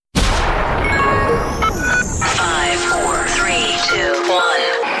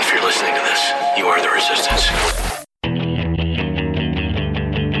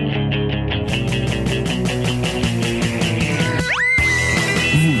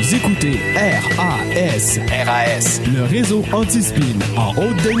Vous écoutez RAS, le réseau anti-spin en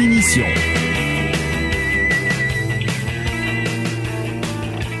haute définition.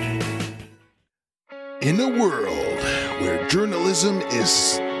 In a world where journalism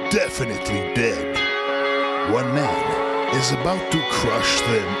is definitely dead, one man is about to crush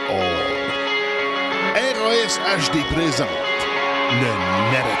them all. RAS HD présente le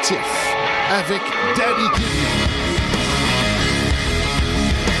narratif avec Danny Kidney.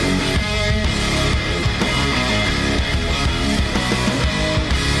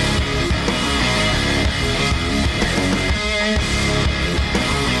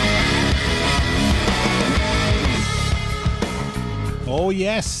 Oh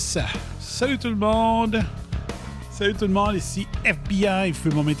yes! Salut tout le monde! Salut tout le monde, ici FBI, Feu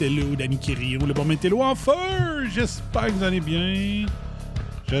Momentello, Danny Kirio, le Momentello en feu! J'espère que vous allez bien.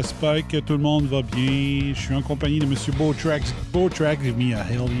 J'espère que tout le monde va bien. Je suis en compagnie de M. Beautrax. Beautrax, give me a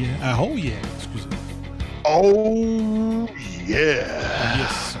hell yeah. Ah, oh yeah! Excusez. Oh yeah!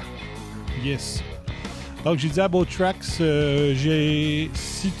 Yes. Yes. Donc, j'ai dit à Beautrax, si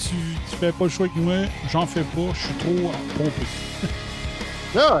tu fais pas le choix avec moi, j'en fais pas, je suis trop pompé.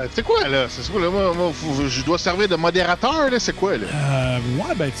 Là, c'est quoi, là? C'est quoi, là? Moi, je dois servir de modérateur, là? C'est quoi, là?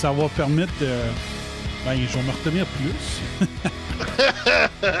 Ouais, ben, ça va permettre de... Ben, je vais me retenir plus.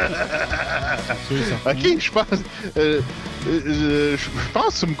 OK, je pense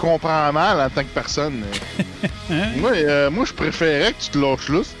que tu me comprends mal en tant que personne. Hein? Moi, je préférais que tu te lâches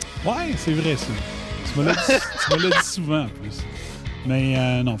là. Ouais, c'est vrai, ça. Tu me l'as dit souvent, en plus.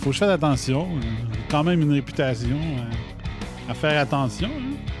 Mais non, faut que je fasse attention. J'ai quand même une réputation à faire attention.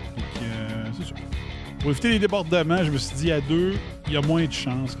 Hein? Donc, c'est ça. Pour éviter les débordements, je me suis dit, à deux, il y a moins de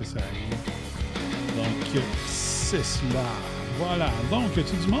chances que ça arrive. Donc, c'est cela. Voilà. Donc, y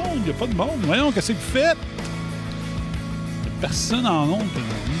a-t-il du monde? Il n'y a pas de monde. Voyons, qu'est-ce que vous faites? Il n'y a personne en nombre.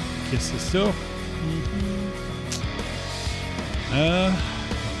 Qu'est-ce que c'est ça? Un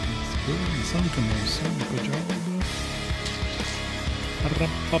petit peu. Il me semble que mon son n'est pas de job.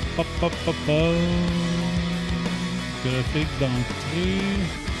 Graphique d'entrée.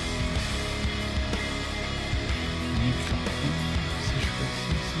 Microphone. Si je fais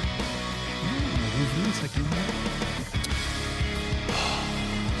ça ici. On va ouvrir sa caméra.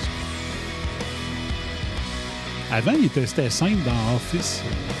 Avant, c'était simple dans Office.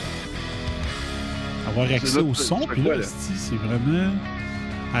 Avoir accès au son. Puis là, c'est vraiment...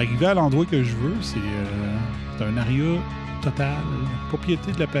 Arriver à l'endroit que je veux, c'est un aria total.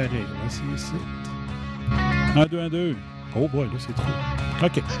 Propriété de l'appareil. On va essayer ça. 1, 2, 1, 2. Oh boy, là, c'est trop.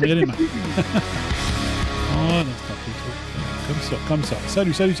 OK, je vais y aller maintenant. Oh non, c'est un peu trop. Comme ça.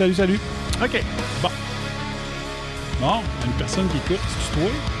 Salut. OK, bon. Bon, une personne qui écoute, c'est-tu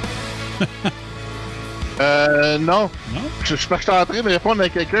toi? Non. Non? Je suis en train de répondre à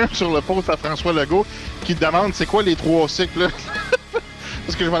quelqu'un sur le post à François Legault qui demande c'est quoi les 3 cycles, là?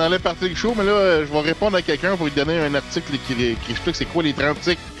 Parce que je m'en allais partir le show, mais là, je vais répondre à quelqu'un pour lui donner un article qui explique c'est quoi les 30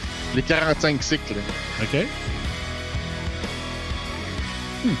 cycles, les 45 cycles. Là. OK.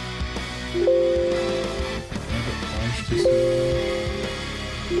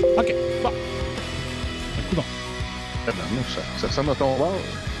 OK, bon. Un coup d'on. Ça ressemble à ton bar.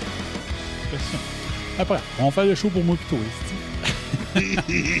 Après, on va faire le show pour moi plutôt.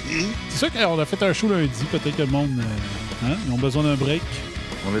 C'est sûr qu'on a fait un show lundi. Peut-être que le monde ils ont besoin d'un break.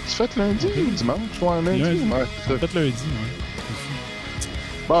 On l'a-tu fait lundi ou dimanche? Ouais, lundi. Ouais, on l'a fait lundi, ouais.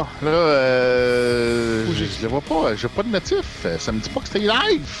 Bon, là, je le vois pas. J'ai pas de notif. Ça me dit pas que c'était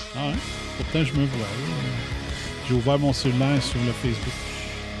live. Ah ouais? Pourtant, je me vois. J'ai ouvert mon cellulaire sur le Facebook.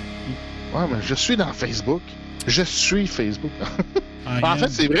 Ouais, mais je suis dans Facebook. Je suis Facebook. En fait,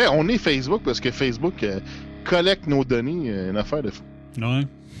 c'est vrai, on est Facebook parce que Facebook collecte nos données, une affaire de fou. Ouais.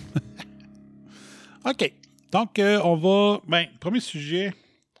 OK. Donc, on va... Ben, premier sujet,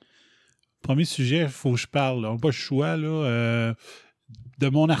 il faut que je parle. On n'a pas le choix, là, de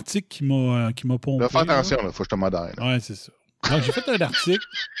mon article qui m'a pompé. Là, fais attention, il faut que je te modère. Ouais, c'est ça. Donc, j'ai fait un article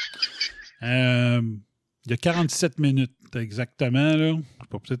il y a 47 minutes exactement, là. Je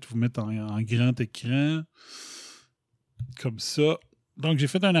vais peut-être vous mettre en grand écran. Comme ça. Donc, j'ai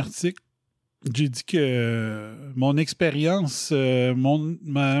fait un article. J'ai dit que mon expérience, comment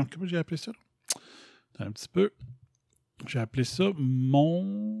j'ai appelé ça? Là? Un petit peu. J'ai appelé ça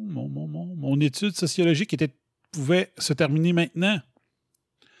mon étude sociologique pouvait se terminer maintenant.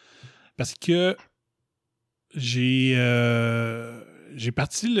 Parce que j'ai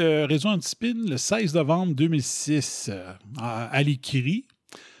parti le réseau Antispin le 16 novembre 2006 à l'écrit.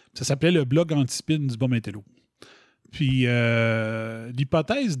 Ça s'appelait le blog Antispin du Momentello. Puis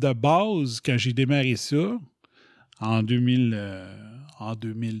l'hypothèse de base, quand j'ai démarré ça, en en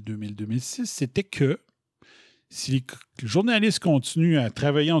 2000-2006, c'était que si les journalistes continuent à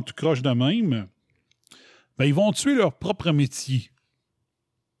travailler en tout croche de même, ben, ils vont tuer leur propre métier.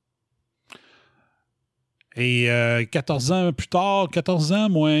 Et 14 ans plus tard, 14 ans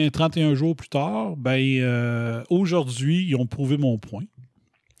moins 31 jours plus tard, ben, aujourd'hui, ils ont prouvé mon point.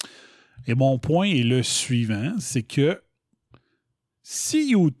 Et mon point est le suivant, c'est que si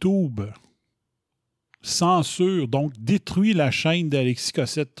YouTube censure, donc détruit la chaîne d'Alexis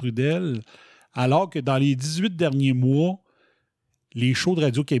Cossette-Trudel, alors que dans les 18 derniers mois, les shows de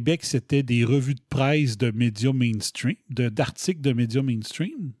Radio-Québec, c'était des revues de presse de médias mainstream, d'articles de médias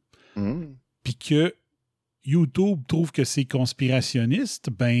mainstream, puis que YouTube trouve que c'est conspirationniste,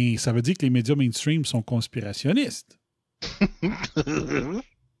 ben ça veut dire que les médias mainstream sont conspirationnistes.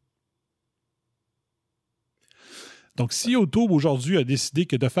 Donc, si YouTube aujourd'hui a décidé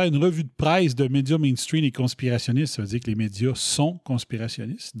que de faire une revue de presse de médias mainstream et conspirationnistes, ça veut dire que les médias sont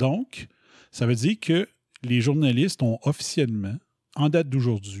conspirationnistes. Donc, ça veut dire que les journalistes ont officiellement, en date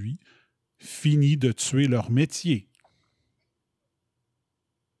d'aujourd'hui, fini de tuer leur métier.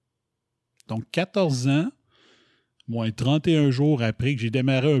 Donc, 14 ans, moins 31 jours après que j'ai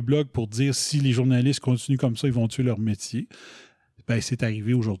démarré un blog pour dire si les journalistes continuent comme ça, ils vont tuer leur métier, ben c'est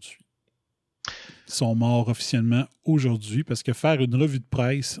arrivé aujourd'hui. Ils sont morts officiellement aujourd'hui parce que faire une revue de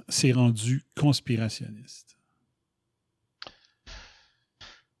presse s'est rendu conspirationniste.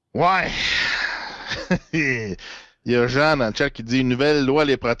 Ouais. Il y a Jean dans le chat qui dit une nouvelle loi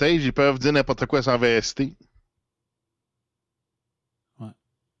les protège, ils peuvent dire n'importe quoi sans VST. Ouais.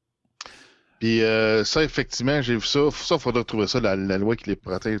 Puis ça, effectivement, j'ai vu ça. Ça, il faudrait trouver ça, la loi qui les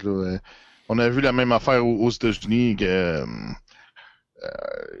protège. Là. On a vu la même affaire aux États-Unis que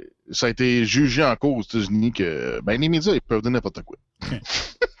ça a été jugé en cause aux États-Unis que ben, les médias, ils peuvent dire n'importe quoi.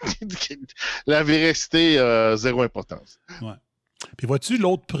 La véracité, zéro importance. Ouais. Puis vois-tu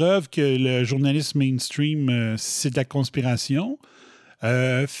l'autre preuve que le journalisme mainstream, c'est de la conspiration?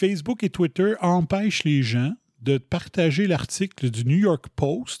 Facebook et Twitter empêchent les gens de partager l'article du New York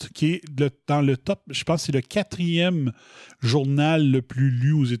Post, qui est dans le top, je pense que c'est le 4e journal le plus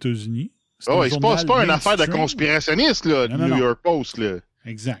lu aux États-Unis. Oh, c'est pas une affaire de conspirationniste, là, du New York Post. Là.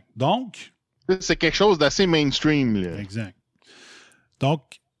 Exact. Donc... c'est quelque chose d'assez mainstream. Là. Exact.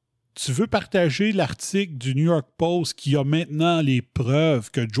 Donc, tu veux partager l'article du New York Post qui a maintenant les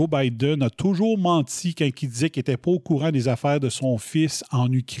preuves que Joe Biden a toujours menti quand il disait qu'il n'était pas au courant des affaires de son fils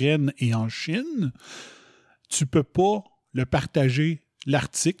en Ukraine et en Chine. Tu ne peux pas le partager,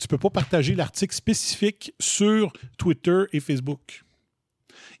 l'article. Tu ne peux pas partager l'article spécifique sur Twitter et Facebook.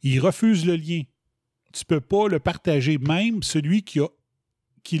 Il refuse le lien. Tu ne peux pas le partager. Même celui qui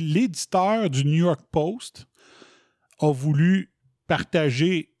l'éditeur du New York Post a voulu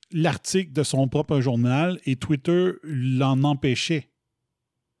partager l'article de son propre journal et Twitter l'en empêchait.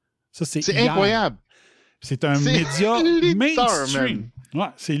 Ça, c'est incroyable. C'est un média mainstream. Ouais,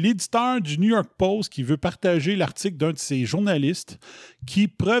 c'est l'éditeur du New York Post qui veut partager l'article d'un de ses journalistes qui,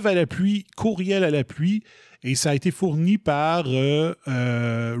 preuve à l'appui, courriel à l'appui, et ça a été fourni par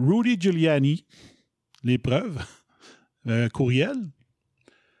Rudy Giuliani, les preuves, courriel,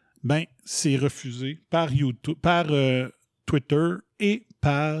 ben, c'est refusé par YouTube, par Twitter et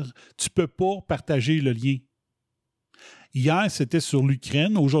par... Tu peux pas partager le lien. Hier, c'était sur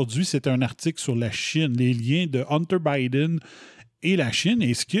l'Ukraine. Aujourd'hui, c'était un article sur la Chine, les liens de Hunter Biden et la Chine.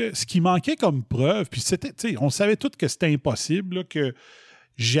 Et ce qui manquait comme preuve, puis c'était, on savait tous que c'était impossible, là, que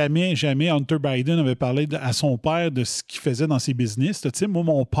jamais Hunter Biden avait parlé à son père de ce qu'il faisait dans ses business. Moi,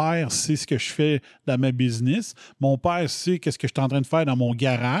 mon père sait ce que je fais dans ma business. Mon père sait qu'est-ce que je suis en train de faire dans mon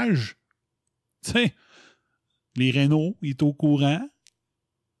garage. T'sais, les Renault, il est au courant.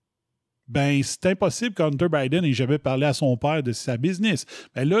 Ben, c'est impossible qu'Hunter Biden ait jamais parlé à son père de sa business.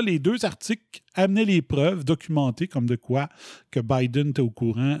 Ben là, les deux articles amenaient les preuves documentées comme de quoi que Biden était au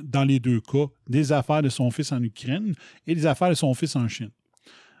courant, dans les deux cas, des affaires de son fils en Ukraine et des affaires de son fils en Chine.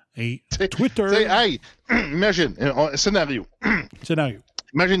 Et Twitter... Hey, imagine, scénario.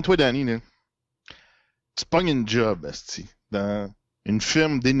 Imagine-toi, Danny, là. Tu pognes une job, asti, dans une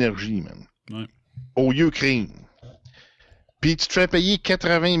firme d'énergie, man. Ouais. Au Ukraine. Puis tu te fais payer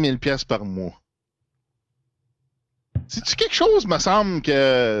 80 000 $ par mois. C'est-tu quelque chose, me semble,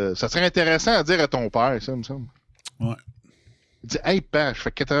 que ça serait intéressant à dire à ton père, ça, me semble? Ouais. Il dit, hey, père, je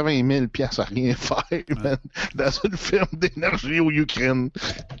fais 80 000 $ à rien faire, man, dans une firme d'énergie au Ukraine.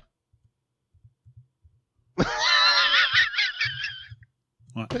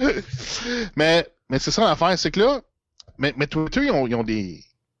 Ouais. Mais c'est ça l'affaire, c'est que là, mais Twitter,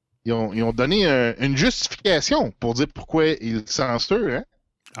 ils ont donné une justification pour dire pourquoi ils censurent, hein?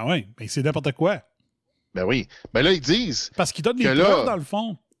 Ah oui, ben c'est n'importe quoi. Ben oui. Ben là, ils disent... Parce qu'ils donnent des preuves, dans le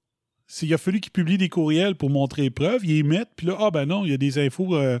fond. Il a fallu qu'ils publient des courriels pour montrer les preuves, ils les mettent, puis là, non, il y a des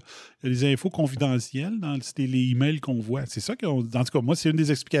infos confidentielles dans les emails qu'on voit. C'est ça en tout cas, moi, c'est une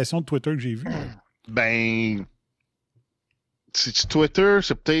des explications de Twitter que j'ai vues. Ben... C'est Twitter,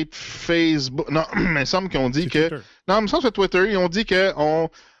 c'est peut-être Facebook. Non, mais il me semble qu'ils ont dit que... Twitter. Non, il me semble que c'est Twitter. Ils ont dit qu'on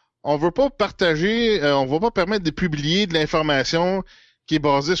on veut pas partager, on va pas permettre de publier de l'information qui est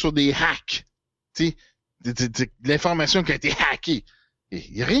basée sur des hacks. Tu sais, de l'information qui a été hackée.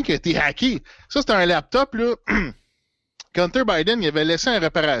 Il n'y a rien qui a été hacké. Ça, c'était un laptop, là. Hunter Biden, il avait laissé en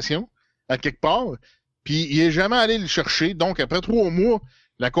réparation à quelque part, puis il n'est jamais allé le chercher. Donc, après 3 mois,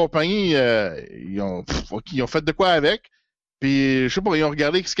 la compagnie, ils ont fait de quoi avec. Puis, je sais pas, ils ont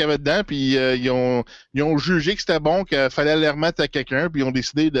regardé ce qu'il y avait dedans, puis ils ont jugé que c'était bon, qu'il fallait le remettre à quelqu'un, puis ils ont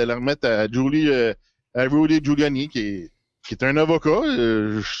décidé de le remettre à Rudy Giuliani, qui est un avocat.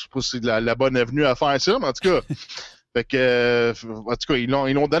 Je sais pas si c'est la bonne avenue à faire ça, mais en tout cas... Fait que, en tout cas, ils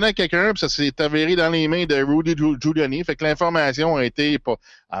l'ont donné à quelqu'un, puis ça s'est avéré dans les mains de Rudy Giuliani. Fait que l'information a été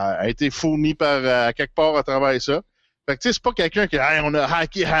fournie à quelque part à travers ça. Fait que, tu sais, c'est pas quelqu'un qui on a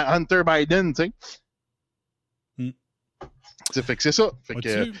hacké Hunter Biden, tu sais. Fait que c'est ça. Fait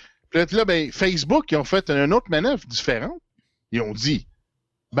que, là, ben, Facebook, ils ont fait une autre manœuvre différente. Ils ont dit,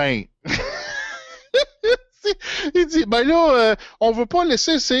 ben, il dit, ben là, on veut pas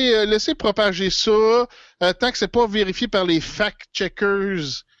laisser propager ça tant que c'est pas vérifié par les fact-checkers,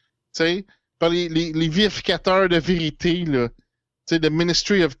 tu sais, par les vérificateurs de vérité, là, tu sais, the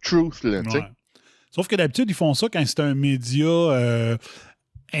Ministry of Truth, là, tu sais. Sauf que d'habitude, ils font ça quand c'est un média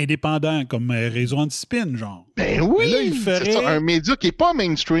indépendant, comme Réseau Antispin, genre. Ben oui! Là, c'est ça, un média qui est pas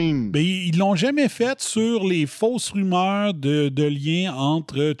mainstream. Ben, ils l'ont jamais fait sur les fausses rumeurs de liens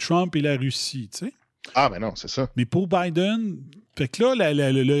entre Trump et la Russie, tu sais. Ah, ben non, c'est ça. Mais pour Biden, fait que là,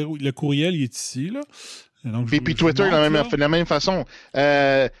 le courriel, il est ici, là. Donc, puis Twitter, de la même façon.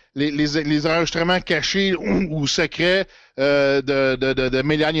 Les enregistrements cachés ou secrets de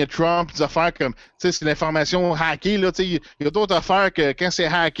Melania Trump, des affaires comme, tu sais, c'est l'information hackée, là, tu sais, il y a d'autres affaires que quand c'est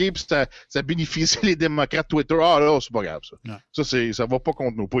hacké, puis ça bénéficie les démocrates Twitter. Ah, là, c'est pas grave, ça. Ouais. Ça va pas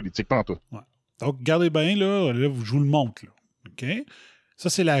contre nos politiques, pas en tout. Ouais. Donc, regardez bien, là, je vous le montre, là. OK? Ça,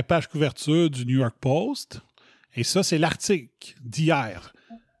 c'est la page couverture du New York Post. Et ça, c'est l'article d'hier.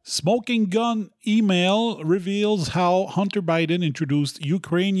 Smoking gun email reveals how Hunter Biden introduced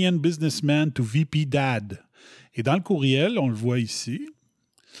Ukrainian businessman to VP Dad. Et dans le courriel, on le voit ici,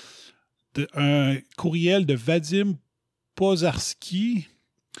 un courriel de Vadim Pozarski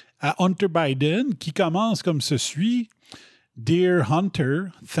à Hunter Biden qui commence comme ceci. Dear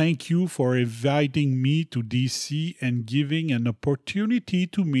Hunter, thank you for inviting me to DC and giving an opportunity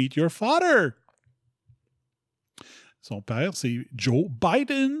to meet your father. Son père, c'est Joe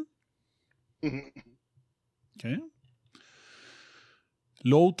Biden. Okay.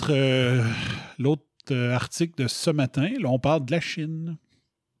 L'autre article de ce matin, là, on parle de la Chine.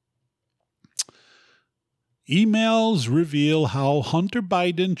 Emails reveal how Hunter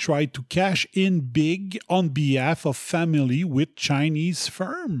Biden tried to cash in big on behalf of family with Chinese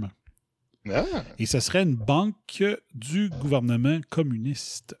firm. Ah. Et ce serait une banque du gouvernement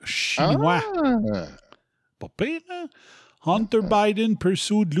communiste chinois. Ah. Pas pire, hein? Hunter Biden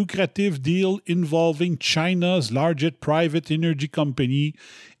pursued lucrative deal involving China's largest private energy company,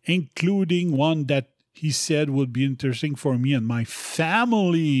 including one that he said would be interesting for me and my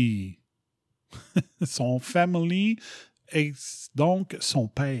family. Son family est donc son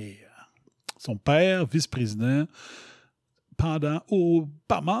père. Son père, vice-président, pendant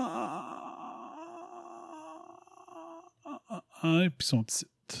Obama. Et puis son titre.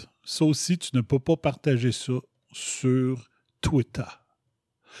 Ça aussi, tu ne peux pas partager ça sur Twitter.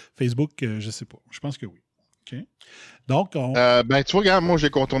 Facebook, je ne sais pas. Je pense que oui. Okay. Donc, ben, tu vois, regarde, moi, j'ai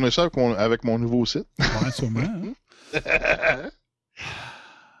contourné ça avec mon nouveau site. Ouais, sûrement. Hein?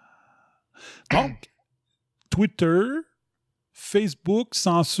 Donc, Twitter, Facebook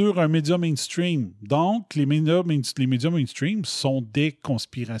censurent un média mainstream. Donc, les médias mainstream sont des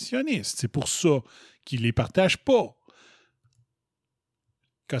conspirationnistes. C'est pour ça qu'ils ne les partagent pas.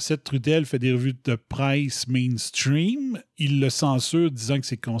 Cossette Trudel fait des revues de presse mainstream. Il le censure disant que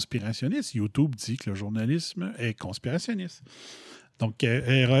c'est conspirationniste. YouTube dit que le journalisme est conspirationniste. Donc,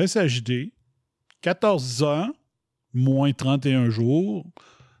 RSHD, 14 ans, moins 31 jours,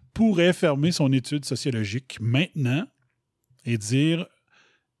 pourrait fermer son étude sociologique maintenant et dire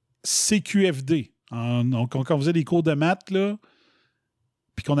CQFD. Donc, quand on faisait des cours de maths, là,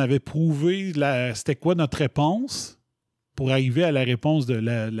 puis qu'on avait prouvé c'était quoi notre réponse pour arriver à la réponse de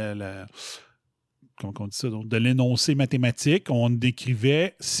comment on dit ça, donc, de l'énoncé mathématique, on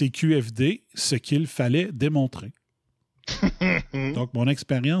décrivait CQFD, ce qu'il fallait démontrer. Donc, mon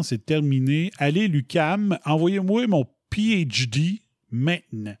expérience est terminée. Allez, l'UQAM, envoyez-moi mon PhD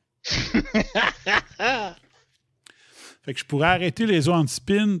maintenant. Fait que je pourrais arrêter les réseaux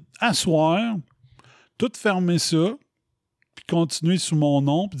anti-spin à soir, tout fermer ça, puis continuer sous mon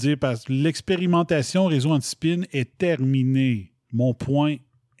nom, puis dire parce que l'expérimentation réseau anti-spin est terminée. Mon point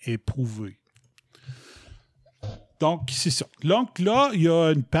est prouvé. Donc, c'est ça. Donc là, il y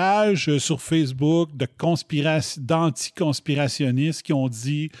a une page sur Facebook d'anticonspirationnistes qui ont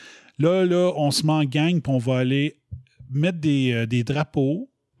dit là, on se met en gang puis on va aller mettre des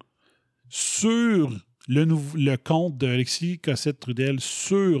drapeaux sur le compte d'Alexis Cossette-Trudel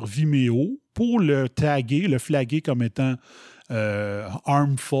sur Vimeo pour le taguer, le flaguer comme étant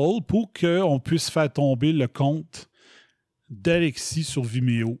harmful pour qu'on puisse faire tomber le compte d'Alexis sur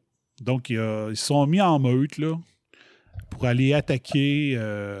Vimeo. Donc, ils sont mis en meute, là, pour aller attaquer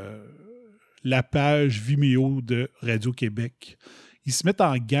la page Vimeo de Radio-Québec. Ils se mettent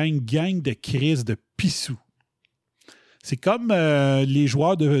en gang de crise de pissou. C'est comme les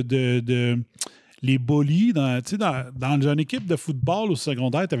joueurs les bullies. Dans une équipe de football au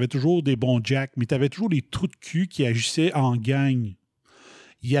secondaire, tu avais toujours des bons jacks, mais tu avais toujours des trous de cul qui agissaient en gang.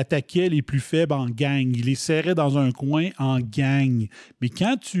 Ils attaquaient les plus faibles en gang. Ils les serraient dans un coin en gang. Mais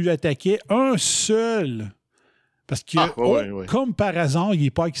quand tu attaquais un seul... Parce que, comme par hasard, il n'est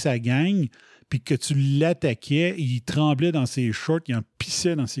pas avec sa gang, puis que tu l'attaquais, il tremblait dans ses shorts, il en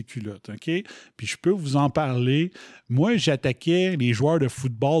pissait dans ses culottes, OK? Puis je peux vous en parler. Moi, j'attaquais les joueurs de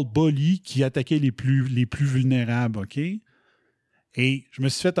football bully qui attaquaient les plus vulnérables, OK? Et je me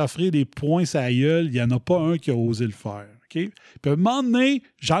suis fait offrir des points sur la gueule, il n'y en a pas un qui a osé le faire, OK? Puis à un moment donné,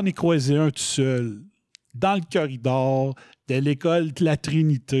 j'en ai croisé un tout seul, dans le corridor de l'école de la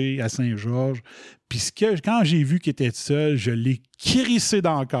Trinité à Saint-Georges. Puis quand j'ai vu qu'il était seul, je l'ai crissé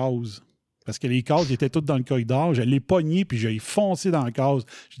dans la case. Parce que les cases étaient toutes dans le corridor. Je l'ai pogné puis j'ai foncé dans la case.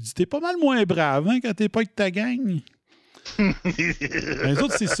 J'ai dit, t'es pas mal moins brave quand t'es pas avec ta gang. Les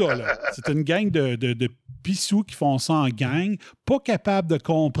autres, c'est ça, là. C'est une gang de pissous qui font ça en gang, pas capables de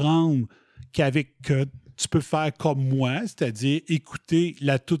comprendre que tu peux faire comme moi, c'est-à-dire écouter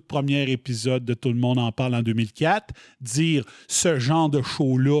la toute première épisode de Tout le monde en parle en 2004, dire ce genre de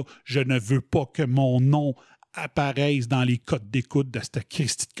show-là, je ne veux pas que mon nom apparaisse dans les codes d'écoute de cette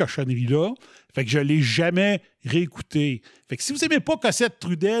Christie de cochonnerie-là. Fait que je ne l'ai jamais réécouté. Fait que si vous n'aimez pas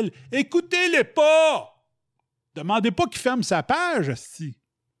Cossette-Trudel, écoutez-le pas! Demandez pas qu'il ferme sa page, asti.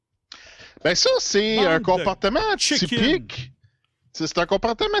 Ben ça, c'est un comportement typique. C'est un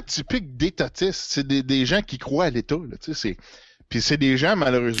comportement typique d'étatiste. C'est des gens qui croient à l'État. Puis c'est des gens,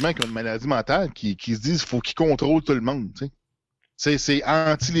 malheureusement, qui ont une maladie mentale, qui se disent qu'il faut qu'ils contrôlent tout le monde. C'est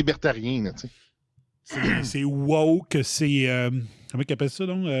anti-libertarien. C'est woke, c'est... comment ils appellent ça,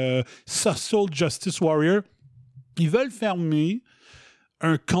 donc? Social Justice Warrior. Ils veulent fermer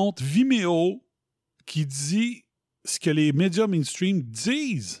un compte Vimeo qui dit ce que les médias mainstream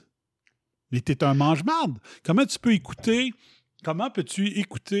disent. Mais t'es un mange-marde. Comment peux-tu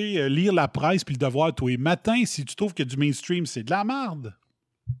écouter, lire la presse puis le devoir tous les matins si tu trouves que du mainstream, c'est de la merde?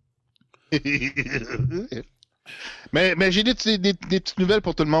 mais j'ai des petites nouvelles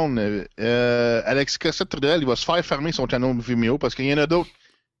pour tout le monde. Alexis Cossette-Trudel, il va se faire fermer son channel Vimeo parce qu'il y en a d'autres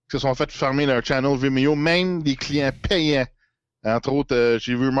qui se sont fait fermer leur channel Vimeo, même des clients payants. Entre autres,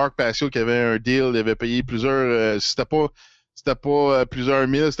 j'ai vu Marc Passio qui avait un deal, il avait payé plusieurs... C'était pas plusieurs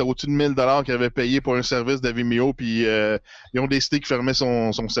mille, c'était au-dessus de 1000 $ qu'il avait payé pour un service de Vimeo, puis ils ont décidé qu'ils fermaient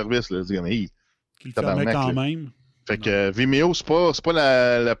son service. Là. Qu'ils le fermaient quand même. Fait que Vimeo, c'est pas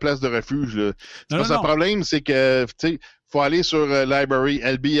la place de refuge. Là. Le problème, c'est que faut aller sur Library,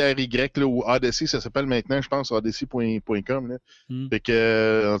 LBRY, là, ou Odyssey, ça s'appelle maintenant, je pense, odyssey.com. Là. Fait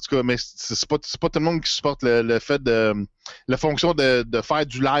que, en tout cas, mais c'est pas tout le monde qui supporte le fait de la fonction de faire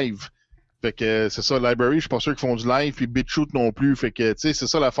du live. Fait que c'est ça, Library, je suis pas sûr qu'ils font du live, puis BitChute non plus. Fait que, c'est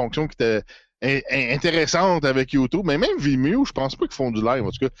ça la fonction qui était intéressante avec YouTube. Mais même Vimeo, je pense pas qu'ils font du live. En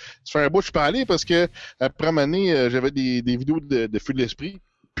tout cas, ça fait un bout, je peux aller parce que après une année, j'avais des vidéos de Feu de l'Esprit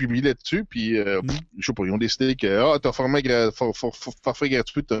publiées là-dessus, puis je sais pas, ils ont décidé que t'as forfait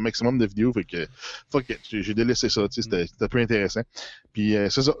gratuit, t'as un maximum de vidéos. Fait que j'ai délaissé ça, c'était plus intéressant. Puis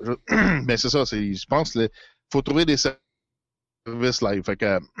c'est ça. Ben c'est ça, je pense qu'il faut trouver des service live. Fait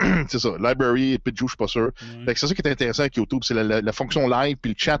que, c'est ça. Library et Pidgey, je suis pas sûr. Fait que c'est ça qui est intéressant avec YouTube, c'est la fonction live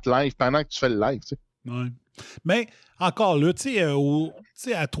puis le chat live pendant que tu fais le live, tu sais. Ouais. Mais encore là, tu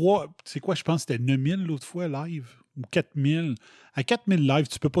sais, à 3, c'est quoi, je pense que c'était 9000 l'autre fois live ou 4000. À 4000 live,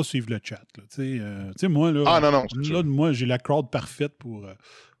 tu peux pas suivre le chat. Tu sais, moi, là, non, là moi, j'ai la crowd parfaite pour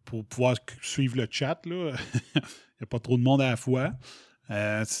pour pouvoir suivre le chat. Il n'y a pas trop de monde à la fois.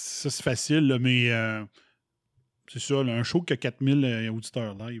 Ça, c'est facile, là, mais c'est ça, là, un show qui a 4000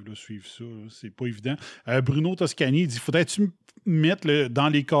 auditeurs live, là, suivre ça, là, c'est pas évident. Bruno Toscani dit, faudrait-tu mettre dans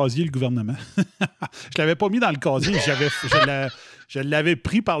les casiers le gouvernement? Je l'avais pas mis dans le casier, je l'avais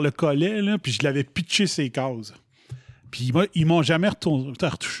pris par le collet, là, puis je l'avais pitché ses cases. Puis ils m'ont jamais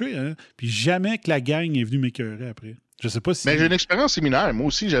retouché, hein? Puis jamais que la gang est venue m'écœurer après. Je sais pas si... Mais j'ai une expérience similaire. Moi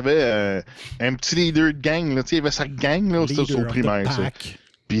aussi, j'avais un petit leader de gang. Là. Il y avait sa gang, là, c'était au primaire. Ça.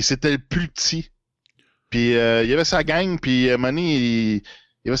 Puis c'était le plus petit. Puis il y avait sa gang, puis à un moment donné, il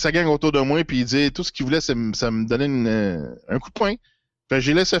y avait sa gang autour de moi, puis il disait tout ce qu'il voulait, ça me donnait un coup de poing. Fait que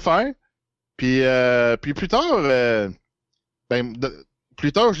j'ai laissé faire. Puis plus tard,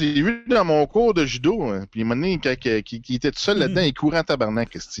 plus tard, je l'ai vu dans mon cours de judo. Hein. Puis à un moment donné, quand il était tout seul là-dedans, il courait en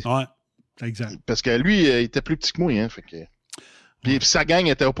tabarnak. Ouais. Exact. Parce que lui, il était plus petit que moi, hein, fait que... Puis sa gang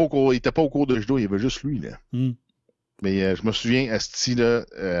était pas au cours de judo, il y avait juste lui, là. Mais je me souviens, asti, là,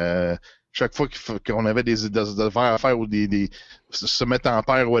 chaque fois qu'on avait des affaires à faire ou se mettre en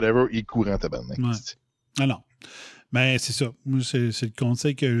paire ou whatever, il courait en tabarnak. Ouais. Ah non. Mais c'est ça. Moi, c'est le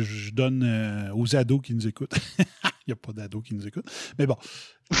conseil que je donne aux ados qui nous écoutent. Il n'y a pas d'ados qui nous écoutent. Mais bon,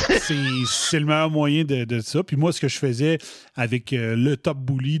 c'est le meilleur moyen de ça. Puis moi, ce que je faisais avec le top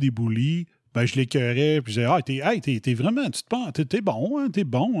bully des bullies, ben, je l'écœurais, puis je disais, t'es vraiment, t'es bon,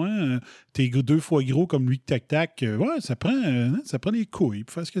 hein, t'es 2 fois gros comme lui, tac-tac. Ouais, ça prend des couilles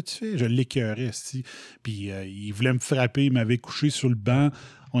pour faire ce que tu fais. Je l'écœurais, si. Puis il voulait me frapper, il m'avait couché sur le banc.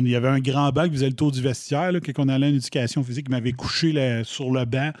 Il y avait un grand banc qui faisait le tour du vestiaire, là, quand on allait en éducation physique, il m'avait couché sur le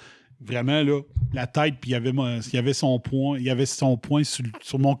banc. Vraiment, là, la tête, puis il y avait son poing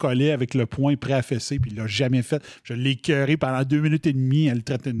sur mon collet avec le poing prêt à fesser, puis il l'a jamais fait. Je l'ai écœuré pendant 2 minutes et demie, elle le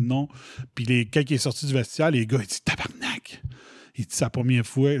traitait de nom. Puis quand il est sorti du vestiaire, les gars, ils disent « Tabarnak! » Il dit, c'est la première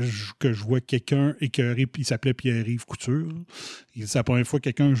fois que je vois quelqu'un écœuré, puis il s'appelait Pierre-Yves Couture. Il dit, c'est la première fois que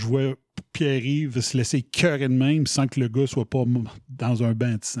je vois Pierre-Yves se laisser écœurer de même sans que le gars soit pas dans un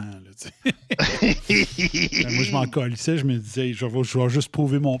bain de sang. Là, moi, je m'en colissais, je me disais, je vais juste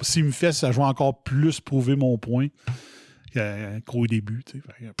prouver mon... S'il me fait, ça, je vais encore plus prouver mon point qu'au début.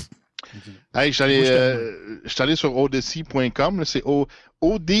 Hey, je suis allé sur odyssey.com, c'est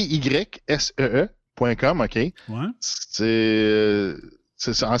ODYSEE.com, OK? Ouais. C'est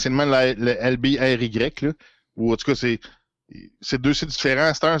anciennement le LBRY, là, ou en tout cas, c'est 2 sites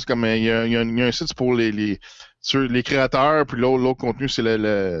différents. C'est comme il y a un site pour sur les créateurs, puis l'autre contenu, c'est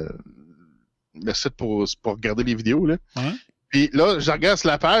le site pour regarder les vidéos. Là. Ouais. Puis là, je regarde sur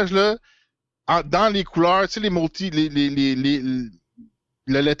la page, là, dans les couleurs, tu sais,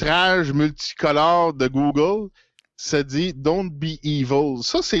 le lettrage multicolore de Google, ça dit Don't be evil.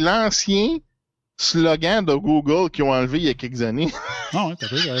 Ça, c'est l'ancien slogan de Google qu'ils ont enlevé il y a quelques années. Non, ouais, t'as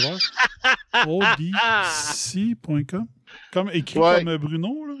vu, j'allais voir. Odyssey.com. Comme écrit comme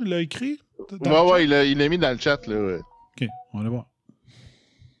Bruno, là, il l'a écrit. Ouais, il l'a mis dans le chat. Là, ouais. OK, on va aller voir.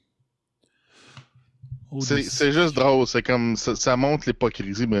 C'est juste drôle. C'est comme ça montre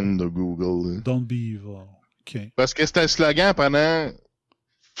l'hypocrisie même de Google. Là. Don't be evil. OK. Parce que c'était un slogan pendant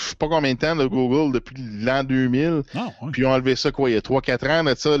je sais pas combien de temps de Google, depuis l'an 2000. Ah, ouais. Puis ils ont enlevé ça, il y a 3-4 ans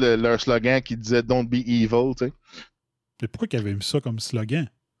de ça, leur slogan qui disait Don't be evil, tu sais. Mais pourquoi ils avaient mis ça comme slogan?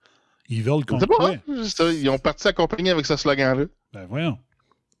 Evil contre quoi? Ils ont parti sa compagnie avec ce slogan-là. Ben voyons.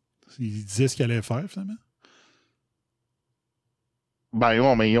 Ils disaient ce qu'ils allaient faire, finalement. Ben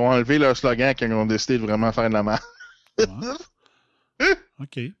non, mais ils ont enlevé leur slogan quand ils ont décidé de vraiment faire de la merde. Ouais.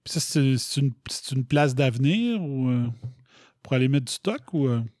 OK. Puis ça, c'est une place d'avenir ou pour aller mettre du stock ou...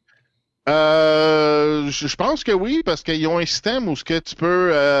 Je pense que oui, parce qu'ils ont un système où ce que tu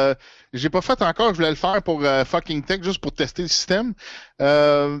peux... j'ai pas fait encore, je voulais le faire pour Fucking Tech, juste pour tester le système.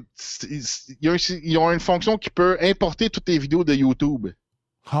 Ils ont une fonction qui peut importer toutes les vidéos de YouTube.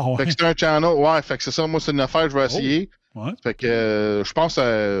 Ah ouais. Fait que c'est un channel, ouais, fait que c'est ça, moi c'est une affaire que je vais essayer. Ouais. Fait que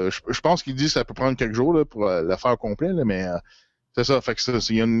je pense qu'il dit que ça peut prendre quelques jours là, pour le faire complet, là, mais c'est ça, fait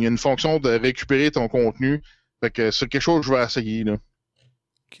que il y a une fonction de récupérer ton contenu. Fait que c'est quelque chose que je vais essayer, là.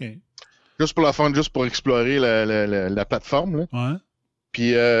 OK. Juste pour la fun, juste pour explorer la plateforme. Là. Ouais.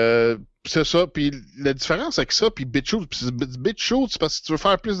 Puis c'est ça. Puis la différence avec ça, puis BitChute, c'est parce que si tu veux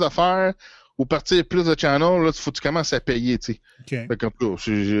faire plus d'affaires ou partir plus de channels, là, il faut que tu commences à payer, tu sais. OK. Fait qu'en tout cas,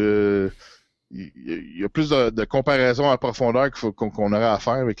 il y a plus de comparaison en profondeur qu'on aurait à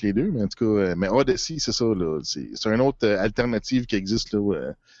faire avec les deux, mais en tout cas, mais Odyssey, c'est ça, là. C'est une autre alternative qui existe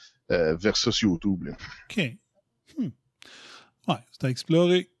là, versus YouTube. Là. OK. Ouais, c'est à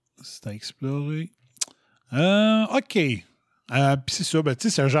explorer. OK. Puis c'est ça, ben, tu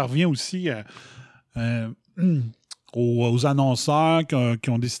sais, ça, j'en reviens aussi aux annonceurs qui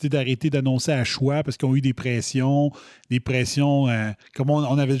ont décidé d'arrêter d'annoncer à choix parce qu'ils ont eu des pressions, comme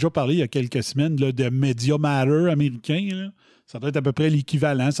on avait déjà parlé il y a quelques semaines, là, de Media Matter américain. Là. Ça doit être à peu près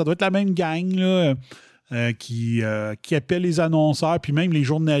l'équivalent. Ça doit être la même gang là, qui appelle les annonceurs, puis même les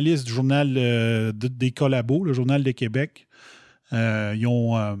journalistes du journal des collabos, le Journal de Québec. Ils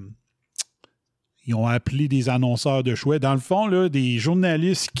ont appelé des annonceurs de choix. Dans le fond, là, des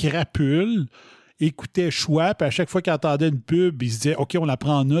journalistes crapules écoutaient choix, puis à chaque fois qu'ils entendaient une pub, ils se disaient « OK, on la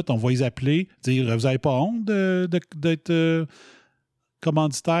prend en note, on va les appeler. » Dire « Vous n'avez pas honte d'être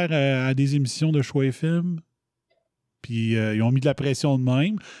commanditaire à des émissions de choix FM? » Puis ils ont mis de la pression de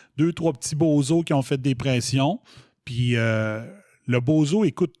même. 2-3 petits bozos qui ont fait des pressions. Puis le bozo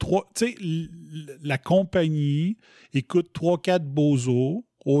écoute 3... Tu sais, la compagnie écoute 3-4 bozos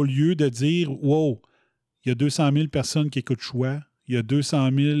au lieu de dire « Wow, il y a 200 000 personnes qui écoutent choix. Il y a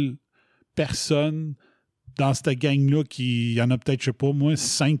 200 000 personnes dans cette gang-là il y en a peut-être, je sais pas moi,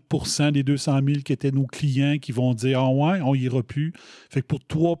 5% des 200 000 qui étaient nos clients qui vont dire « Ah ouais, on ira plus. » Fait que pour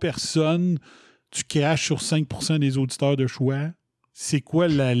 3 personnes, tu craches sur 5% des auditeurs de choix. C'est quoi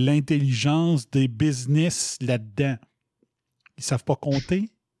l'intelligence des business là-dedans? Ils savent pas compter?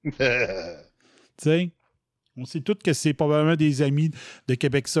 Tu sais, on sait tous que c'est probablement des amis de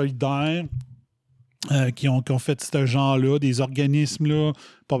Québec solidaire qui ont fait ce genre-là, des organismes-là.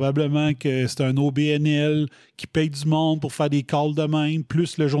 Probablement que c'est un OBNL qui paye du monde pour faire des calls de même,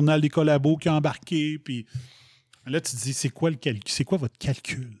 plus le journal des collabos qui a embarqué. Puis là, tu te dis, c'est quoi votre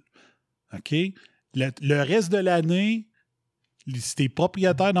calcul? OK? Le reste de l'année, ces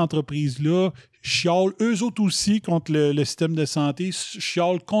propriétaires d'entreprises-là chialent eux autres aussi contre le système de santé,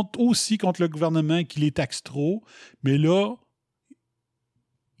 chialent aussi contre le gouvernement qui les taxe trop. Mais là,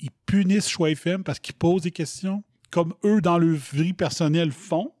 ils punissent Choix FM parce qu'ils posent des questions comme eux, dans leur vie personnelle,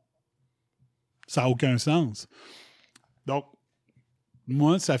 font. Ça n'a aucun sens. Donc,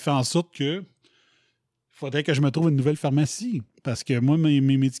 moi, ça fait en sorte que il faudrait que je me trouve une nouvelle pharmacie. Parce que moi, mes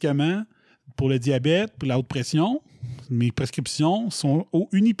médicaments pour le diabète, pour la haute pression, mes prescriptions sont au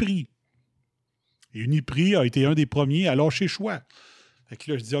Uniprix. Et Uniprix a été un des premiers à lâcher choix. Fait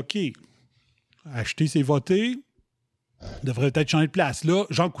que là, je dis, OK, acheter, c'est voter. Devrait peut-être changer de place. Là,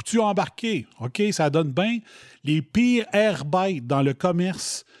 Jean Coutu a embarqué. OK, ça donne bien. Les pires airbites dans le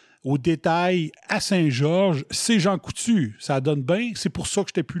commerce au détail à Saint-Georges, c'est Jean Coutu. Ça donne bien. C'est pour ça que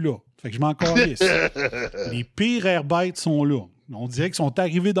je n'étais plus là. Fait que je m'en calisse. Les pires airbites sont là. On dirait qu'ils sont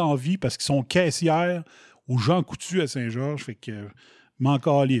arrivés dans la vie parce qu'ils sont caissières au Jean Coutu à Saint-Georges. Fait que m'en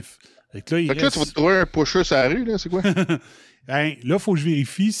calisse. Fait que là, tu vas te trouver un pusher sur la rue, là, c'est quoi? Là, il faut que je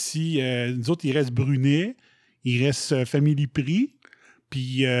vérifie si nous autres, il reste Brunet. Il reste Family Prix,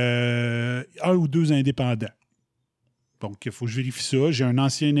 puis 1 ou 2 indépendants. Donc, il faut que je vérifie ça. J'ai un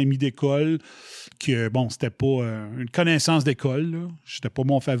ancien ami d'école que, bon, c'était pas une connaissance d'école. C'était pas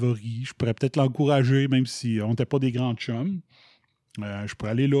mon favori. Je pourrais peut-être l'encourager, même si on n'était pas des grands chums. Je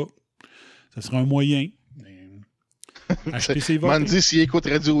pourrais aller là. Ça serait un moyen. Acheter ses votes. M'en dit s'il écoute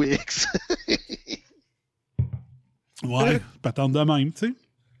Radio X. Ouais, patente de même, tu sais.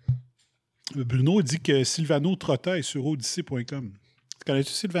 Bruno dit que Silvano Trotta est sur odyssey.com.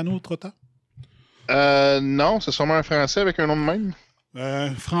 Connais-tu Silvano Trotta? Non, c'est sûrement un Français avec un nom de même.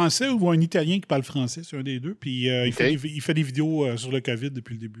 Français ou un Italien qui parle français, c'est un des deux. Puis il fait des vidéos sur le COVID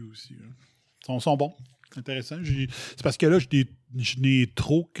depuis le début aussi. Ils sont bons. C'est intéressant. C'est parce que là, je n'ai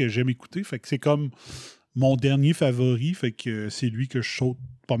trop que j'aime écouter. Fait que c'est comme mon dernier favori. Fait que c'est lui que je saute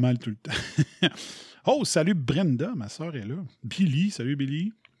pas mal tout le temps. Oh, salut Brenda, ma soeur est là. Billy, salut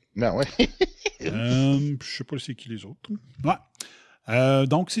Billy. Ben ouais. Je sais pas c'est qui les autres. Ouais.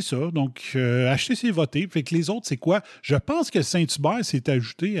 Donc, c'est ça. Donc, acheter, c'est voter. Fait que les autres, c'est quoi? Je pense que Saint-Hubert s'est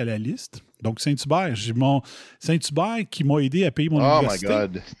ajouté à la liste. Donc, Saint-Hubert, j'ai mon Saint-Hubert qui m'a aidé à payer mon université. Oh my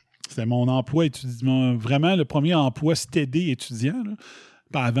God! C'était mon emploi étudiant. Vraiment, le premier emploi stédé étudiant. Là.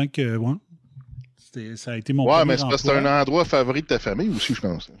 Avant que... Ouais, ça a été mon premier emploi. Ouais, mais c'est parce que c'est un endroit favori de ta famille aussi, je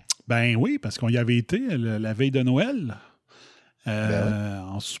pense. Ben oui, parce qu'on y avait été la veille de Noël.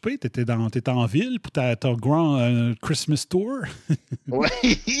 En souper, t'étais en ville pour ta grand Christmas tour. Oui.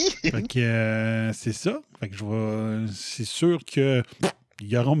 Fait que c'est ça. Fait que c'est sûr que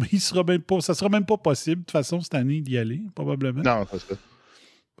ça sera même pas possible de toute façon cette année d'y aller, probablement. Non, c'est ça.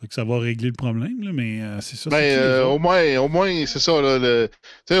 Fait que ça va régler le problème, là, mais c'est ça. Ben, au moins, c'est ça. Là, tu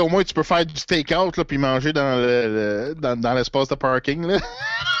sais, au moins, tu peux faire du take-out puis manger dans l'espace de parking. Là.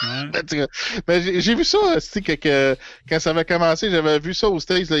 Ouais. Ben, j'ai vu ça, que quand ça avait commencé, j'avais vu ça aux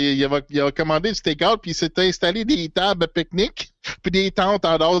States. Là, il avait commandé du take-out puis il s'était installé des tables pique-nique puis des tentes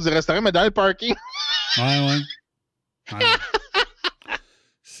en dehors du restaurant, mais dans le parking. Ouais.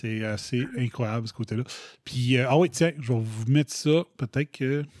 C'est assez incroyable, ce côté-là. Puis, oui, tiens, je vais vous mettre ça. Peut-être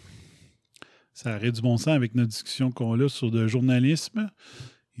que ça aurait du bon sens avec notre discussion qu'on a sur le journalisme.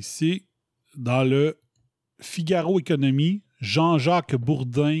 Ici, dans le Figaro Économie, Jean-Jacques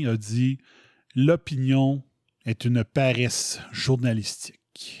Bourdin a dit « L'opinion est une paresse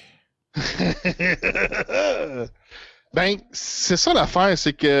journalistique. » Ben, c'est ça l'affaire,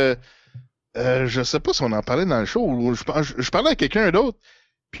 c'est que je sais pas si on en parlait dans le show ou je parlais à quelqu'un d'autre.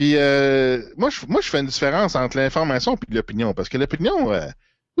 Puis moi, je fais une différence entre l'information et l'opinion. Parce que l'opinion,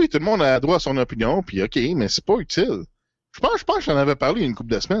 oui, tout le monde a droit à son opinion, puis OK, mais c'est pas utile. Je pense que j'en avais parlé une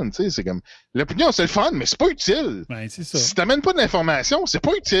couple de semaines, tu sais, c'est comme l'opinion, c'est le fun, mais c'est pas utile. Ben, c'est ça. Si t'amènes pas d'information, c'est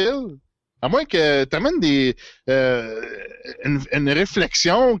pas utile. À moins que t'amènes une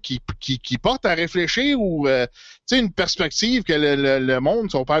réflexion qui porte à réfléchir ou tu sais, une perspective que le monde ne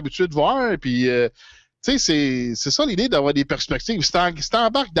sont pas habitués de voir. Puis tu sais, c'est ça l'idée d'avoir des perspectives. Si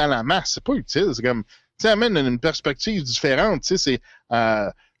t'embarques dans la masse, c'est pas utile. C'est comme tu amènes une perspective différente. Tu sais,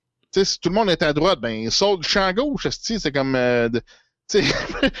 si tout le monde est à droite, ben saute du champ gauche, c'est comme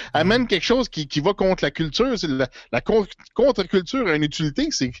amène quelque chose qui va contre la culture. La contre-culture a une utilité,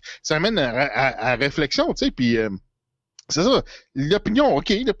 ça amène à réflexion, tu sais, puis c'est ça. L'opinion,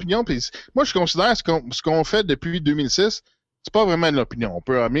 OK, l'opinion, puis moi je considère ce qu'on fait depuis 2006, c'est pas vraiment de l'opinion. On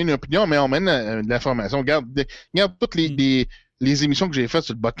peut amener une opinion, mais on mène de l'information. Regarde toutes les émissions que j'ai faites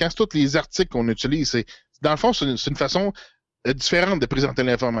sur le podcast, tous les articles qu'on utilise, dans le fond, c'est une façon différente de présenter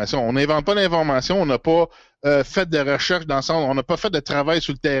l'information. On n'invente pas l'information, on n'a pas fait de recherche dans le sens, on n'a pas fait de travail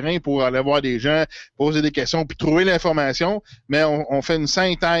sur le terrain pour aller voir des gens, poser des questions, puis trouver l'information, mais on fait une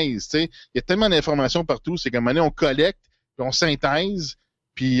synthèse, tu sais. Il y a tellement d'informations partout, c'est comme on collecte, puis on synthèse,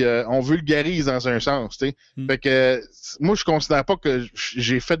 puis on vulgarise dans un sens, tu sais. Fait que moi, je considère pas que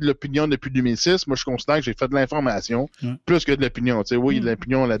j'ai fait de l'opinion depuis 2006, moi, je considère que j'ai fait de l'information, plus que de l'opinion, tu sais. Oui, il y a de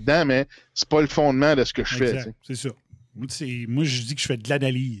l'opinion là-dedans, mais c'est pas le fondement de ce que je fais, tu sais. C'est ça. Moi, je dis que je fais de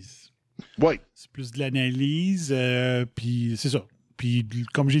l'analyse. Oui. C'est plus de l'analyse, puis c'est ça. Puis,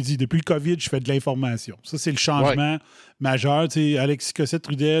 comme j'ai dit, depuis le COVID, je fais de l'information. Ça, c'est le changement majeur. Tu sais, Alexis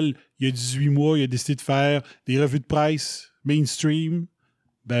Cossette-Trudel, il y a 18 mois, il a décidé de faire des revues de presse mainstream.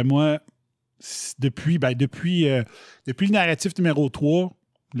 Ben moi, depuis le narratif numéro 3,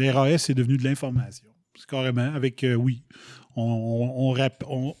 l'RAS est devenu de l'information. C'est carrément avec, oui, on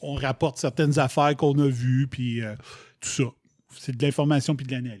rapporte certaines affaires qu'on a vues, puis tout ça. C'est de l'information puis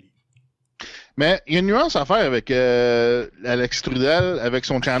de l'analyse. Mais il y a une nuance à faire avec Alexis Trudel, avec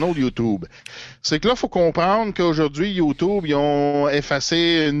son channel YouTube. C'est que là, il faut comprendre qu'aujourd'hui, YouTube, ils ont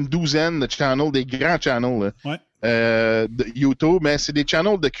effacé une douzaine de channels, des grands channels de YouTube, mais c'est des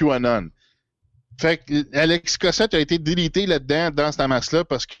channels de QAnon. Fait que Alexis Cossette a été délité là-dedans, dans cette masse-là,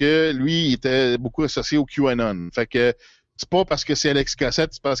 parce que lui, il était beaucoup associé au QAnon. Fait que c'est pas parce que c'est Alexis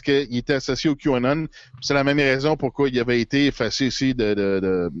Cossette, c'est parce qu'il était associé au QAnon. C'est la même raison pourquoi il avait été effacé aussi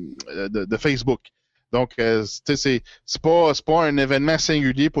de Facebook. Donc, c'est pas un événement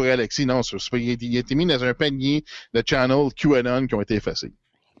singulier pour Alexis, non. Il a été mis dans un panier de channels QAnon qui ont été effacés.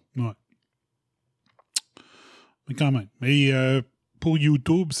 Ouais. Mais quand même. Mais pour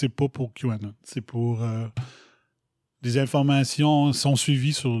YouTube, c'est pas pour QAnon. C'est pour des informations sont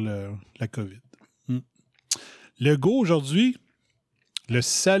suivies sur la COVID. Le gars aujourd'hui, le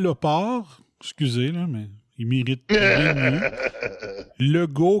salopard, excusez, là, mais il mérite rien de mieux. Le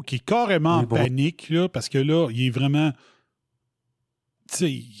gars qui est carrément en panique, là, parce que là, il est vraiment. Tu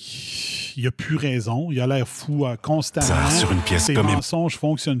sais, il a plus raison. Il a l'air fou constamment. Ça sur une pièce ses comme mensonges ne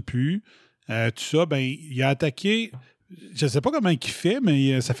fonctionnent plus. Tout ça, ben, il a attaqué. Je ne sais pas comment il fait,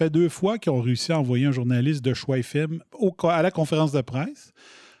 mais ça fait 2 fois qu'ils ont réussi à envoyer un journaliste de Choix FM à la conférence de presse.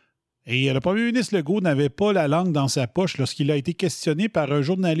 Et le premier ministre Legault n'avait pas la langue dans sa poche lorsqu'il a été questionné par un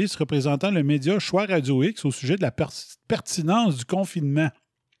journaliste représentant le média Choix Radio X au sujet de la pertinence du confinement.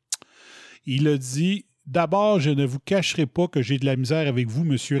 Il a dit « D'abord, je ne vous cacherai pas que j'ai de la misère avec vous,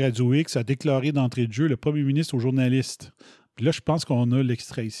 Monsieur Radio X », a déclaré d'entrée de jeu le premier ministre aux journalistes. Puis là, je pense qu'on a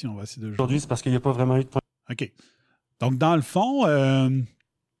l'extrait ici. On va essayer de jouer. Aujourd'hui, c'est parce qu'il n'y a pas vraiment eu de point. OK. Donc, dans le fond,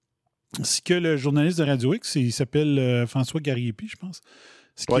 ce que le journaliste de Radio X, il s'appelle François Gariepi, je pense.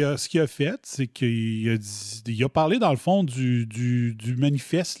 Ce qu'il a fait, c'est qu'il a parlé, dans le fond, du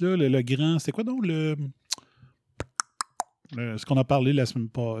manifeste, là, le grand... C'est quoi donc ce qu'on a parlé la semaine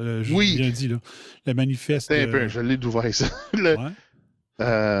passée? Lundi, là. Le manifeste... T'es un peu, je l'ai d'ouvrir ça. Non,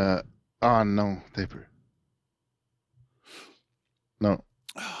 t'es un peu. Non.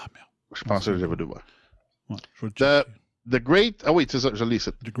 Ah, merde. Je pensais que j'avais d'ouvrir. Ouais, je vais le The Great... Ah oui, c'est ça, je lis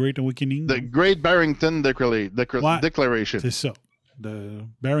ça. The Great Awakening. The Great Barrington Declaration. C'est ça. The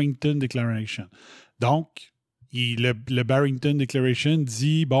Barrington Declaration. Donc, le Barrington Declaration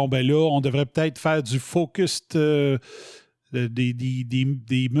dit, bon, ben là, on devrait peut-être faire du focused,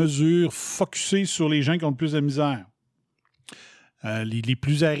 des mesures focusées sur les gens qui ont le plus de misère. Les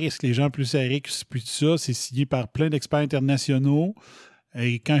plus à risque, les gens plus à risque, puis tout ça, c'est signé par plein d'experts internationaux.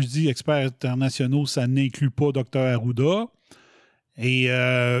 Et quand je dis experts internationaux, ça n'inclut pas Dr. Arruda. Et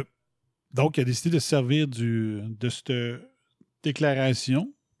donc, il a décidé de se servir de cette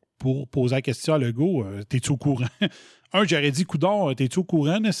déclaration pour poser la question à Legault. T'es-tu au courant? J'aurais dit, coudonc, t'es-tu au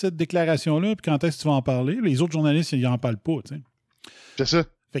courant de cette déclaration-là? Puis quand est-ce que tu vas en parler? Les autres journalistes, ils n'en parlent pas. T'sais. C'est ça.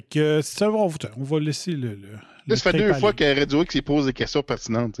 Fait que ça, on va laisser le là, ça fait 2 fois que Radio X pose des questions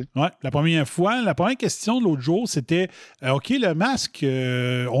pertinentes. Oui, la première question de l'autre jour, c'était OK, le masque,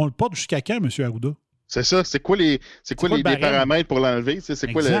 on le porte jusqu'à quand, M. Arruda? C'est ça. C'est quoi les paramètres pour l'enlever?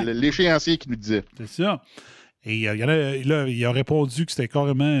 C'est quoi l'échéancier qu'il nous disait? C'est ça. Et il a répondu que c'était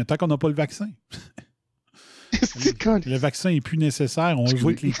carrément tant qu'on n'a pas le vaccin. Le vaccin n'est plus nécessaire. On le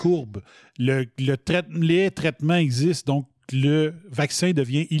voit avec les courbes. Les traitements existent, donc le vaccin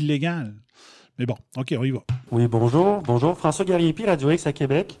devient illégal. Mais bon, OK, on y va. Oui, bonjour. Bonjour. François Gariepi, Radio X à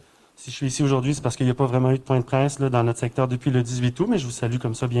Québec. Si je suis ici aujourd'hui, c'est parce qu'il n'y a pas vraiment eu de point de presse là, dans notre secteur depuis le 18 août, mais je vous salue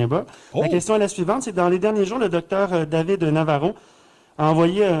comme ça bien bas. La question est la suivante, c'est que dans les derniers jours, le docteur David Navarro a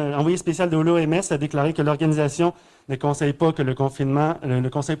envoyé spécial de l'OMS a déclaré que l'organisation ne conseille pas le confinement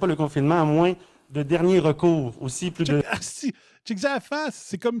à moins de dernier recours. Aussi, plus de... Check ça à la face.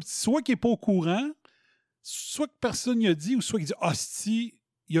 C'est comme soit qu'il n'est pas au courant, soit que personne n'y a dit, ou soit qu'il dit « Hostie,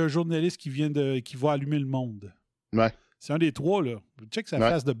 il y a un journaliste qui va allumer le monde. » Ouais. C'est un des trois, là. Check sa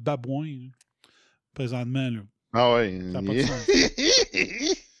face de babouin, là, présentement, là. Ah ouais. Ça n'a pas de sens.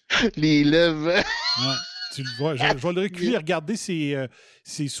 Les lèvres. Ouais. Tu le vois. Je vais le reculer, regarder ses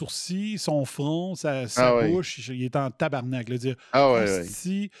sourcils, son front, sa bouche. Ouais. Il est en tabarnak. Là, dire,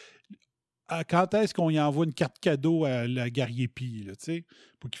 quand est-ce qu'on y envoie une carte cadeau à la Gariepi, là,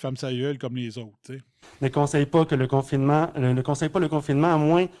 pour qu'il ferme sa gueule comme les autres? T'sais? Ne conseille pas le confinement à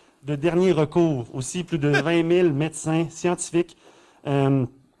moins de dernier recours. Aussi, plus de 20 000 médecins scientifiques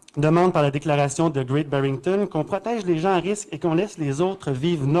demandent par la déclaration de Great Barrington qu'on protège les gens à risque et qu'on laisse les autres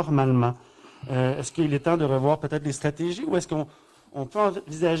vivre normalement. Est-ce qu'il est temps de revoir peut-être les stratégies ou est-ce qu'on peut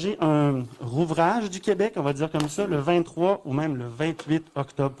envisager un rouvrage du Québec, on va dire comme ça, le 23 ou même le 28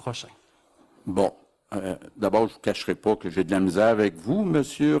 octobre prochain? Bon. D'abord, je ne vous cacherai pas que j'ai de la misère avec vous,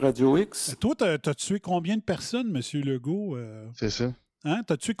 Monsieur Radio X. Toi, t'as tué combien de personnes, Monsieur Legault? C'est ça. Hein?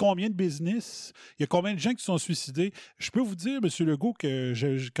 T'as tué combien de business? Il y a combien de gens qui se sont suicidés? Je peux vous dire, M. Legault, que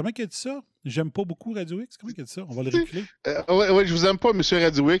comment il a dit ça? J'aime pas beaucoup Radio X. Comment il a dit ça? On va le reculer. Oui, je vous aime pas, M.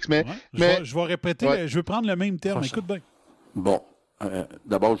 Radio X, mais... Ouais, je vais répéter, je vais prendre le même terme. Écoute bien. Bon.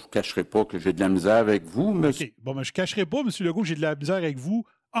 D'abord, je ne vous cacherai pas que j'ai de la misère avec vous, monsieur. OK. Bon, mais je ne cacherai pas, M. Legault, que j'ai de la misère avec vous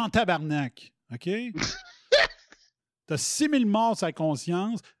en tabarnak. OK? T'as 6 000 morts sur la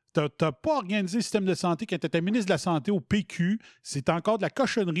conscience. T'as pas organisé le système de santé quand tu étais ministre de la Santé au PQ. C'est encore de la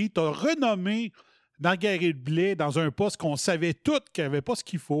cochonnerie. Tu as renommé Marguerite Blais dans un poste qu'on savait toutes qu'il n'y avait pas ce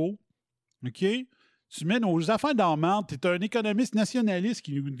qu'il faut. OK? Tu mets nos affaires dans la marde. Tu es un économiste nationaliste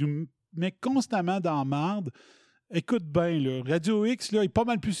qui nous met constamment dans la marde. Écoute bien, là, Radio X là, est pas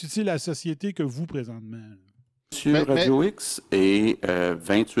mal plus utile à la société que vous présentement. Monsieur Radio X et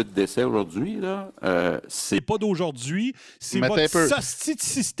 28 décès aujourd'hui, là, c'est pas d'aujourd'hui, c'est votre hostie de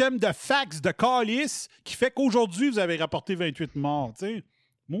système de fax de calice qui fait qu'aujourd'hui, vous avez rapporté 28 morts, tu sais.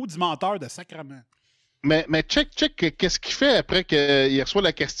 Maudit menteur de sacrement. Mais check, qu'est-ce qu'il fait après qu'il reçoit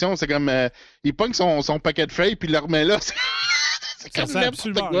la question? C'est comme, il pogne son paquet de feuilles puis il le remet là. C'est comme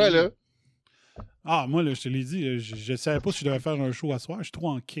n'importe quoi, là. Ah, moi, là, je te l'ai dit, je savais pas si je devais faire un show à soir, je suis trop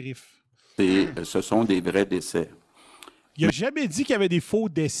en crif. Ce sont des vrais décès. Il n'a jamais dit qu'il y avait des faux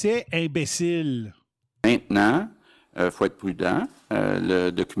décès, imbéciles. Maintenant, il faut être prudent. Le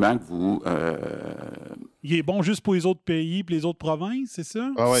document que vous... Il est bon juste pour les autres pays et les autres provinces, c'est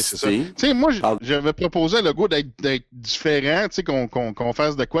ça? Ah oui, c'est ça. Tu sais, moi, j'avais proposé à Legault d'être différent, tu sais, qu'on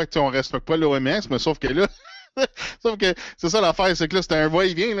fasse de quoi, tu sais, on respecte pas l'OMS, mais sauf que là... sauf que c'est ça l'affaire, c'est que là, c'est un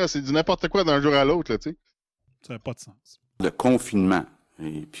va-et-vient, là, c'est du n'importe quoi d'un jour à l'autre, là, tu sais. Ça n'a pas de sens. Le confinement.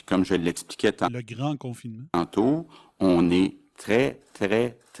 Et puis, comme je l'expliquais le grand confinement. Tantôt, on est très,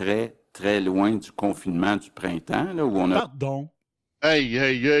 très, très, très loin du confinement du printemps, là, où on a... Pardon.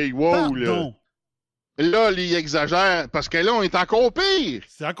 Hey, wow, pardon. Là, il exagère, parce que là, on est encore pire.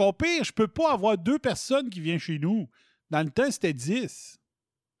 C'est encore pire. Je peux pas avoir 2 personnes qui viennent chez nous. Dans le temps, c'était 10.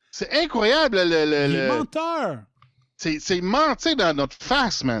 C'est incroyable, Les menteurs. C'est mentir dans notre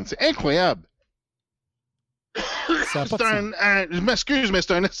face, man. C'est incroyable. Je m'excuse, mais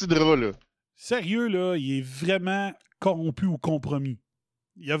c'est un accidra, là. Sérieux, là, il est vraiment corrompu ou compromis.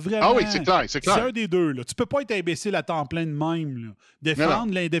 Il y a vraiment... Ah oui, c'est clair. C'est un des deux. Là. Tu peux pas être imbécile à temps plein de même. Là.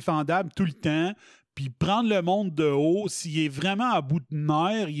 Défendre l'indéfendable tout le temps, puis prendre le monde de haut. S'il est vraiment à bout de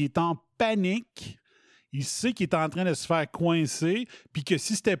nerfs, il est en panique. Il sait qu'il est en train de se faire coincer, puis que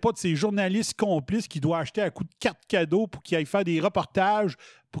si c'était pas de ses journalistes complices qui doivent acheter à coup de cartes cadeaux pour qu'ils aillent faire des reportages,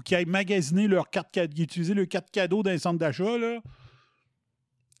 pour qu'ils aillent magasiner leurs cartes cadeaux, utiliser leurs cartes cadeaux dans les centres d'achat, là,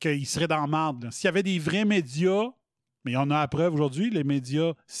 qu'il serait dans la marde. S'il y avait des vrais médias, mais on a la preuve aujourd'hui, les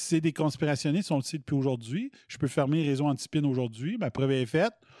médias, c'est des conspirationnistes, on le sait depuis aujourd'hui. Je peux fermer Réseau Antispin aujourd'hui, ma preuve est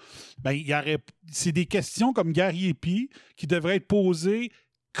faite. Ben, c'est des questions comme Gary Epi qui devraient être posées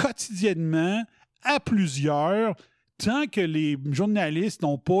quotidiennement à plusieurs, tant que les journalistes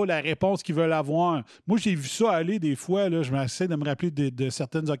n'ont pas la réponse qu'ils veulent avoir. Moi, j'ai vu ça aller des fois, là, je m'essaie de me rappeler de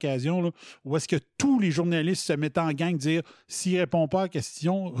certaines occasions, là, où est-ce que tous les journalistes se mettent en gang, dire s'il ne répond pas à la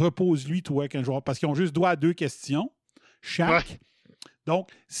question, repose-lui, toi, qu'un joueur, parce qu'ils ont juste droit à 2 questions chaque. Ouais.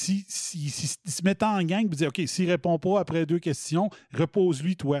 Donc, s'ils se mettent en gang et disent OK, s'il ne répond pas après 2 questions,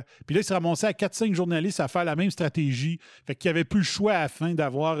 repose-lui, toi. Puis là, il se ramassait à 4-5 journalistes à faire la même stratégie. Fait qu'il n'y avait plus le choix à la fin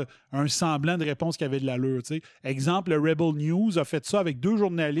d'avoir un semblant de réponse qui avait de l'allure. T'sais. Exemple, le Rebel News a fait ça avec 2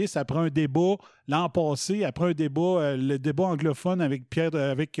 journalistes après un débat l'an passé, après un débat, le débat anglophone avec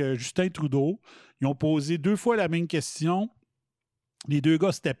Justin Trudeau. Ils ont posé 2 fois la même question. Les 2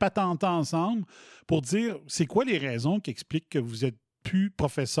 gars s'étaient patentés ensemble pour dire c'est quoi les raisons qui expliquent que vous êtes plus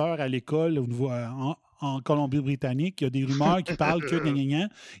professeur à l'école en Colombie-Britannique. Il y a des rumeurs qui parlent que...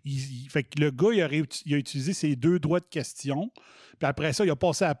 Fait que le gars, il a utilisé ses 2 droits de question. Puis après ça, il a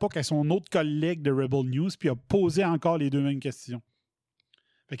passé à la POC à son autre collègue de Rebel News, puis il a posé encore les 2 mêmes questions.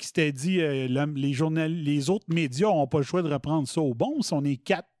 Fait qu'il s'était dit, les autres médias n'ont pas le choix de reprendre ça au bon. Si on est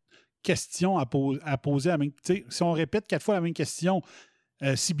 4 questions à poser à la même... Si on répète 4 fois la même question,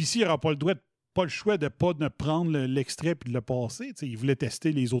 CBC n'aura pas le choix de ne pas prendre l'extrait et de le passer. T'sais, il voulait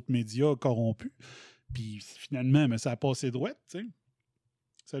tester les autres médias corrompus. Puis finalement, mais ça a passé droit. T'sais.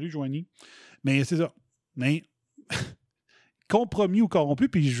 Salut, Joanie. Mais c'est ça. Mais compromis ou corrompu.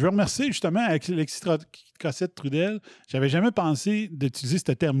 Puis je veux remercier justement Alexis Cossette-Trudel. J'avais jamais pensé d'utiliser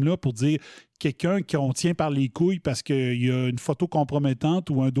ce terme-là pour dire quelqu'un qu'on tient par les couilles parce qu'il y a une photo compromettante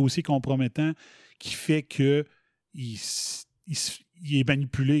ou un dossier compromettant qui fait qu'il est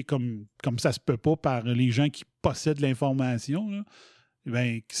manipulé comme ça se peut pas par les gens qui possèdent l'information. Là.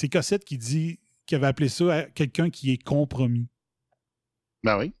 Ben, c'est Cossette qui avait appelé ça quelqu'un qui est compromis.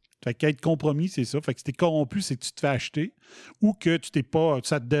 Ben oui. Fait qu'être compromis, c'est ça. Fait que si t'es corrompu, c'est que tu te fais acheter ou que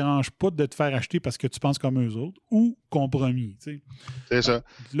ça te dérange pas de te faire acheter parce que tu penses comme eux autres ou compromis. T'sais. C'est ça.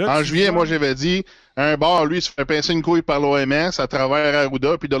 Là, en juillet, moi, j'avais dit un bar, lui, il se fait pincer une couille par l'OMS à travers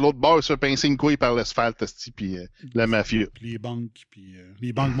Arruda, puis de l'autre bord, il se fait pincer une couille par l'asphalte, puis la mafia. Puis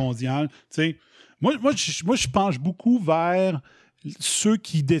les banques mondiales. T'sais. Moi, je penche beaucoup vers ceux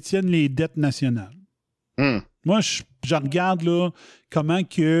qui détiennent les dettes nationales. Moi, je regarde là, comment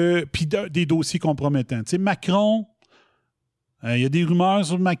que... Puis des dossiers compromettants. Tu sais, Macron, il y a des rumeurs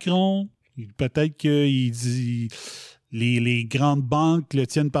sur Macron. Peut-être qu'il dit... Les grandes banques le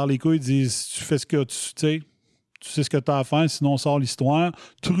tiennent par les couilles, ils disent tu fais ce que tu sais ce que tu as à faire, sinon on sort l'histoire.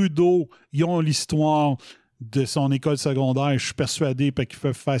 Trudeau, ils ont l'histoire de son école secondaire. Je suis persuadé qu'ils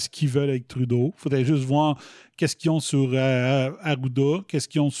peuvent faire ce qu'ils veulent avec Trudeau. Il faudrait juste voir qu'est-ce qu'ils ont sur Arruda, qu'est-ce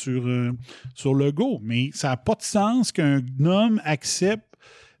qu'ils ont sur Legault. Mais ça n'a pas de sens qu'un homme accepte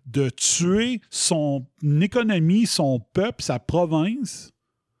de tuer son économie, son peuple, sa province,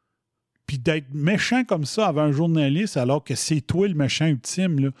 puis d'être méchant comme ça avec un journaliste alors que c'est toi le méchant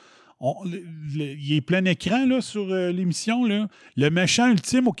ultime. Là. Il est plein écran là, sur l'émission. Là. Le méchant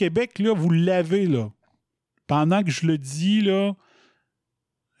ultime au Québec, là, vous l'avez. Là. Pendant que je le dis, là,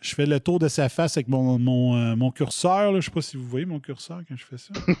 je fais le tour de sa face avec mon curseur. Je ne sais pas si vous voyez mon curseur quand je fais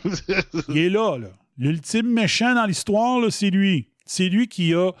ça. Il est là. L'ultime méchant dans l'histoire, là, c'est lui. C'est lui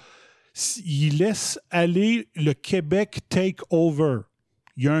qui il laisse aller le Québec take-over.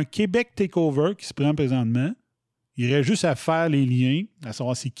 Il y a un Québec take-over qui se prend présentement. Il reste juste à faire les liens, à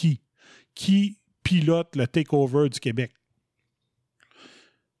savoir c'est qui pilote le take-over du Québec.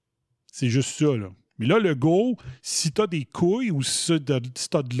 C'est juste ça, là. Mais là, le go, si tu as des couilles ou si tu as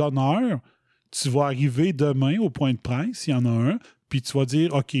de l'honneur, tu vas arriver demain au point de presse, s'il y en a un, puis tu vas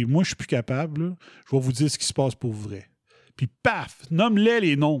dire, OK, moi, je suis plus capable, là, je vais vous dire ce qui se passe pour vrai. Puis paf, nomme-les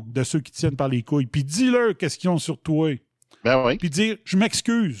les noms de ceux qui tiennent par les couilles, puis dis-leur qu'est-ce qu'ils ont sur toi. Ben oui. Puis dire, je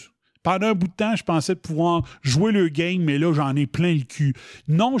m'excuse. Pendant un bout de temps, je pensais pouvoir jouer le game, mais là, j'en ai plein le cul.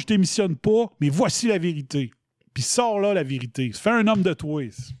 Non, je démissionne pas, mais voici la vérité. Puis sors là la vérité. Fais un homme de toi.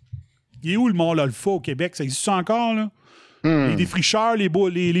 Il est où le Mont-Lolfa au Québec? Ça existe encore, là? Les défricheurs, les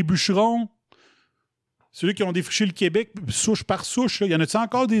bûcherons? Ceux qui ont défriché le Québec, souche par souche, là, y en a-t-il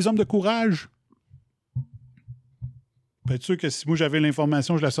encore des hommes de courage? Peut-être sûr que si moi j'avais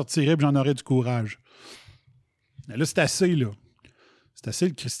l'information, je la sortirais et j'en aurais du courage. Mais là, c'est assez, là. C'est assez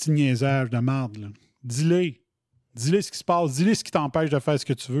le Christine niaisage de marde, là. Dis-le. Dis-le ce qui se passe. Dis-le ce qui t'empêche de faire ce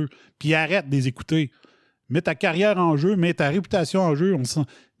que tu veux. Puis arrête de les écouter. Mets ta carrière en jeu, mets ta réputation en jeu.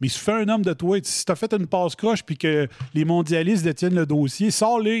 Mais si tu fais un homme de toi, si t'as fait une passe croche puis que les mondialistes détiennent le dossier,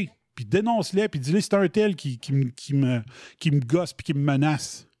 sors-les, puis dénonce-les, puis dis-les c'est un tel qui me gosse puis qui me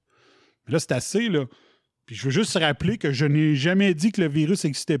menace. Mais là, c'est assez, là. Puis je veux juste rappeler que je n'ai jamais dit que le virus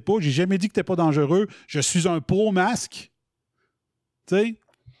n'existait pas. J'ai jamais dit que t'es pas dangereux. Je suis un pro-masque. Tu sais?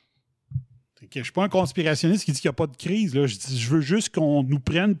 Je ne suis pas un conspirationniste qui dit qu'il n'y a pas de crise. Là. Je veux juste qu'on nous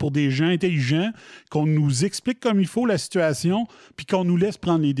prenne pour des gens intelligents, qu'on nous explique comme il faut la situation, puis qu'on nous laisse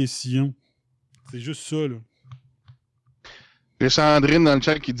prendre les décisions. C'est juste ça, là. J'ai Sandrine dans le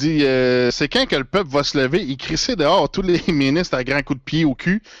chat qui dit c'est quand que le peuple va se lever et crisser dehors tous les ministres à grands coups de pied au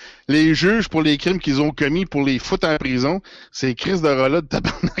cul, les juges pour les crimes qu'ils ont commis pour les foutre en prison. C'est crise de rola de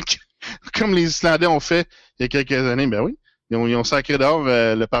tabarnak. Comme les Islandais ont fait il y a quelques années. Ben oui, ils ont sacré dehors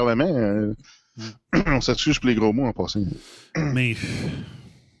le Parlement. On s'excuse pour les gros mots en passant. Mais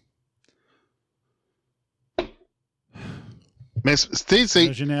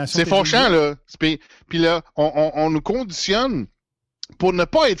c'est fâchant, là. Puis là, on nous conditionne pour ne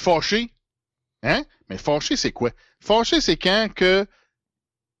pas être fâché. Hein? Mais fâché, c'est quoi? Fâché, c'est quand que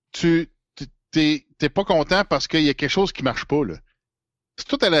t'es pas content parce qu'il y a quelque chose qui marche pas, là. Si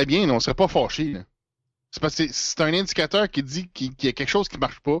tout allait bien, on serait pas fâché, là. C'est parce que c'est un indicateur qui dit qu'il y a quelque chose qui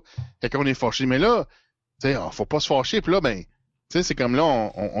marche pas et qu'on est fâché. Mais là, tu sais, faut pas se fâcher. Puis là, ben, tu sais, c'est comme là,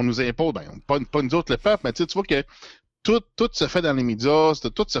 on nous impose, ben, pas nous autres le peuple, mais tu vois que tout se fait dans les médias,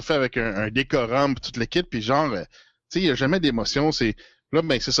 tout se fait avec un décorum, puis toute l'équipe, puis genre, tu sais, il n'y a jamais d'émotion. Là,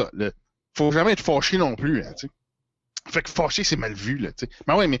 ben, c'est ça. Faut jamais être fâché non plus, hein, tu sais. Fait que fâché, c'est mal vu, là, tu sais.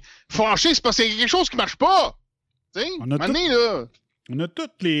 Ben ouais, mais fâché, c'est parce qu'il y a quelque chose qui marche pas. Tu sais, là.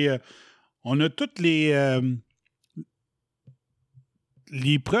 On a toutes les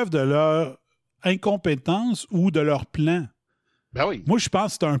preuves de leur incompétence ou de leur plan. Ben oui. Moi, je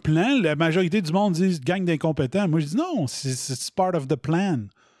pense que c'est un plan. La majorité du monde dit gang d'incompétents. Moi, je dis non, c'est part of the plan.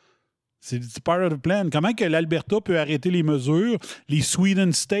 C'est part of the plan. Comment que l'Alberta peut arrêter les mesures? Les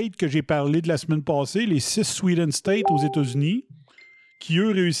Sweden State que j'ai parlé de la semaine passée, les 6 Sweden State aux États-Unis, qui,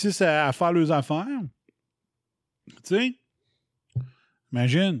 eux, réussissent à faire leurs affaires. Tu sais?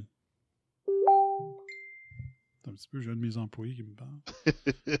 Imagine. Un petit peu, j'ai un de mes employés qui me parle.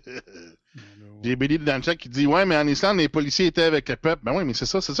 J'ai Billy dans le chat qui dit ouais, mais en Islande, les policiers étaient avec le peuple. Ben oui, mais c'est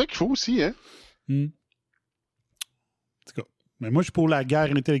ça qu'il faut aussi, hein. En tout cas, mais moi, je suis pour la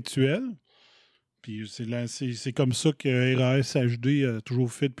guerre intellectuelle. Puis c'est comme ça que RAS-HD a toujours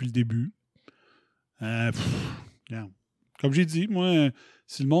fait depuis le début. Comme j'ai dit, moi,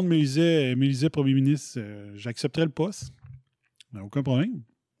 si le monde m'élisait premier ministre, j'accepterais le poste. Aucun problème.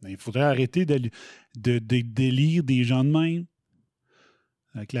 Il faudrait arrêter d'élire des gens de même.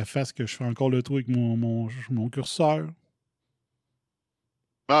 Avec la face que je fais encore le trou avec mon curseur.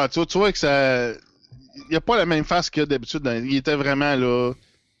 Ah, tu vois que ça. Il n'y a pas la même face qu'il y a d'habitude. Il était vraiment là.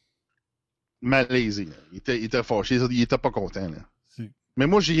 Malaisé. Là. Il était fâché. Il était pas content. Là. Si. Mais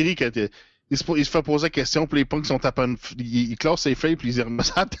moi, j'ai ri quand il se fait poser la question, puis les punks sont tapés. Il classe ses feuilles, puis ils remettent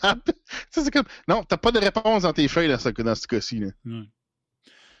ça à table. C'est comme. Non, t'as pas de réponse dans tes feuilles dans ce cas-ci. Là. Ouais.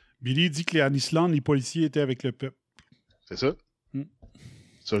 Billy dit qu'en Islande, les policiers étaient avec le peuple. C'est ça?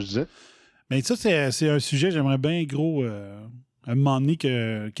 Ça, je disais. Mais ça, c'est un sujet, j'aimerais bien gros, à un moment donné,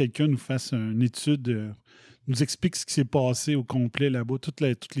 que quelqu'un nous fasse une étude, nous explique ce qui s'est passé au complet là-bas, toute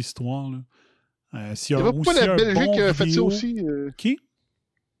l'histoire. Là. Il n'y avait pas la Belgique qui a fait ça aussi? Qui?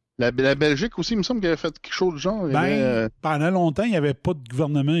 La Belgique aussi, il me semble qu'elle a fait quelque chose du genre. Pendant longtemps, il n'y avait pas de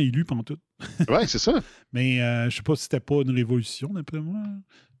gouvernement élu pantoute. Oui, c'est ça. Mais je ne sais pas si c'était pas une révolution, d'après moi.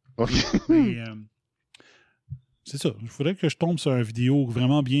 Okay. Mais, c'est ça. Il faudrait que je tombe sur une vidéo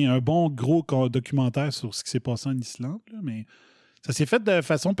vraiment bien, un bon gros documentaire sur ce qui s'est passé en Islande. Là, mais ça s'est fait de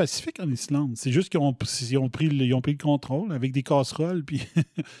façon pacifique en Islande. C'est juste qu'ils ont pris le contrôle avec des casseroles. Puis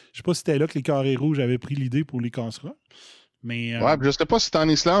je sais pas si c'était là que les carrés rouges avaient pris l'idée pour les casseroles. Mais, ouais, je sais pas si c'était en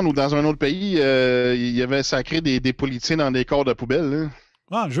Islande ou dans un autre pays, il y avait sacré des politiciens dans des corps de poubelle. Là.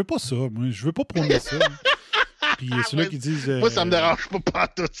 Ah, je veux pas ça. Moi, je veux pas prôner ça. Puis ceux-là qui disent. Moi, ça me dérange pas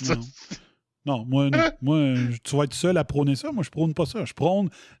tout ça. Non, moi, tu vas être seul à prôner ça. Moi, je prône pas ça. Je prône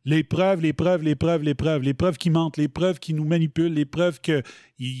les preuves qui mentent, les preuves qui nous manipulent, les preuves qu'ils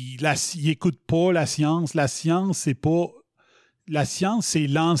n'écoutent pas la science. La science, c'est pas. La science, c'est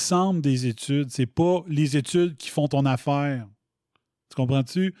l'ensemble des études. C'est pas les études qui font ton affaire. Tu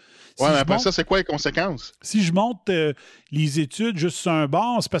comprends-tu? Ouais, mais après ça, c'est quoi les conséquences? Si je monte les études juste sur un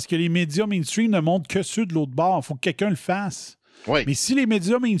bord, c'est parce que les médias mainstream ne montrent que ceux de l'autre bord. Il faut que quelqu'un le fasse. Oui. Mais si les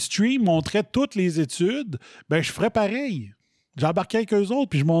médias mainstream montraient toutes les études, ben je ferais pareil. J'embarquerais avec eux autres,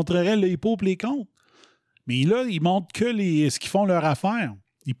 puis je montrerais les pour et les contre. Mais là, ils montrent que ce qu'ils font leur affaire.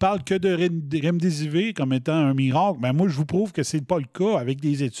 Ils parlent que de Remdesivir comme étant un miracle. Ben moi, je vous prouve que c'est pas le cas avec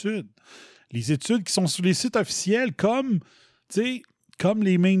des études. Les études qui sont sur les sites officiels, comme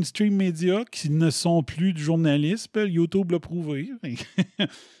les mainstream médias qui ne sont plus du journalisme, YouTube l'a prouvé.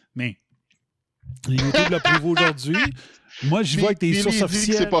 Mais YouTube l'a prouvé aujourd'hui. Moi, j'y vois avec des sources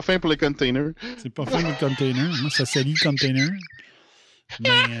officielles. C'est pas fin pour le container. C'est pas fin pour le container. Moi, ça salit le container.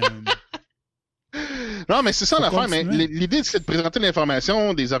 Mais... Non, mais c'est ça l'affaire. Mais l'idée, c'est de présenter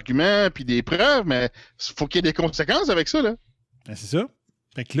l'information, des arguments, puis des preuves, mais il faut qu'il y ait des conséquences avec ça, là. Ben, c'est ça.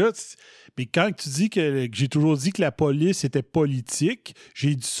 Fait que là, mais quand tu dis que j'ai toujours dit que la police était politique,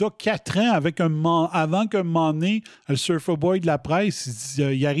 j'ai dit ça 4 ans avant qu'un moment donné, le surfer boy de la presse,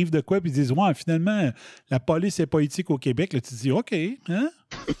 il arrive de quoi, puis ils disent ouais, finalement, la police est politique au Québec. Là, tu dis OK, hein?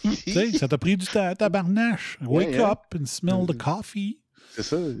 Ça t'a pris du temps, tabarnache. Wake up and smell the coffee. C'est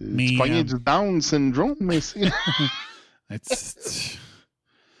ça. Tu pognais du Down syndrome, mais c'est.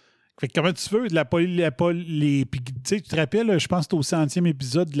 Fait que comment tu veux, puis tu sais, tu te rappelles, je pense que c'était au 100e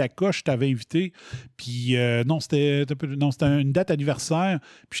épisode de La Coche, je t'avais invité, puis non, c'était une date anniversaire,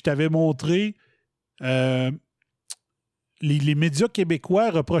 puis je t'avais montré les médias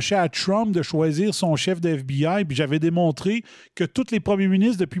québécois reprochaient à Trump de choisir son chef de FBI, puis j'avais démontré que tous les premiers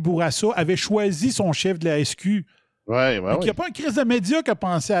ministres depuis Bourassa avaient choisi son chef de la SQ. Ouais. Il n'y a pas un crise de médias qui a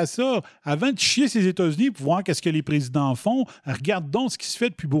pensé à ça. Avant de chier ces États-Unis pour voir qu'est-ce que les présidents font, regarde donc ce qui se fait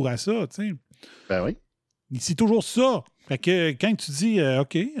depuis Bourassa, tu sais. Ben oui. C'est toujours ça. Fait que quand tu dis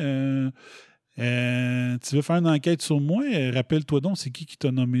OK, tu veux faire une enquête sur moi, rappelle-toi donc, c'est qui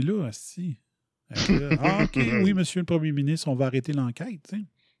t'a nommé là, asti? OK, oui, monsieur le premier ministre, on va arrêter l'enquête, tu sais.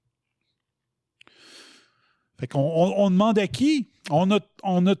 Fait qu'on demande à qui? On a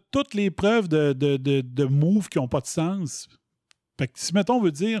toutes les preuves de moves qui n'ont pas de sens. Fait que si, mettons, on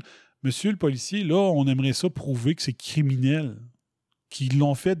veut dire, monsieur le policier, là, on aimerait ça prouver que c'est criminel, qu'ils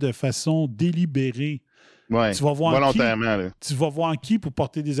l'ont fait de façon délibérée. Ouais, tu vas voir volontairement. Qui, là. tu vas voir qui pour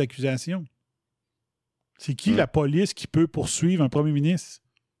porter des accusations? C'est qui la police qui peut poursuivre un premier ministre?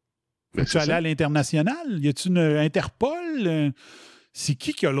 Faut-tu aller à l'international? Y a-tu une Interpol? C'est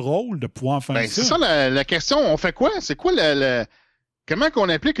qui a le rôle de pouvoir faire ça? C'est ça la question. On fait quoi? C'est quoi comment qu'on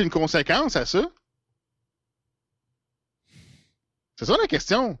applique une conséquence à ça? C'est ça la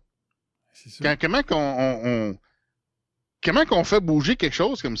question. C'est ça. Comment qu'on fait bouger quelque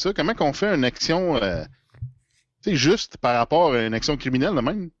chose comme ça? Comment qu'on fait une action juste par rapport à une action criminelle de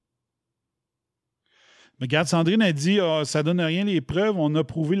même? Mais regarde, Sandrine a dit ça donne rien les preuves, on a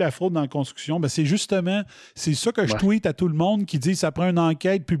prouvé la fraude dans la construction. Ben c'est justement, c'est ça que je tweete à tout le monde qui dit ça prend une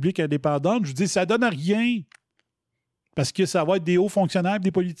enquête publique indépendante. Je dis ça donne rien. Parce que ça va être des hauts fonctionnaires,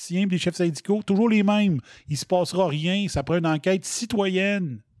 des politiciens, des chefs syndicaux, toujours les mêmes. Il ne se passera rien. Ça prend une enquête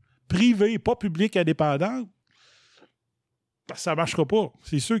citoyenne, privée, pas publique indépendante. Ça ne marchera pas.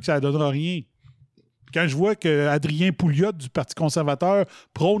 C'est sûr que ça ne donnera rien. Quand je vois que Adrien Pouliot du Parti conservateur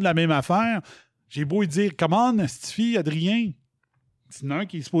prône la même affaire, j'ai beau lui dire « Comment, Nastifie, Adrien? » C'est un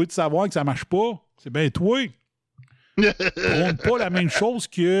qui est supposé de savoir que ça ne marche pas. C'est bien toi. Prône pas la même chose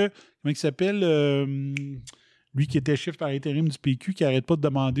que... Comment il s'appelle? Lui qui était chef par intérim du PQ, qui n'arrête pas de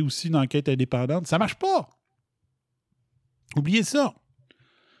demander aussi une enquête indépendante. Ça ne marche pas. Oubliez ça.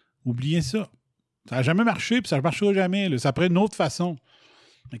 Oubliez ça. Ça n'a jamais marché, puis ça ne marchera jamais. Là. Ça prend une autre façon.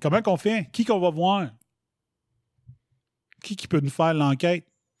 Mais comment qu'on fait? Qui qu'on va voir? Qui peut nous faire l'enquête?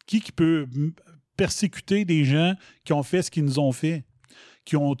 Qui peut persécuter des gens qui ont fait ce qu'ils nous ont fait?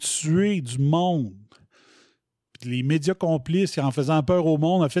 Qui ont tué du monde? Les médias complices, en faisant peur au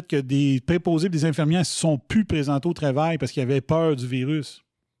monde, ont fait que des préposés et des infirmières ne se sont plus présentés au travail parce qu'ils avaient peur du virus.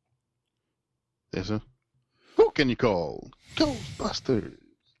 C'est ça. Who can you call? Ghostbusters.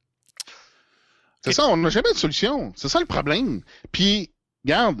 C'est ça, on n'a jamais de solution. C'est ça le problème. Puis,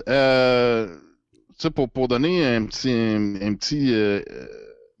 regarde, pour donner un petit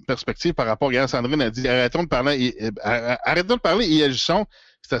perspective par rapport à Sandrine a dit arrêtons de parler et agissons.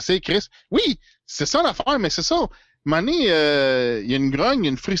 C'est assez Chris. Oui, c'est ça l'affaire, mais c'est ça. À un moment donné, il y a une grogne,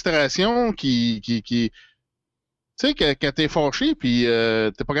 une frustration qui tu sais, quand t'es fâché puis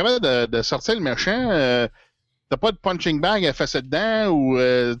t'es pas capable de sortir le méchant, t'as pas de punching bag à faire dedans ou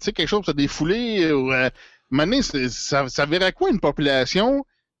tu sais, quelque chose à défouler ou à un moment donné, ça verrait à quoi une population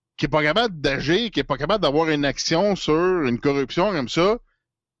qui est pas capable d'agir, qui est pas capable d'avoir une action sur une corruption comme ça?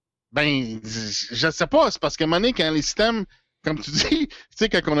 Ben, je sais pas, c'est parce qu'à un moment donné, quand les systèmes comme tu dis, tu sais,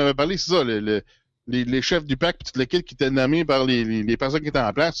 quand on avait parlé, c'est ça, les chefs du PAC, puis tu te le quittes, qui étaient nommés par les personnes qui étaient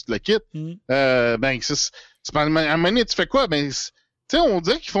en place, tu te le quittes. Ben, c'est pas, à un moment donné, tu fais quoi? Ben, tu sais, on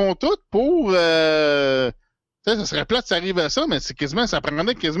dirait qu'ils font tout pour... Tu sais, ça serait plate, ça arrive à ça, mais c'est quasiment, ça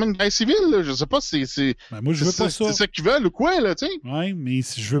prendrait quasiment une guerre civile, là. Je sais pas si c'est... Ben, moi, je veux pas ça. C'est ça qu'ils veulent ou quoi, là, tu sais? Oui, mais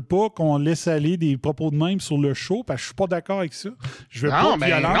je veux pas qu'on laisse aller des propos de même sur le show, parce que je suis pas d'accord avec ça. Je veux pas de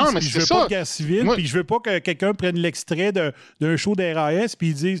violence, puis je veux pas de guerre civile, puis je veux pas que quelqu'un prenne l'extrait d'un show d'RAS puis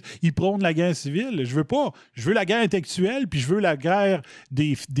ils disent ils prônent la guerre civile. Je veux pas. Je veux la guerre intellectuelle, puis je veux la guerre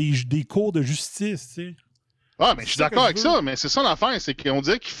des cours de justice, tu sais. Ah, mais je suis d'accord avec ça, mais c'est ça l'affaire, c'est qu'on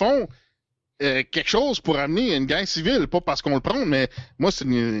dirait qu'ils font quelque chose pour amener une guerre civile, pas parce qu'on le prend, mais moi, c'est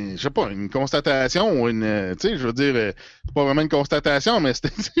une, je sais pas, une constatation, tu sais, je veux dire, c'est pas vraiment une constatation, mais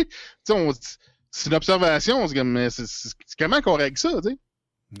c'est une observation, c'est comment qu'on règle ça, tu sais?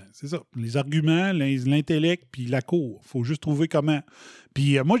 C'est ça. Les arguments, l'intellect, puis la cour. Faut juste trouver comment.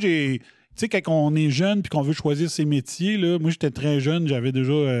 Puis moi, tu sais, quand on est jeune puis qu'on veut choisir ses métiers, là, moi, j'étais très jeune, j'avais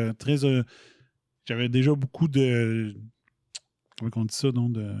déjà j'avais déjà beaucoup de... Comment on dit ça,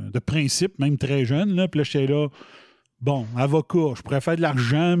 donc, de principes, même très jeune. Là. Puis là, j'étais là, bon, avocat, je pourrais faire de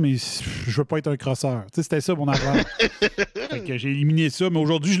l'argent, mais je veux pas être un crosseur. Tu sais, c'était ça mon affaire. Fait que j'ai éliminé ça, mais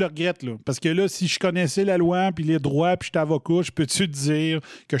aujourd'hui, je le regrette. Là, parce que là, si je connaissais la loi, puis les droits, puis j'étais avocat, je peux-tu te dire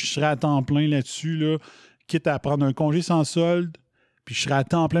que je serais à temps plein là-dessus, là, quitte à prendre un congé sans solde, puis je serais à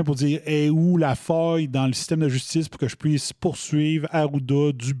temps plein pour dire est où la faille dans le système de justice pour que je puisse poursuivre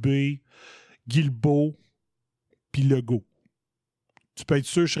Arruda, Dubé, Guilbeault, puis Legault. Tu peux être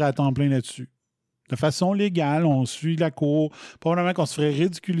sûr que je serais à temps plein là-dessus. De façon légale, on suit la cour. Probablement qu'on se ferait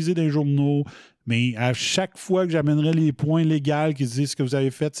ridiculiser dans les journaux, mais à chaque fois que j'amènerais les points légaux qui disent ce que vous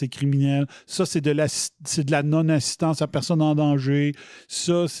avez fait, c'est criminel. Ça, c'est de la non-assistance à personne en danger.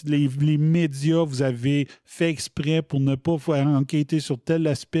 Ça, c'est les médias, vous avez fait exprès pour ne pas faire enquêter sur tel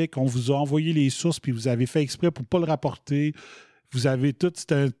aspect, qu'on vous a envoyé les sources, puis vous avez fait exprès pour ne pas le rapporter. Vous avez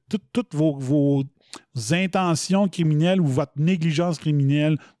toutes vos intentions criminelles ou votre négligence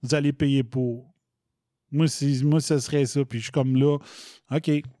criminelle, vous allez payer pour. Moi, ce serait ça. Puis je suis comme là,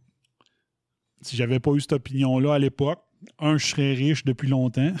 OK. Si j'avais pas eu cette opinion-là à l'époque, je serais riche depuis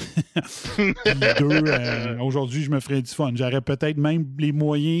longtemps. Puis deux, aujourd'hui, je me ferais du fun. J'aurais peut-être même les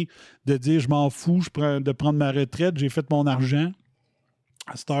moyens de dire je m'en fous, de prendre ma retraite, j'ai fait mon argent.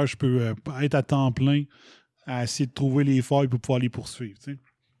 À cette heure, je peux être à temps plein à essayer de trouver les failles pour pouvoir les poursuivre. Tu sais.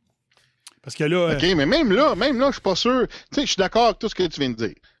 Parce que là. OK, mais même là, je suis pas sûr. Tu sais, je suis d'accord avec tout ce que tu viens de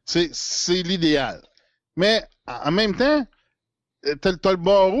dire. C'est l'idéal. Mais en même temps, t'as le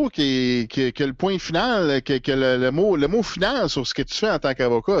barreau qui a le point final, qui a le mot final sur ce que tu fais en tant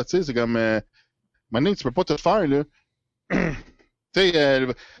qu'avocat. Tu sais, c'est comme. Maintenant, tu peux pas tout faire, là. Tu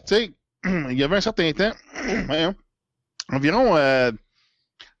sais, il y avait un certain temps, environ.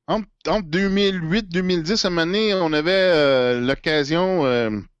 Entre 2008 et 2010, à un moment donné, on avait l'occasion,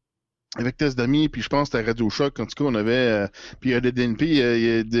 avec Test d'amis, puis je pense que c'était Radio Choc, en tout cas, on avait, puis le DNP,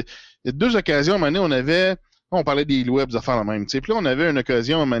 il y a deux occasions, à un moment donné, on parlait des webs, des affaires la même, tu sais, puis là, on avait une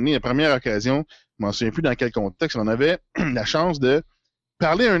occasion, à un moment donné, la première occasion, je m'en souviens plus dans quel contexte, on avait la chance de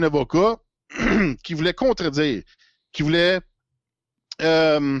parler à un avocat qui voulait contredire, qui voulait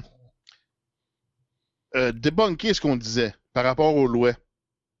débunker ce qu'on disait par rapport aux lois.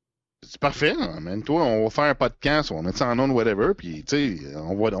 C'est parfait, amène-toi, on va faire un podcast, on va mettre ça en ondes, whatever, puis tu sais,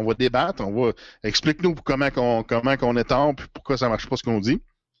 on va débattre, explique-nous comment qu'on est tort, puis pourquoi ça marche pas ce qu'on dit.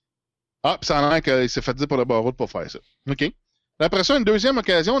 Ah, puis ça a l'air qu'il s'est fait dire pour le barreau de pas faire ça. OK. Après ça, une deuxième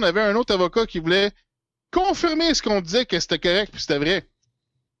occasion, on avait un autre avocat qui voulait confirmer ce qu'on disait, que c'était correct, puis c'était vrai.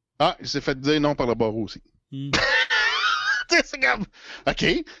 Ah, il s'est fait dire non par le barreau aussi. C'est comme... OK,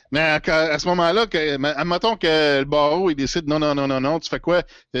 mais à ce moment-là, mettons que le barreau, il décide non, tu fais quoi?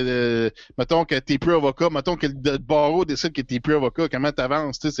 Mettons que t'es plus avocat, mettons que le barreau décide que t'es plus avocat, comment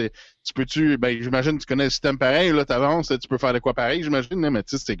t'avances? Tu peux-tu, j'imagine que tu connais le système pareil, là, t'avances, tu peux faire de quoi pareil, j'imagine, mais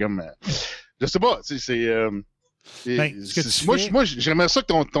tu sais, c'est comme... je sais pas, moi, j'aimerais ça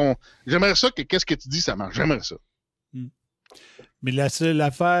que j'aimerais ça que qu'est-ce que tu dis, ça marche, j'aimerais ça. Mais la seule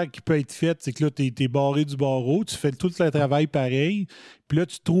affaire qui peut être faite, c'est que là, t'es barré du barreau, tu fais tout le travail pareil, puis là,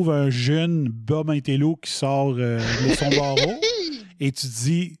 tu trouves un jeune Bob Intello qui sort de son barreau, et tu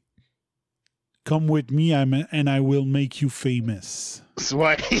dis « Come with me and I will make you famous ».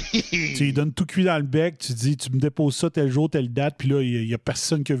 Ouais. Tu lui donnes tout cuit dans le bec, tu dis « Tu me déposes ça tel jour, telle date », puis là, il n'y a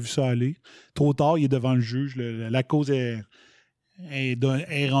personne qui a vu ça aller. Trop tard, il est devant le juge, la cause est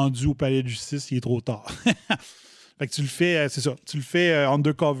rendue au palais de justice, il est trop tard. Fait que tu le fais, c'est ça, tu le fais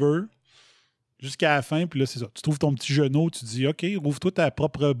undercover jusqu'à la fin, puis là, c'est ça. Tu trouves ton petit genou, tu dis, OK, ouvre-toi ta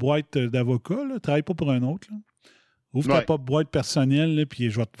propre boîte d'avocat, là, travaille pas pour un autre, là. Ouvre ta propre boîte personnelle, là, puis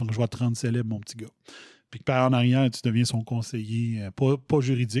je vais te rendre célèbre, mon petit gars. Puis que par en arrière, tu deviens son conseiller, pas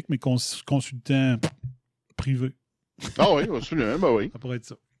juridique, mais consultant privé. Ah oui, absolument, ben oui. Ça pourrait être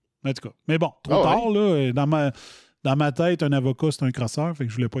ça. En tout cas. Mais bon, trop tard, là, dans ma tête, un avocat, c'est un crosseur, fait que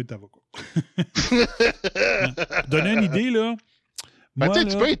je voulais pas être avocat. Pour donner une idée, là. Moi,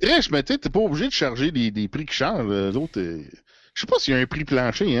 Tu peux être riche, mais tu n'es pas obligé de charger des prix qui changent. Les autres, je sais pas s'il y a un prix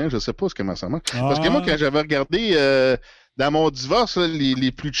plancher, hein, je sais pas comment ça marche. Parce que moi, quand j'avais regardé dans mon divorce, là,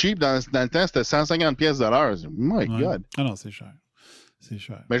 les plus cheap dans le temps, c'était 150 pièces de l'heure. My God. Ah non, c'est cher. C'est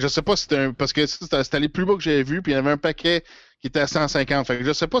cher. Mais je sais pas si c'était parce que c'était les plus bas que j'avais vu, puis il y avait un paquet qui était à 150. Fait que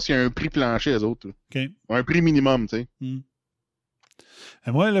je sais pas s'il y a un prix plancher, les autres. OK. Ou un prix minimum, tu sais.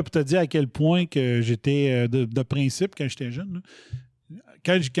 Et moi, là, pour te dire à quel point que j'étais de principe quand j'étais jeune, là,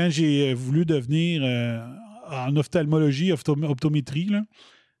 quand j'ai voulu devenir en ophtalmologie, optométrie, là,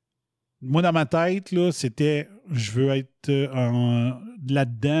 moi, dans ma tête, là, c'était je veux être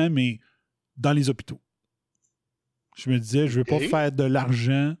là-dedans, mais dans les hôpitaux. Je me disais, je veux pas faire de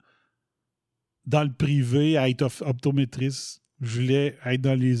l'argent dans le privé à être optométriste. Je voulais être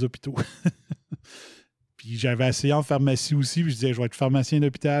dans les hôpitaux. Puis j'avais essayé en pharmacie aussi, puis je disais, je vais être pharmacien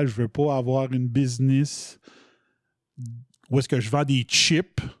d'hôpital, je veux pas avoir une business où est-ce que je vends des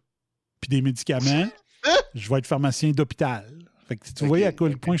chips puis des médicaments. Je vais être pharmacien d'hôpital. Fait que tu voyais à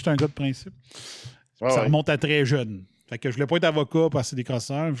quel point j'étais un gars de principe. Ça remonte à très jeune. Fait que je voulais pas être avocat parce que c'est des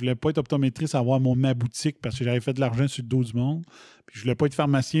crosseurs. Je voulais pas être optométriste, avoir ma boutique parce que j'avais fait de l'argent sur le dos du monde. Puis je voulais pas être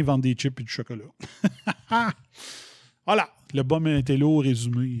pharmacien, vendre des chips et du chocolat. Voilà. Le bas intello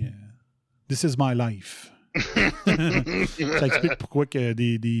résumé. This is my life. Ça explique pourquoi que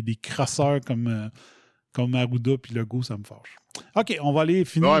des crosseurs comme Arruda puis Legault, ça me fâche. OK, on va aller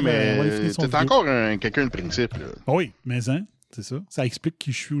finir. Ouais, mais t'es encore quelqu'un de principe, là. Oui, mais hein, c'est ça. Ça explique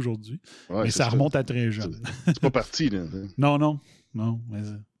qui je suis aujourd'hui. Ouais, mais ça remonte à très jeune. C'est pas parti, là. Non. Mais,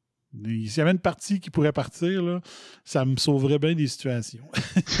 s'il y avait une partie qui pourrait partir, là, ça me sauverait bien des situations.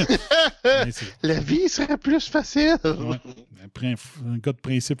 La vie serait plus facile. Ouais. Après, un gars de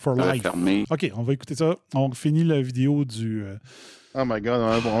principe for life. OK, on va écouter ça. On finit la vidéo du... Oh my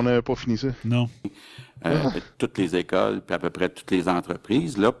God, on n'avait pas fini ça. Non. Toutes les écoles, puis à peu près toutes les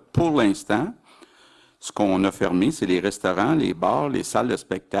entreprises. Là, pour l'instant, ce qu'on a fermé, c'est les restaurants, les bars, les salles de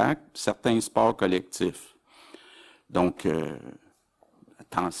spectacle, certains sports collectifs. Donc,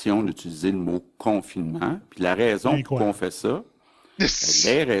 attention d'utiliser le mot confinement. Puis la raison pour qu'on fait ça,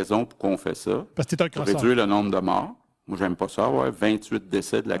 les raisons pour qu'on fait ça, parce que t'es un crosseur. Réduire le nombre de morts. Moi, j'aime pas ça, avoir 28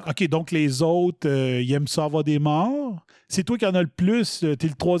 décès de la... OK, donc les autres, ils aiment ça avoir des morts. C'est toi qui en as le plus. T'es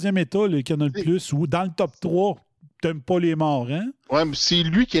le troisième État qui en a le plus. Ou dans le top 3, t'aimes pas les morts, hein? Ouais, mais c'est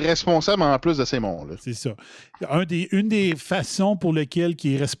lui qui est responsable en plus de ces morts-là. C'est ça. Une des façons pour lesquelles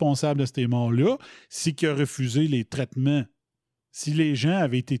il est responsable de ces morts-là, c'est qu'il a refusé les traitements. Si les gens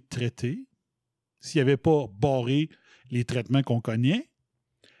avaient été traités, s'ils n'avaient pas barré les traitements qu'on connaît,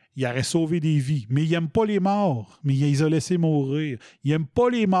 il aurait sauvé des vies. Mais il n'aime pas les morts, mais il les a laissés mourir. Il n'aime pas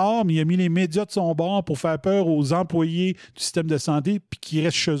les morts, mais il a mis les médias de son bord pour faire peur aux employés du système de santé puis qu'ils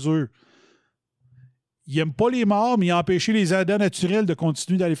restent chez eux. Il n'aime pas les morts, mais il a empêché les aidants naturels de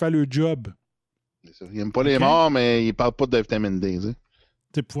continuer d'aller faire leur job. Il n'aime pas les morts, mais il ne parle pas de vitamine D. T'sais.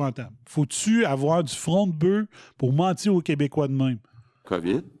 C'est épouvantable. Faut-tu avoir du front de bœuf pour mentir aux Québécois de même?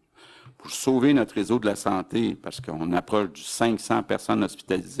 COVID, pour sauver notre réseau de la santé, parce qu'on approche du 500 personnes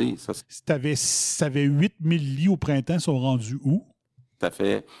hospitalisées. Si tu avais 8000 lits au printemps, ils sont rendus où? Ça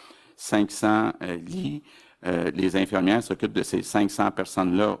fait 500 lits. Les infirmières s'occupent de ces 500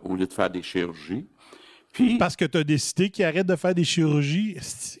 personnes-là au lieu de faire des chirurgies. Puis, parce que tu as décidé qu'ils arrêtent de faire des chirurgies?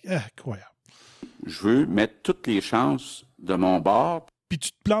 C'est incroyable. Je veux mettre toutes les chances de mon bord. Puis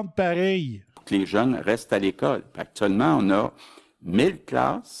tu te plantes pareil. Pour que les jeunes restent à l'école. Puis actuellement, on a 1000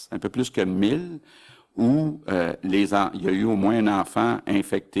 classes, un peu plus que 1000, où il y a eu au moins un enfant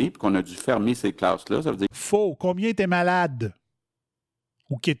infecté, puis qu'on a dû fermer ces classes-là. Ça veut dire... Faux. Combien étaient malades?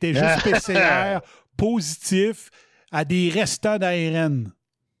 Ou qui étaient juste PCR positifs à des restants d'ARN?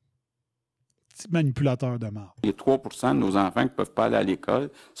 Petit manipulateur de mort. Il y a 3 % de nos enfants qui ne peuvent pas aller à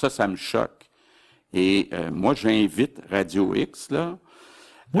l'école. Ça me choque. Et moi, j'invite Radio X, là...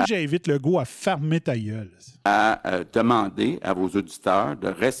 Moi, j'invite Legault à fermer ta gueule. À demander à vos auditeurs de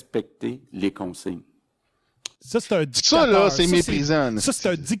respecter les consignes. Ça, c'est un dictateur. Ça, là, c'est méprisant. Ça, c'est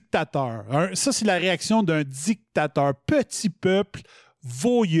un dictateur. Ça, c'est la réaction d'un dictateur. Petit peuple,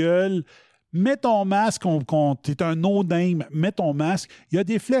 vos gueules, mets ton masque, t'es un no-name, mets ton masque. Il y a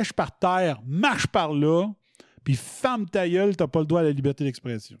des flèches par terre, marche par là, puis ferme ta gueule, t'as pas le droit à la liberté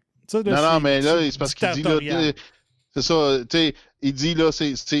d'expression. Ça, là, non, mais là, c'est parce qu'il dit... Là, c'est ça, tu sais, il dit, là,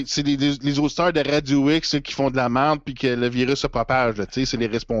 c'est les auditeurs de Radio X là, qui font de la merde puis que le virus se propage. Tu sais, c'est les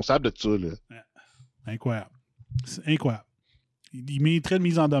responsables de tout ça. Là. Incroyable. C'est incroyable. Il mériterait de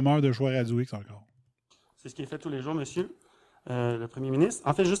mise en demeure de choix Radio X encore. C'est ce qui est fait tous les jours, monsieur le premier ministre.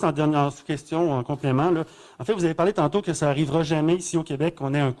 En fait, juste en dernière sous-question, en complément, là, en fait, vous avez parlé tantôt que ça n'arrivera jamais ici au Québec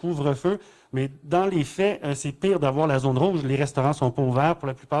qu'on ait un couvre-feu, mais dans les faits, c'est pire d'avoir la zone rouge. Les restaurants sont pas ouverts pour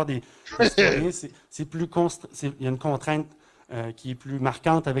la plupart des citoyens. C'est plus il y a une contrainte qui est plus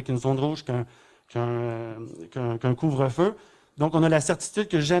marquante avec une zone rouge qu'un couvre-feu. Donc, on a la certitude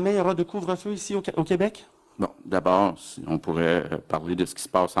que jamais il y aura de couvre-feu ici au Québec? Bon, d'abord, on pourrait parler de ce qui se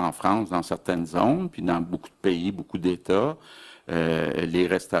passe en France dans certaines zones, puis dans beaucoup de pays, beaucoup d'États. Les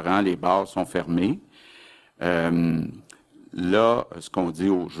restaurants, les bars sont fermés. Là, ce qu'on dit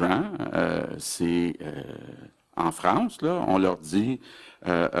aux gens, c'est en France, là, on leur dit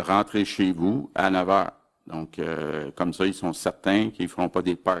rentrez chez vous à 9 heures. Donc, comme ça, ils sont certains qu'ils ne feront pas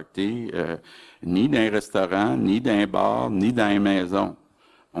des parties ni dans les restaurants, ni dans les bars, ni dans les maisons.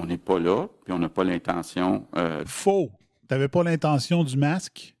 On n'est pas là, puis on n'a pas l'intention... Faux. Tu n'avais pas l'intention du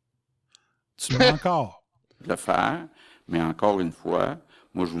masque? Tu mens encore. De le faire, mais encore une fois,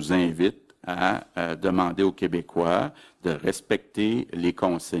 moi, je vous invite à demander aux Québécois de respecter les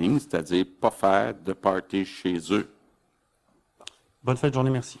consignes, c'est-à-dire pas faire de party chez eux. Bonne fin de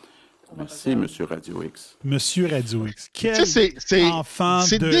journée, merci. Merci, M. Radio X. Monsieur Radio X. Quel enfant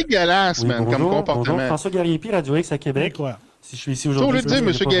c'est de... dégueulasse, man, comme comportement. Bonjour, François Gariepi, Radio X à Québec. Incroyable. Si je suis ici aujourd'hui... Faut le dire,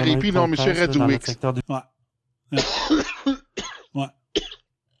 M. Gariepi, non, M. Radio X. Ouais.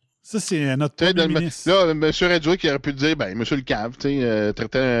 Ça, c'est notre premier ministre. Là, M. Radio X, il aurait pu dire, ben, M. le cave, tu sais,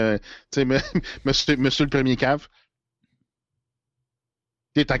 traitant, tu sais, monsieur le premier cave.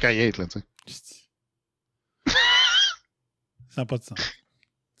 Il est en carrière, là, tu sais. Ça n'a pas de sens.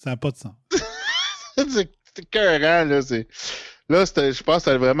 Ça n'a pas de sens. C'est écœurant, là. Là, je pense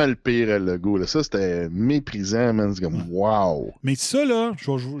que c'était vraiment le pire, le go. Là. Ça, c'était méprisant, man. C'est comme, wow. Mais ça, là, je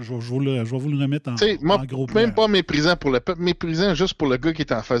vais vous le remettre en gros plan. Même pas méprisant pour le peuple, méprisant juste pour le gars qui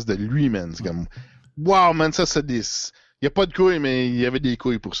est en face de lui, man. C'est comme, wow, man, ça, c'est des... Il n'y a pas de couilles, mais il y avait des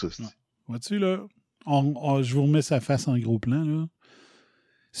couilles pour ça. Ouais. Vois-tu, là? Je vous remets sa face en gros plan, là.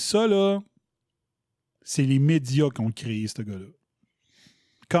 Ça, là, c'est les médias qui ont créé ce gars-là.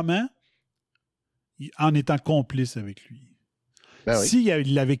 Comment? En étant complice avec lui. Ben oui.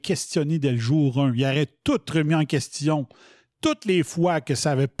 S'il l'avait questionné dès le jour 1, il aurait tout remis en question. Toutes les fois que ça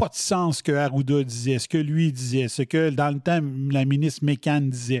n'avait pas de sens ce que Arruda disait, ce que lui disait, ce que dans le temps la ministre Mécan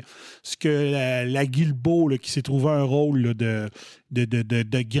disait, ce que la Guilbeault là, qui s'est trouvé un rôle là,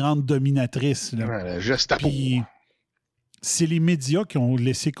 de grande dominatrice. Là. Ouais, Gestapo. Puis, c'est les médias qui ont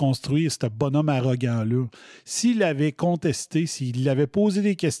laissé construire ce bonhomme arrogant-là. S'il avait contesté, s'il avait posé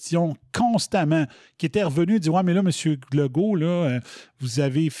des questions constamment, qui était revenu et dit « Ouais, mais là, M. Legault, là, vous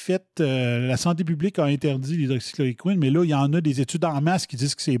avez fait... la santé publique a interdit l'hydroxychloroquine, mais là, il y en a des études en masse qui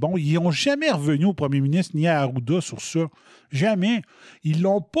disent que c'est bon. » Ils n'ont jamais revenu au premier ministre ni à Arruda sur ça. Jamais. Ils ne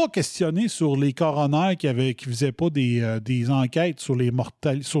l'ont pas questionné sur les coronaires qui ne faisaient pas des enquêtes sur les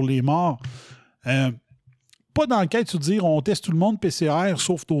morts. Pas d'enquête sur dire on teste tout le monde PCR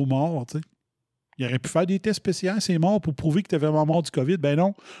sauf aux morts. T'sais. Il aurait pu faire des tests PCR, c'est mort, pour prouver que tu es vraiment mort du COVID. Ben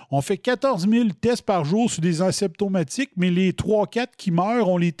non. On fait 14 000 tests par jour sur des asymptomatiques, mais les 3-4 qui meurent,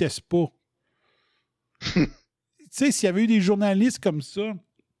 on les teste pas. Tu sais, s'il y avait eu des journalistes comme ça,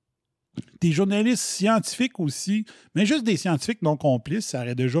 des journalistes scientifiques aussi, mais juste des scientifiques non complices, ça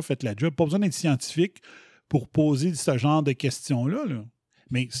aurait déjà fait la job. Pas besoin d'être scientifique pour poser ce genre de questions-là, là.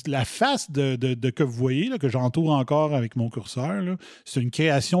 Mais la face que vous voyez, là, que j'entoure encore avec mon curseur, là, c'est une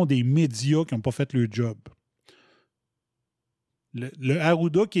création des médias qui n'ont pas fait le job. Le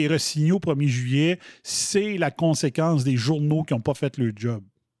Arruda qui est re-signé au 1er juillet, c'est la conséquence des journaux qui n'ont pas fait le job.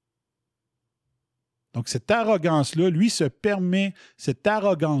 Donc, cette arrogance-là, lui se permet cette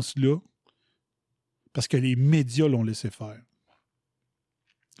arrogance-là parce que les médias l'ont laissé faire.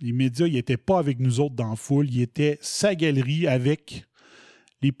 Les médias, ils n'étaient pas avec nous autres dans la foule, ils étaient sa galerie avec...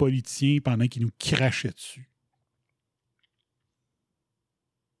 les politiciens pendant qu'ils nous crachaient dessus.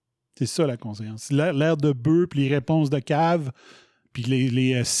 C'est ça la conséquence. L'air de bœuf, puis les réponses de cave, puis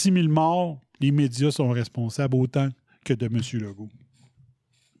les 6 000 morts, les médias sont responsables autant que de M. Legault.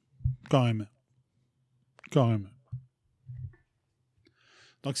 Carrément. Carrément.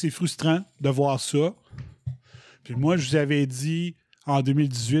 Donc, c'est frustrant de voir ça. Puis moi, je vous avais dit... En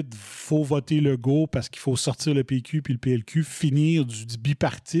 2018, il faut voter Legault parce qu'il faut sortir le PQ puis le PLQ, finir du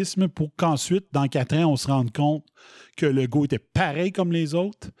bipartisme pour qu'ensuite, dans 4 ans, on se rende compte que Legault était pareil comme les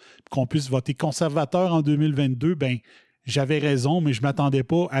autres, qu'on puisse voter conservateur en 2022. Ben, j'avais raison, mais je ne m'attendais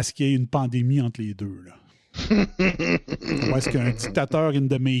pas à ce qu'il y ait une pandémie entre les deux. Là. Ou est-ce qu'un dictateur in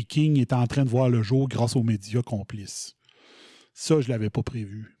the making est en train de voir le jour grâce aux médias complices? Ça, je ne l'avais pas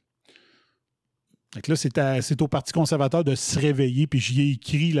prévu. Donc là, c'est au Parti conservateur de se réveiller, puis j'y ai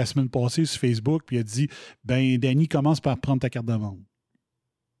écrit la semaine passée sur Facebook, puis il a dit « Ben, Danny, commence par prendre ta carte de membre. »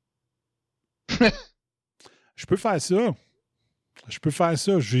 Je peux faire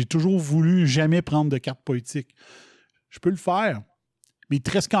ça. J'ai toujours voulu jamais prendre de carte politique. Je peux le faire. Mais il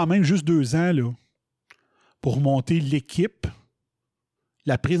te reste quand même juste 2 ans là, pour monter l'équipe,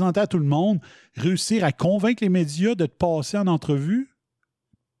 la présenter à tout le monde, réussir à convaincre les médias de te passer en entrevue.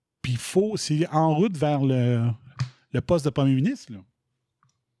 Puis c'est en route vers le poste de premier ministre. Là.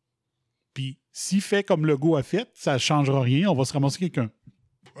 Puis s'il fait comme Legault a fait, ça ne changera rien. On va se ramasser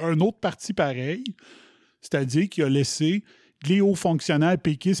un autre parti pareil, c'est-à-dire qu'il a laissé les hauts fonctionnaires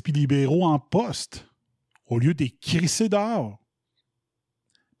péquistes puis libéraux en poste au lieu des crisser dehors.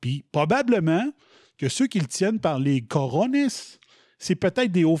 Puis probablement que ceux qui le tiennent par les corones, c'est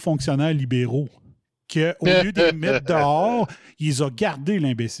peut-être des hauts fonctionnaires libéraux qu'au lieu de les mettre dehors, il les a gardés,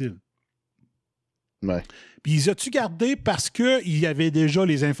 l'imbécile. Ouais. Puis ils a-tu gardé parce qu'il y avait déjà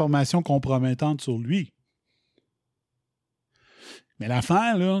les informations compromettantes sur lui? Mais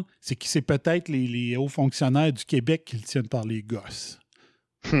l'affaire, là, c'est que c'est peut-être les hauts fonctionnaires du Québec qui le tiennent par les gosses.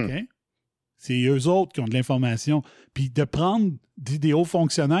 Okay? C'est eux autres qui ont de l'information. Puis de prendre des hauts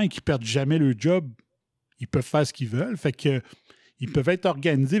fonctionnaires qui ne perdent jamais leur job, ils peuvent faire ce qu'ils veulent. Fait que ils peuvent être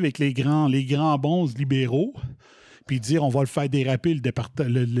organisés avec les grands bons libéraux, puis dire on va le faire déraper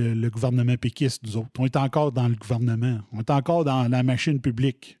le gouvernement péquiste, nous autres. On est encore dans le gouvernement. On est encore dans la machine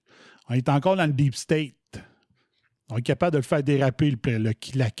publique. On est encore dans le deep state. On est capable de le faire déraper,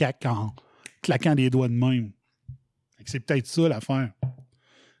 la CAQ, en claquant des doigts de même. C'est peut-être ça l'affaire. Tu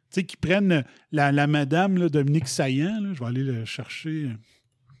sais, qu'ils prennent la madame là, Dominique Saillant, là, je vais aller le chercher.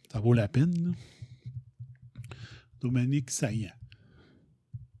 Ça vaut la peine. Là. Dominique Saillant.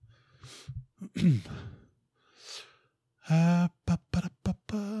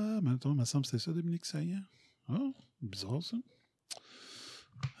 Maintenant, il me semble que c'est ça, Dominique Saillant. Oh, bizarre ça.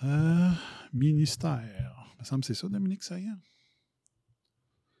 Ministère. Il me semble que c'est ça, Dominique Saillant.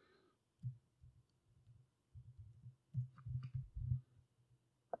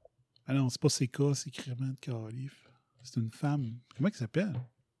 Ah non, c'est pas CK, c'est Crément de Calif. C'est une femme. Comment elle s'appelle? Il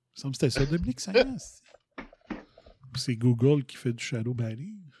me semble que c'était ça, Dominique Saillant. C'est Google qui fait du shadow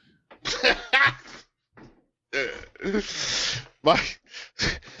banning. Ouais.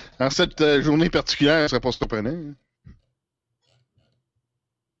 En cette journée particulière, ça serait pas surprenant.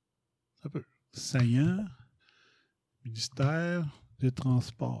 Un peu. Saillant, ministère des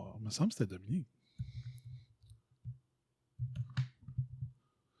Transports. Il me semble que c'était Dominique.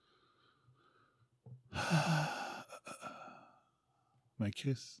 Ben,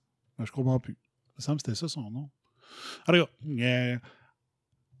 Chris. Ben, je comprends plus. Il me semble que c'était ça son nom. Alors,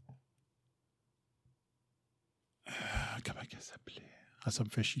 comment elle s'appelait? Ah, ça me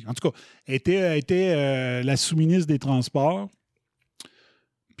fait chier. En tout cas, elle était la sous-ministre des Transports.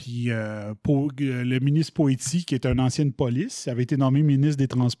 Puis le ministre Poitiers, qui est un ancien de police, avait été nommé ministre des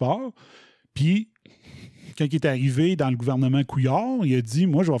Transports. Puis, quand il est arrivé dans le gouvernement Couillard, il a dit «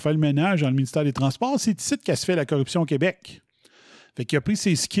 Moi, je vais faire le ménage dans le ministère des Transports. C'est ici qu'elle se fait la corruption au Québec. » Fait qu'il a pris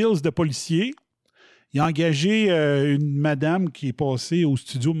ses skills de policier. Il a engagé une madame qui est passée au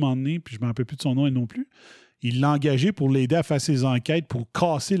studio un moment donné, puis je ne me rappelle plus de son nom elle non plus. Il l'a engagé pour l'aider à faire ses enquêtes pour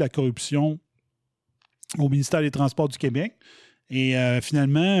casser la corruption au ministère des Transports du Québec. Et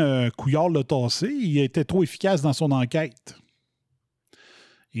finalement, Couillard l'a tassé. Il était trop efficace dans son enquête.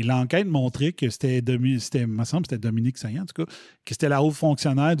 Et l'enquête montrait que il me semble que c'était Dominique Saillant, en tout cas, que c'était la haute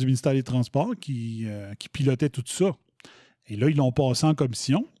fonctionnaire du ministère des Transports qui pilotait tout ça. Et là, ils l'ont passé en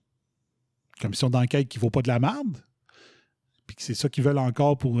commission d'enquête qui ne vaut pas de la merde. Puis que c'est ça qu'ils veulent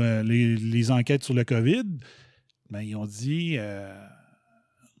encore pour les enquêtes sur le COVID. Ben, ils ont dit...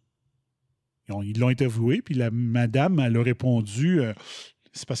 Ils l'ont interviewé, puis la madame, elle a répondu...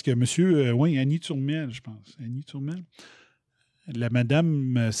 c'est parce que monsieur... Annie Turmel, je pense. Annie Turmel. La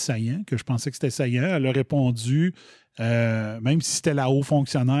madame Saillant, que je pensais que c'était Saillant, elle a répondu, même si c'était la haut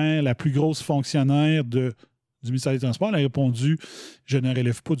fonctionnaire, la plus grosse fonctionnaire du ministère des Transports, elle a répondu « Je ne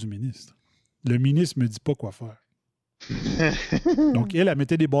relève pas du ministre. Le ministre ne me dit pas quoi faire. » Donc, elle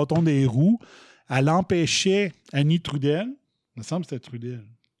mettait des bâtons dans les roues. Elle empêchait Annie Trudel. Il me semble que c'était Trudel.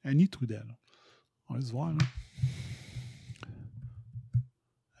 Annie Trudel. On va se voir, là.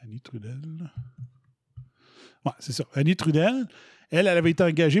 Annie Trudel. Ouais, c'est ça. Annie Trudel, elle avait été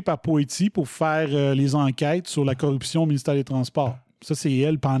engagée par Poitiers pour faire les enquêtes sur la corruption au ministère des Transports. Ça, c'est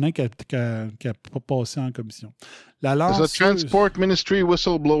elle pendant qu'elle a passé en commission. La lanceuse... Transport Ministry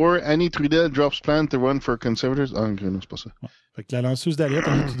whistleblower Annie Trudel drops plan to run for conservators. Ah, non, c'est pas ça. Ouais. Fait que la lanceuse d'alerte,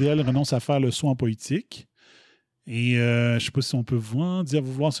 Annie Trudel, renonce à faire le saut en politique. Et je ne sais pas si on peut voir, dire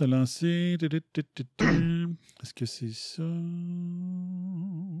vouloir se lancer. Est-ce que c'est ça?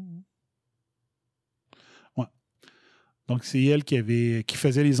 Ouais. Donc, c'est elle qui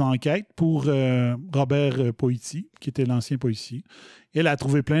faisait les enquêtes pour Robert Poitiers, qui était l'ancien Poitiers. Elle a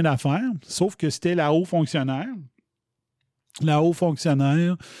trouvé plein d'affaires, sauf que c'était la haut fonctionnaire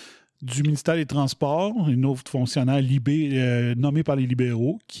du ministère des Transports, une autre fonctionnaire nommée par les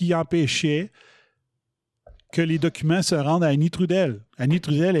libéraux, qui empêchait que les documents se rendent à Annie Trudel. Annie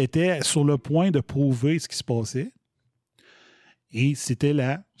Trudel était sur le point de prouver ce qui se passait et c'était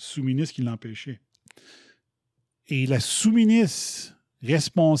la sous-ministre qui l'empêchait. Et la sous-ministre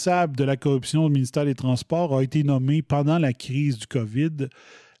responsable de la corruption au ministère des Transports a été nommée pendant la crise du COVID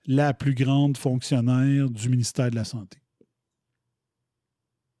la plus grande fonctionnaire du ministère de la Santé.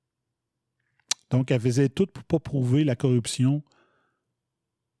 Donc, elle faisait tout pour ne pas prouver la corruption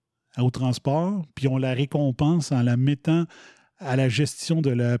au transport, puis on la récompense en la mettant à la gestion de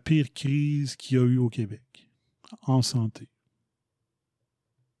la pire crise qu'il y a eu au Québec en santé.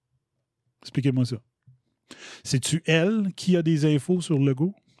 Expliquez-moi ça. C'est-tu elle qui a des infos sur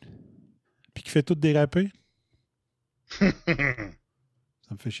Legault? Puis qui fait tout déraper? Ça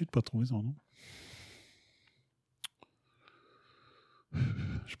me fait chier de ne pas trouver son nom. Je ne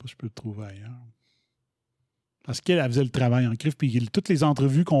sais pas si je peux le trouver ailleurs. Parce qu'elle faisait le travail en crif, puis toutes les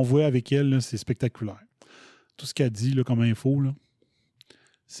entrevues qu'on voit avec elle, là, c'est spectaculaire. Tout ce qu'elle dit là, comme info, là,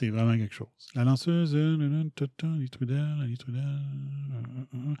 c'est vraiment quelque chose. La lanceuse, Annie Trudel.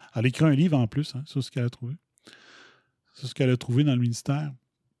 Elle a écrit un livre en plus, hein, sur ce qu'elle a trouvé. Sur ce qu'elle a trouvé dans le ministère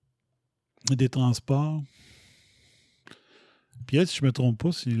des Transports. Puis elle, si je ne me trompe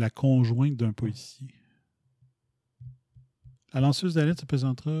pas, c'est la conjointe d'un policier. La lanceuse d'alerte se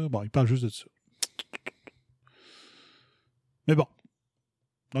présentera... Bon, il parle juste de ça. Mais bon.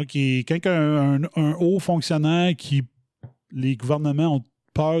 Donc, quand un haut fonctionnaire qui les gouvernements ont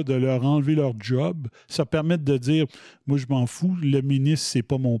peur de leur enlever leur job, ça permet de dire, moi, je m'en fous, le ministre, c'est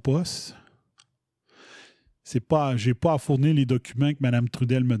pas mon poste. J'ai pas à fournir les documents que Mme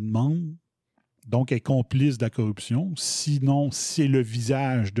Trudel me demande. Donc, elle est complice de la corruption. Sinon, c'est le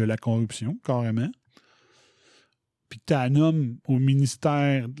visage de la corruption, carrément. Puis que tu as un homme au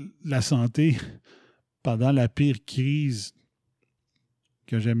ministère de la Santé pendant la pire crise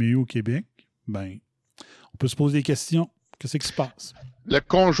qu'il n'y a jamais eu au Québec, ben, on peut se poser des questions. Qu'est-ce qui se passe? Le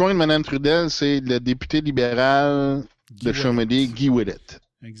conjoint de Mme Trudel, c'est le député libéral de Chomedey, Guy Ouellet.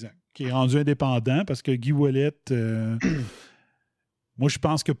 Exact. Qui est rendu indépendant parce que Guy Ouellet, moi, je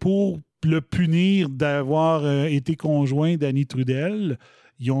pense que pour le punir d'avoir été conjoint d'Annie Trudel,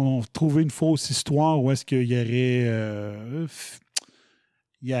 ils ont trouvé une fausse histoire où est-ce qu'il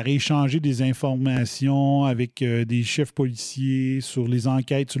aurait échangé des informations avec des chefs policiers sur les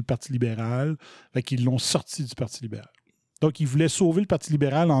enquêtes sur le Parti libéral. Fait qu'ils l'ont sorti du Parti libéral. Donc, ils voulaient sauver le Parti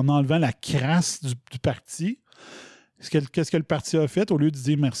libéral en enlevant la crasse du parti. Qu'est-ce que le parti a fait? Au lieu de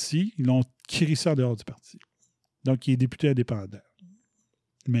dire merci, ils l'ont crissé en dehors du parti. Donc, il est député indépendant.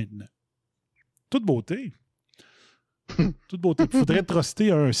 Maintenant. Toute beauté. Toute beauté. Il faudrait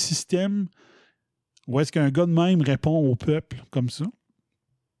truster un système où est-ce qu'un gars de même répond au peuple comme ça.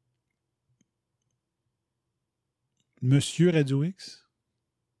 Monsieur Radio X.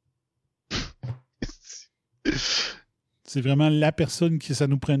 C'est vraiment la personne que ça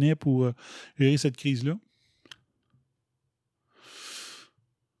nous prenait pour gérer cette crise-là.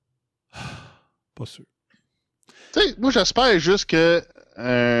 Pas sûr. Tu sais, moi, j'espère juste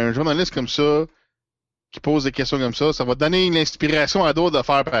qu'un journaliste comme ça, qui pose des questions comme ça va donner une inspiration à d'autres de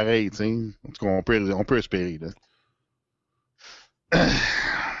faire pareil. T'sais. En tout cas, on peut espérer. Là.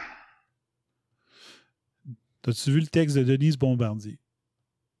 T'as-tu vu le texte de Denise Bombardier?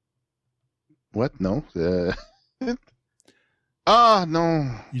 What? Non. Ah, non.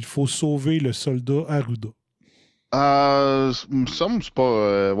 Il faut sauver le soldat Arruda. Me semble c'est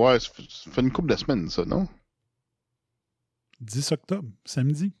pas... ouais, ça fait une couple de semaines, ça, non? 10 octobre,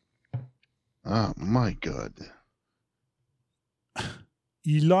 samedi. Oh my God.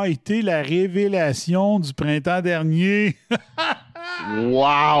 Il a été la révélation du printemps dernier.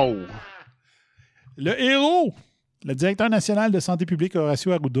 Wow! Le héros! Le directeur national de santé publique,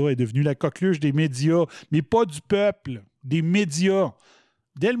 Horacio Arruda, est devenu la coqueluche des médias, mais pas du peuple, des médias.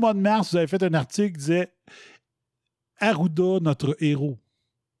 Dès le mois de mars, vous avez fait un article qui disait « Arruda, notre héros ».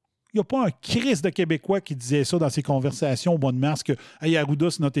 Il n'y a pas un Christ de Québécois qui disait ça dans ses conversations au mois de mars que hey,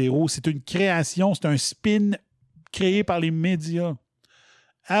 Arruda, c'est notre héros. C'est une création, c'est un spin créé par les médias.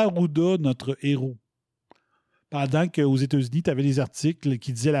 Arruda, notre héros. Pendant qu'aux États-Unis, tu avais des articles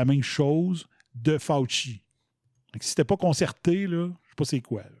qui disaient la même chose de Fauci. Donc, si c'était pas concerté, là, je ne sais pas c'est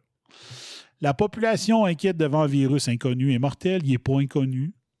quoi. Là. La population inquiète devant un virus inconnu et mortel, il n'est pas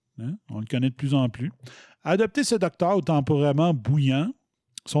inconnu. Hein? On le connaît de plus en plus. Adopter ce docteur temporairement bouillant,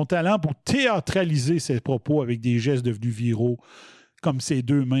 son talent pour théâtraliser ses propos avec des gestes devenus viraux, comme ses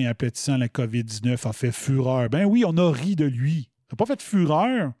 2 mains aplatissant la COVID-19, a fait fureur. Ben oui, on a ri de lui. Ça n'a pas fait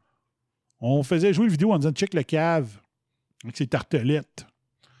fureur. On faisait jouer le vidéo en disant « check le cave » avec ses tartelettes.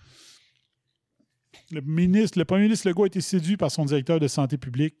 Le premier ministre Legault a été séduit par son directeur de santé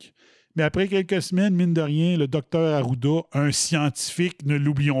publique. Mais après quelques semaines, mine de rien, le docteur Arruda, un scientifique, ne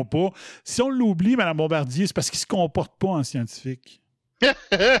l'oublions pas. Si on l'oublie, Mme Bombardier, c'est parce qu'il ne se comporte pas en scientifique.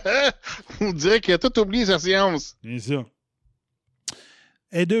 On dirait qu'il a tout oublié sa science. C'est ça.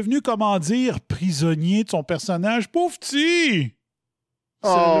 Est devenu, comment dire, prisonnier de son personnage. Pauvre petit!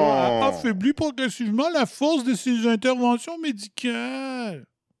 Cela a affaibli progressivement la force de ses interventions médicales.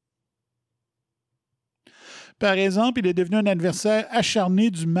 Par exemple, il est devenu un adversaire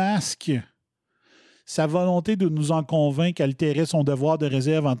acharné du masque. Sa volonté de nous en convaincre altérait son devoir de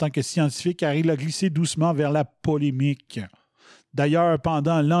réserve en tant que scientifique car il a glissé doucement vers la polémique. D'ailleurs,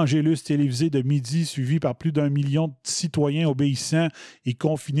 pendant l'Angélus télévisé de midi, suivi par plus d'1 million de citoyens obéissants et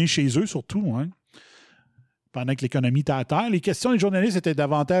confinés chez eux surtout, pendant que l'économie était à terre, les questions des journalistes étaient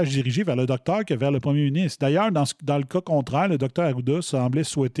davantage dirigées vers le docteur que vers le premier ministre. D'ailleurs, dans le cas contraire, le docteur Arruda semblait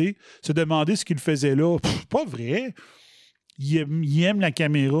souhaiter se demander ce qu'il faisait là. Pas vrai. Il aime la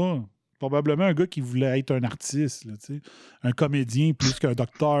caméra. Probablement un gars qui voulait être un artiste, là, un comédien plus qu'un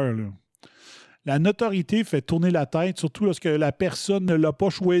docteur. Là. La notoriété fait tourner la tête, surtout lorsque la personne ne l'a pas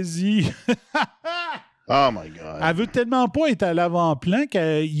choisi. Oh my God. Elle veut tellement pas être à l'avant-plan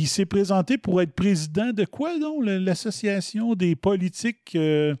qu'il s'est présenté pour être président de quoi, donc? L'association des politiques,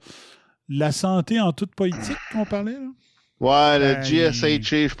 la santé en toute politique qu'on parlait, là? Ouais, le GSHA,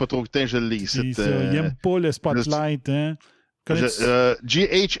 je sais pas trop que temps je le lis. Il n'aime pas le spotlight, hein?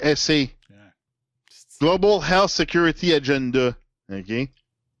 GHSA. Global Health Security Agenda. OK? Hey.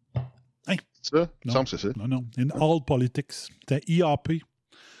 C'est ça? Il me semble que c'est ça. Non. In all politics. C'était IAP.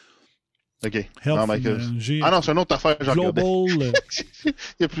 OK. Health, non, non, c'est une autre affaire, je Global. Il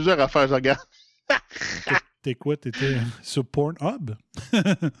y a plusieurs affaires, je regarde. T'es quoi? T'étais sur Pornhub?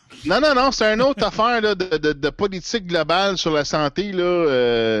 non, c'est une autre affaire là, de politique globale sur la santé.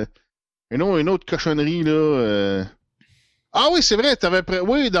 Là, une autre cochonnerie. Là, Ah oui, c'est vrai.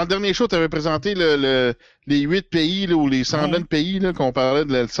 Oui, dans le dernier show, tu avais présenté les 8 pays là, ou les semblants de pays là, qu'on parlait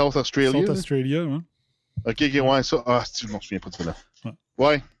de la South Australia. South Australia, hein? OK, ouais, ça. Ah, je m'en souviens pas de ça là.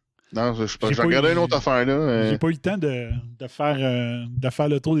 Ouais. Non, je regardais une autre affaire là. J'ai pas eu le temps de faire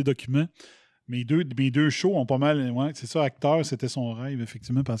le tour des documents. Mes deux shows ont pas mal. Ouais, c'est ça, acteur, c'était son rêve,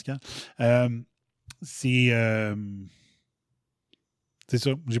 effectivement, Pascal. C'est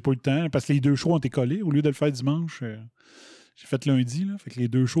ça, j'ai pas eu le temps parce que les 2 shows ont été collés. Au lieu de le faire dimanche, j'ai fait lundi. Là, fait que les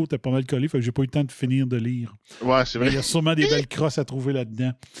 2 shows étaient pas mal collés. Fait que j'ai pas eu le temps de finir de lire. Ouais, c'est vrai. Il y a sûrement des belles crosses à trouver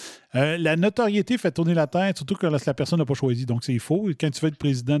là-dedans. La notoriété fait tourner la tête, surtout quand la personne n'a pas choisi. Donc, c'est faux. Quand tu veux être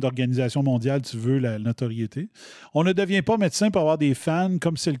président d'organisation mondiale, tu veux la notoriété. On ne devient pas médecin pour avoir des fans,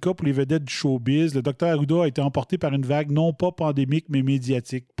 comme c'est le cas pour les vedettes du showbiz. Le docteur Arruda a été emporté par une vague non pas pandémique, mais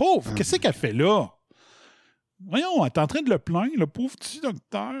médiatique. Pauvre! Qu'est-ce qu'elle fait là? Voyons, elle est en train de le plaindre, le pauvre petit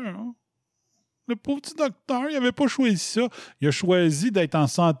docteur. Hein? Le pauvre petit docteur, il n'avait pas choisi ça. Il a choisi d'être en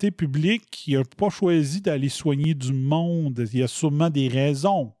santé publique. Il n'a pas choisi d'aller soigner du monde. Il y a sûrement des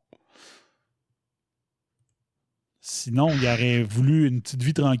raisons. Sinon, il aurait voulu une petite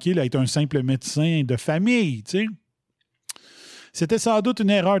vie tranquille, être un simple médecin de famille, tu sais. C'était sans doute une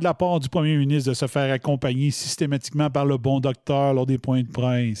erreur de la part du premier ministre de se faire accompagner systématiquement par le bon docteur lors des points de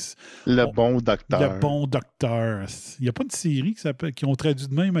presse. Le bon docteur. Le bon docteur. Il n'y a pas de série qui ont traduit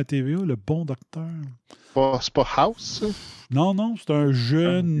de même à TVA, le bon docteur. C'est pas House, ça? Non, c'est un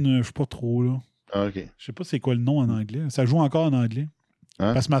jeune, je sais pas trop, là. Ah, OK. Je sais pas c'est quoi le nom en anglais. Ça joue encore en anglais.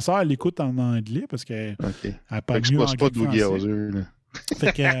 Hein? Parce que ma soeur, elle l'écoute en anglais parce qu'elle parle mieux anglais que français.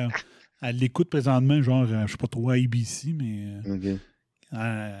 Fait que... Elle l'écoute présentement, genre, je sais pas trop, à ABC, mais... OK.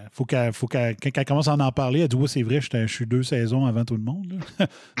 Quand elle commence à en parler, elle dit « Ouais, c'est vrai, je suis 2 saisons avant tout le monde, là. »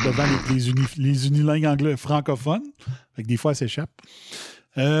 devant les unilingues anglais francophones. Fait que des fois, elle s'échappe.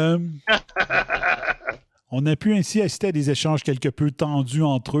 On a pu ainsi assister à des échanges quelque peu tendus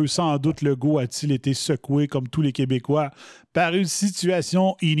entre eux. Sans doute, Legault a-t-il été secoué, comme tous les Québécois, par une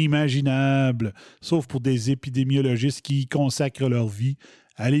situation inimaginable, sauf pour des épidémiologistes qui y consacrent leur vie.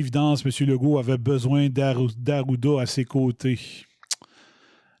 À l'évidence, M. Legault avait besoin d'Arruda à ses côtés.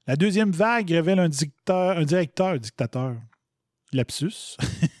 La deuxième vague révèle un dictateur. Lapsus.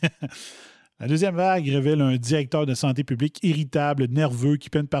 La deuxième vague révèle un directeur de santé publique irritable, nerveux, qui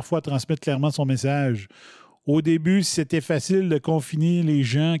peine parfois à transmettre clairement son message. Au début, c'était facile de confiner les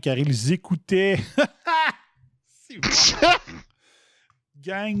gens car ils écoutaient. C'est bon.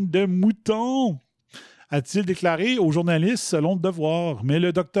 Gang de moutons, a-t-il déclaré aux journalistes selon Le Devoir. Mais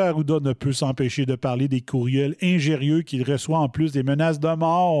le docteur Arruda ne peut s'empêcher de parler des courriels ingérieux qu'il reçoit en plus des menaces de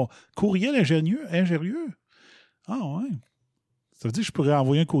mort. Courriel ingérieux? Ah ouais. Ça veut dire que je pourrais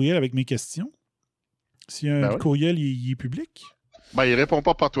envoyer un courriel avec mes questions? Si un courriel il est public? Ben, il répond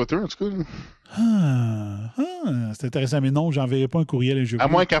pas par Twitter, en tout cas. C'est intéressant, mais non, j'enverrai pas un courriel ingérieux. À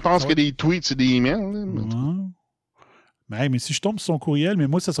moins qu'elle pense que des tweets, c'est des emails. Mais si je tombe sur son courriel, mais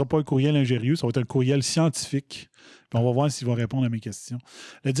moi, ça ne sera pas un courriel ingérieux, ça va être un courriel scientifique. Puis on va voir s'il va répondre à mes questions.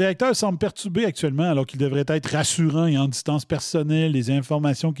 Le directeur semble perturbé actuellement, alors qu'il devrait être rassurant et en distance personnelle des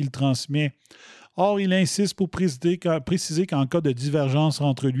informations qu'il transmet. Or, il insiste pour préciser qu'en cas de divergence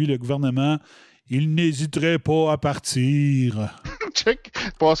entre lui et le gouvernement, il n'hésiterait pas à partir. Check.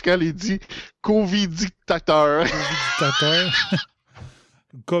 Pascal, il dit Covid-dictateur.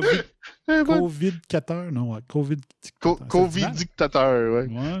 Covid-dictateur, non, ouais. Covid-dictateur. Covid-dictateur, ouais.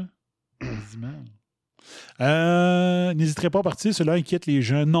 Ouais. C'est mal. N'hésiterait pas à partir, cela inquiète les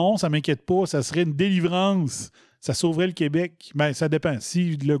gens. Non, ça m'inquiète pas, ça serait une délivrance. Ça sauverait le Québec. Ben, ça dépend.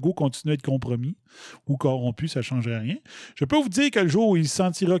 Si Legault continue à être compromis ou corrompu, ça ne changerait rien. Je peux vous dire que le jour où il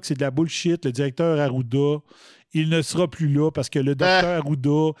sentira que c'est de la bullshit, le directeur Arruda, il ne sera plus là parce que le docteur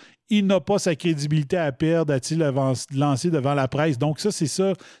Arruda, il n'a pas sa crédibilité à perdre, a-t-il lancé devant la presse. Donc, ça, c'est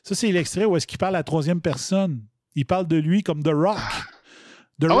ça. Ça, c'est l'extrait où est-ce qu'il parle à la troisième personne. Il parle de lui comme The Rock.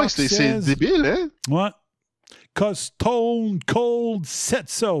 Rock c'est débile, hein? Ouais. Cause Stone Cold said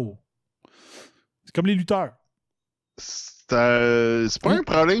so. C'est comme les lutteurs. C'est pas un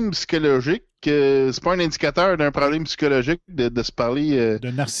problème psychologique. C'est pas un indicateur d'un problème psychologique de se parler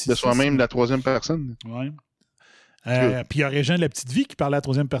de soi-même de la troisième personne. Oui. Puis il y a Régent de la petite vie qui parlait à la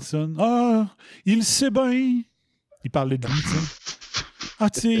troisième personne. Ah, il sait bien. Il parlait de lui, tu sais. Ah,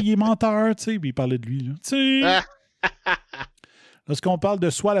 tu sais, il est menteur, tu sais. Puis il parlait de lui, là. Tu sais. Lorsqu'on parle de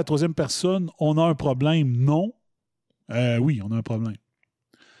soi à la troisième personne, on a un problème. Non. Oui, on a un problème.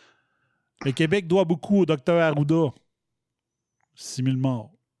 Le Québec doit beaucoup au docteur Arruda. 6 000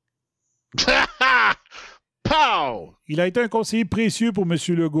 morts. Pow! Il a été un conseiller précieux pour M.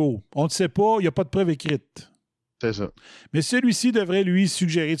 Legault. On ne sait pas, il n'y a pas de preuve écrite. C'est ça. Mais celui-ci devrait lui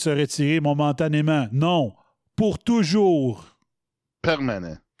suggérer de se retirer momentanément. Non, pour toujours.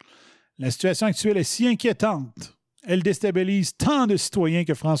 Permanent. La situation actuelle est si inquiétante. Elle déstabilise tant de citoyens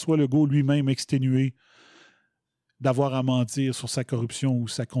que François Legault lui-même exténué d'avoir à mentir sur sa corruption ou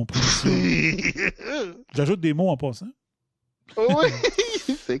sa compromission. J'ajoute des mots en passant. Oui,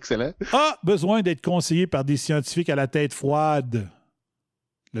 c'est excellent. A besoin d'être conseillé par des scientifiques à la tête froide.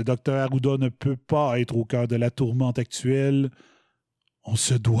 Le docteur Arruda ne peut pas être au cœur de la tourmente actuelle. On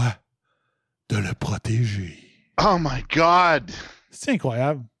se doit de le protéger. Oh my God! C'est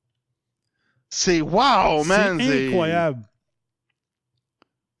incroyable. C'est wow, man! C'est incroyable.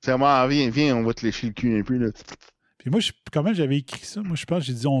 C'est moi, viens, on va te lécher le cul un peu, là. Puis moi, comment j'avais écrit ça? Moi, je pense que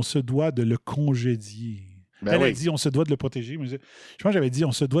j'ai dit on se doit de le congédier. Ben Elle oui. a dit on se doit de le protéger. Mais je pense que j'avais dit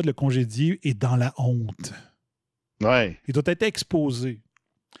on se doit de le congédier et dans la honte. Ouais. Il doit être exposé.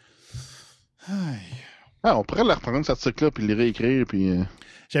 Aïe. Ah, on pourrait le reprendre, cet article-là, puis le réécrire, puis...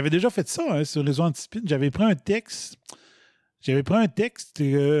 J'avais déjà fait ça hein, sur Réseau Antispin. J'avais pris un texte. La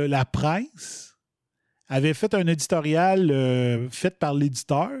presse avait fait un éditorial fait par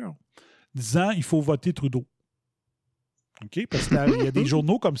l'éditeur disant il faut voter Trudeau. OK? Parce qu'il y a des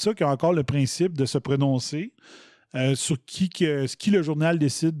journaux comme ça qui ont encore le principe de se prononcer sur qui le journal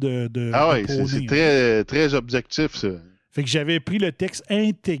décide de Ah oui, prôner, c'est très, très objectif, ça. Fait que j'avais pris le texte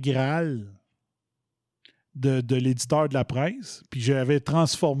intégral de l'éditeur de la presse, puis j'avais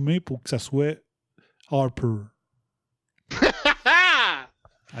transformé pour que ça soit Harper.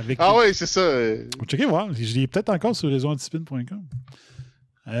 Oui, c'est ça. Checkez voir. Je l'ai peut-être encore sur réseauantispin.com.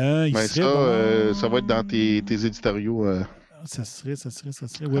 Ben ça va être dans tes éditoriaux. Ça serait.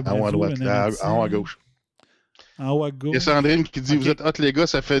 En haut à droite. En haut à gauche. En haut à gauche. Il y a Sandrine qui dit Vous êtes hot, les gars,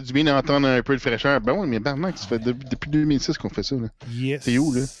 ça fait du bien d'entendre un peu de fraîcheur. Ben oui, mais Barnac, ça fait depuis 2006 qu'on fait ça. Là. Yes. C'est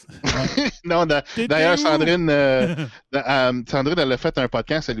où, là Ouais. Non, d'ailleurs, Sandrine, elle a fait un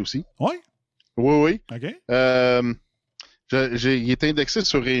podcast, elle aussi. Oui. Oui. OK. Il est indexé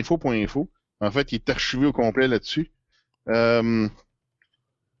sur info.info. En fait, il est archivé au complet là-dessus.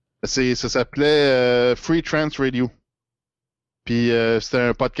 Ça s'appelait Free Trans Radio. Puis c'était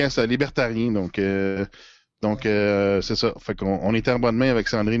un podcast libertarien, donc c'est ça. Fait qu'on était en bonne main avec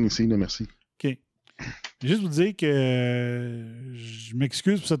Sandrine ici, là, merci. OK. Juste vous dire que je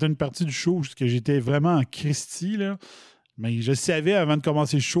m'excuse pour certaines parties du show, parce que j'étais vraiment en Christie, là. Mais je savais avant de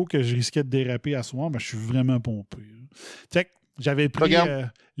commencer le show que je risquais de déraper à soir, mais je suis vraiment pompé. Fait que j'avais pris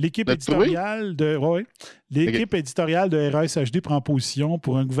l'équipe éditoriale de. Ouais, l'équipe éditoriale de RASHD prend position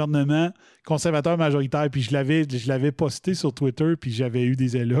pour un gouvernement conservateur majoritaire. Puis je l'avais posté sur Twitter, puis j'avais eu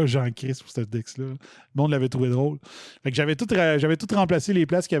des éloges en crise pour ce texte-là. Le monde l'avait trouvé drôle. Fait que j'avais tout remplacé les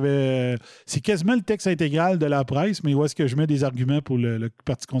places qu'il y avait. C'est quasiment le texte intégral de la presse, mais où est-ce que je mets des arguments pour le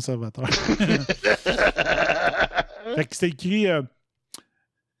Parti conservateur? Fait que c'était écrit.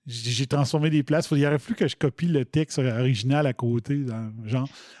 J'ai transformé des places. Il aurait fallu que je copie le texte original à côté. Genre,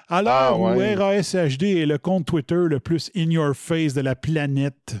 à l'heure où RASHD est le compte Twitter le plus in your face de la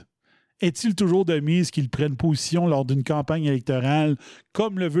planète, est-il toujours de mise qu'ils prennent position lors d'une campagne électorale,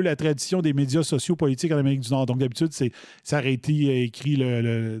 comme le veut la tradition des médias sociaux politiques en Amérique du Nord? Donc, d'habitude, ça aurait été écrit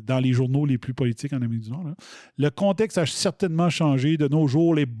dans les journaux les plus politiques en Amérique du Nord. Là. Le contexte a certainement changé. De nos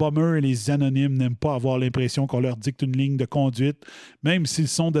jours, les bombers et les anonymes n'aiment pas avoir l'impression qu'on leur dicte une ligne de conduite, même s'ils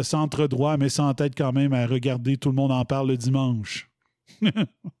sont de centre droit, mais sans tête quand même à regarder Tout le monde en parle le dimanche.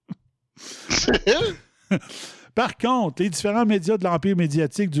 Par contre, les différents médias de l'empire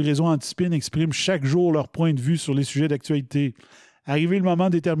médiatique du réseau Antispin expriment chaque jour leur point de vue sur les sujets d'actualité. Arrivé le moment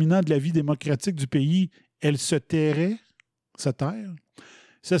déterminant de la vie démocratique du pays, elles se tairaient? Se taire?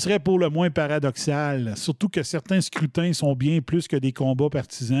 Ce serait pour le moins paradoxal, surtout que certains scrutins sont bien plus que des combats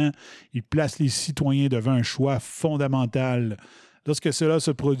partisans. Ils placent les citoyens devant un choix fondamental. Lorsque cela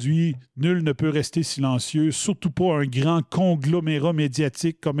se produit, nul ne peut rester silencieux, surtout pas un grand conglomérat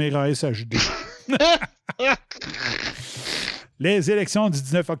médiatique comme RASHD. Les élections du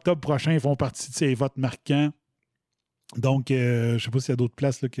 19 octobre prochain font partie de ces votes marquants. Donc, je ne sais pas s'il y a d'autres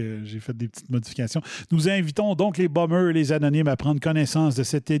places là, que j'ai fait des petites modifications. Nous invitons donc les bombers et les anonymes à prendre connaissance de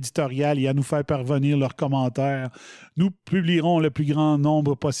cet éditorial et à nous faire parvenir leurs commentaires. Nous publierons le plus grand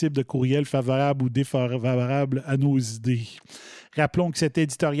nombre possible de courriels favorables ou défavorables à nos idées. Rappelons que cet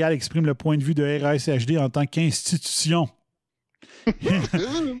éditorial exprime le point de vue de RASHD en tant qu'institution.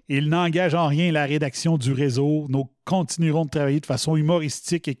 Il n'engage en rien la rédaction du réseau. Nous continuerons de travailler de façon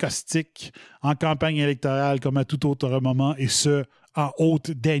humoristique et caustique en campagne électorale comme à tout autre moment, et ce, en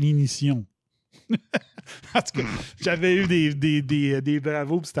haute définition. En tout cas, j'avais eu des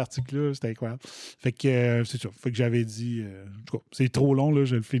bravos pour cet article-là, c'était incroyable. Fait que c'est ça. Fait que j'avais dit, en tout cas, c'est trop long, là,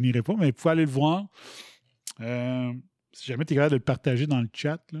 je le finirai pas, mais vous pouvez aller le voir. Si jamais tu es capable de le partager dans le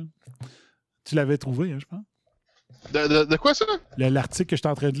chat, là. Tu l'avais trouvé, hein, je pense. De quoi ça? L'article que je suis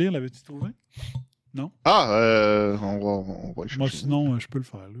en train de lire, l'avais-tu trouvé? Non? On va chercher. Moi, sinon, je peux le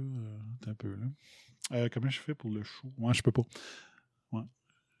faire, là. Un peu, là. Comment je fais pour le show? Moi, je peux pas. Ouais.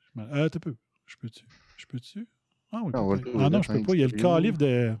 T'as peu. Je peux-tu? Ah oui. Non, je peux pas. Il y a le calibre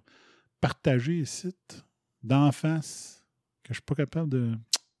de partager ici, d'en face, que je suis pas capable de...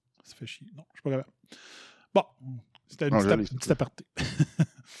 Ça fait chier. Non, je suis pas capable. Bon, c'était un petit aparté.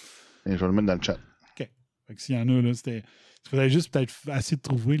 Et je vais le mettre dans le chat. Fait que s'il y en a, là, il faudrait juste peut-être essayer de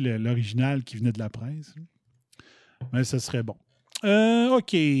trouver l'original qui venait de la presse. Mais ça serait bon.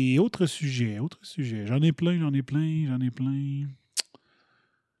 OK. Autre sujet. J'en ai plein.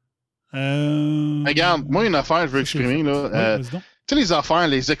 Regarde, moi, une affaire, je veux exprimer. Là, tu sais, les affaires,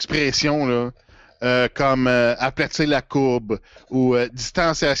 les expressions, là, comme aplatir la courbe ou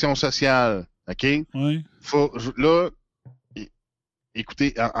distanciation sociale. OK? Oui. Là,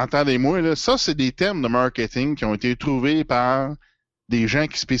 écoutez, entendez-moi, là, ça, c'est des termes de marketing qui ont été trouvés par des gens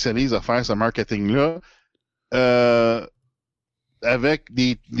qui spécialisent à faire ce marketing-là avec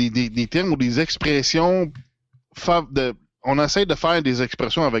des termes ou des expressions. On essaie de faire des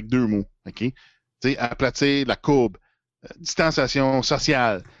expressions avec deux mots. OK? Tu sais, aplatir la courbe, distanciation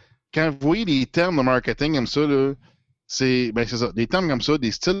sociale. Quand vous voyez des termes de marketing comme ça, là, c'est ça. Des termes comme ça,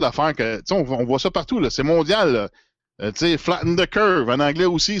 des styles d'affaires que, tu sais, on voit ça partout, là. C'est mondial, là. Tu sais, flatten the curve. En anglais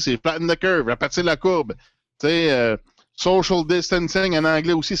aussi, c'est flatten the curve, aplatir la courbe. Tu sais, social distancing en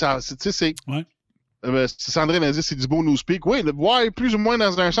anglais aussi, ça, tu sais, c'est... Ouais. Sandrine a dit c'est du beau newspeak. Oui, plus ou moins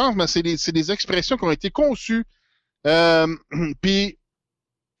dans un sens, mais c'est des expressions qui ont été conçues. Puis,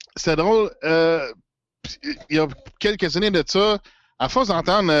 c'est drôle, il y a quelques années de ça, à force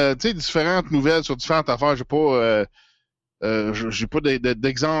d'entendre différentes nouvelles sur différentes affaires, j'ai pas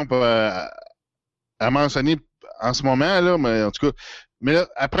d'exemple à mentionner en ce moment, là, mais en tout cas, mais là,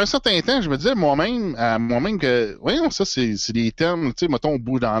 après un certain temps, je me disais moi-même que, voyons, ça, c'est des termes, tu sais, mettons,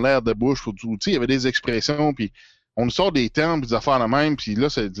 bouche dans l'air de bouche, tu sais, il y avait des expressions, puis on nous sort des termes, des affaires de même, puis là,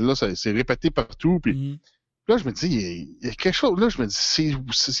 c'est répété partout, puis là, je me dis, il y a quelque chose, là, je me dis,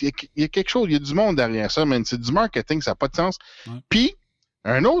 il y a quelque chose, il y a du monde derrière ça, mais c'est du marketing, ça n'a pas de sens. Ouais. Puis,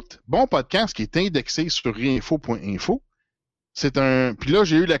 Un autre bon podcast qui est indexé sur réinfo.info, c'est un... Puis là,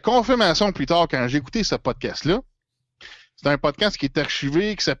 j'ai eu la confirmation plus tard quand j'ai écouté ce podcast-là. C'est un podcast qui est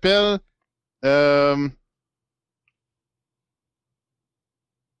archivé, qui s'appelle...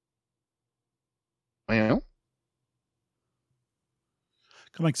 Voyons.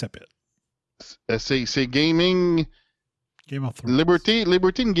 Comment il s'appelle? C'est Gaming... Game of Thrones. Liberty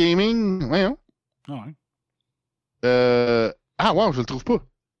in Gaming. Voyons. Ah ouais. Wow, je le trouve pas.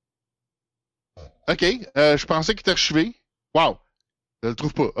 OK. Je pensais qu'il était archivé. Wow. Je le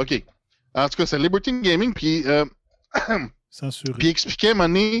trouve pas. OK. En tout cas, c'est Liberty in Gaming, puis... Censuré. Puis il expliquait à un moment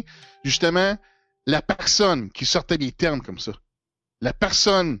donné, justement, la personne qui sortait des termes comme ça. La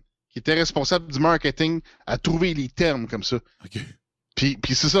personne qui était responsable du marketing a trouvé les termes comme ça. OK.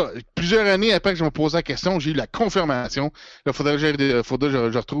 Puis c'est ça. Plusieurs années après que je me posais la question, j'ai eu la confirmation. Là, faudrait que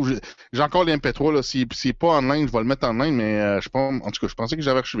je retrouve. J'ai encore les MP3. Là. Si c'est pas en ligne, je vais le mettre en ligne, mais je sais pas. En tout cas, je pensais que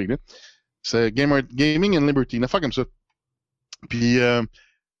j'avais archivé là. C'est Gaming and Liberty, une affaire comme ça. Puis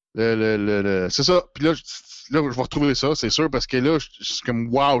c'est ça. Puis là, je vais retrouver ça, c'est sûr, parce que là, c'est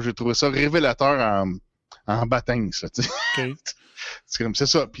comme wow, j'ai trouvé ça révélateur en baptême, ça. OK. C'est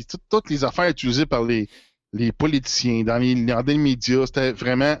ça. Puis toutes les affaires utilisées par les politiciens, dans les médias, c'était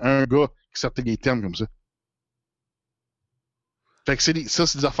vraiment un gars qui sortait des termes comme ça. Fait que c'est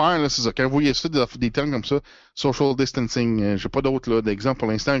des affaires, là, c'est ça. Quand vous voyez ça, des termes comme ça, social distancing, j'ai pas d'autres d'exemples pour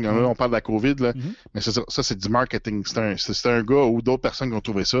l'instant. Là, on parle de la COVID, là, mais c'est ça, c'est du marketing. C'est un gars ou d'autres personnes qui ont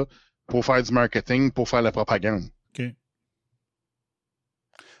trouvé ça pour faire du marketing, pour faire la propagande. OK.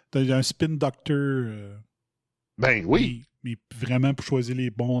 T'as un spin doctor. Ben oui. Mais vraiment pour choisir les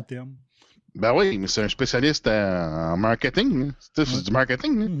bons termes. Ben oui, mais c'est un spécialiste en marketing. C'est du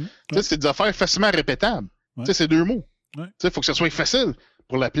marketing. C'est des affaires facilement répétables. C'est 2 mots. Il faut que ça soit facile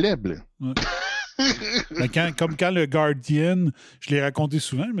pour la plèbe. Comme quand le Guardian, je l'ai raconté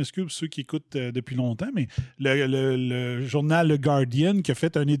souvent, je m'excuse pour ceux qui écoutent depuis longtemps, mais le journal Le Guardian qui a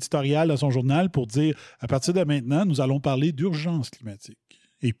fait un éditorial dans son journal pour dire à partir de maintenant, nous allons parler d'urgence climatique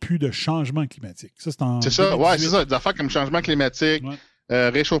et plus de changement climatique. Ça, c'est ça, ouais, c'est ça. Des affaires comme changement climatique,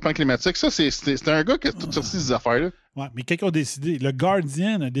 réchauffement climatique. Ça, c'est un gars qui a tout sorti ces affaires-là. Oui, mais quelqu'un a décidé. Le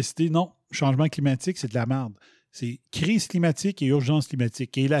Guardian a décidé non, changement climatique, c'est de la merde. C'est crise climatique et urgence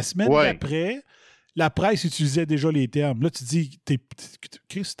climatique. Et la semaine d'après, la presse utilisait déjà les termes. Là, tu dis,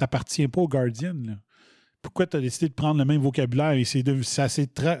 Chris, tu t'appartiens pas au Guardian. Là. Pourquoi tu as décidé de prendre le même vocabulaire? Et ça s'est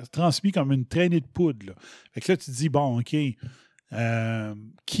transmis comme une traînée de poudre. Là. Fait que là, tu te dis, bon, OK,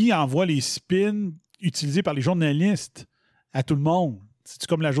 qui envoie les spins utilisés par les journalistes à tout le monde? C'est-tu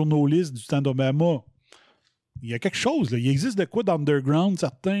comme la journaliste du temps d'Obama? Il y a quelque chose, là. Il existe de quoi d'underground,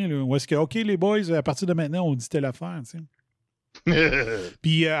 certains, là, où est-ce que, OK, les boys, à partir de maintenant, on dit telle affaire, tu sais.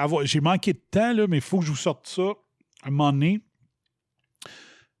 Puis, j'ai manqué de temps, là, mais il faut que je vous sorte ça à un moment donné. Il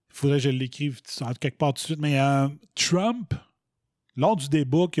faudrait que je l'écrive quelque part tout de suite. Mais Trump, lors du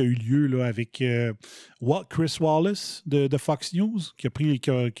débat qui a eu lieu là, avec Chris Wallace de Fox News, qui a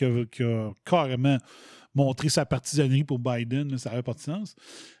carrément montré sa partisanerie pour Biden, là, ça n'avait pas de sens.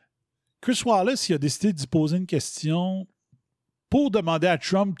 Chris Wallace, il a décidé d'y poser une question pour demander à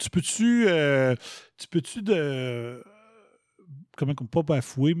Trump, tu peux-tu pas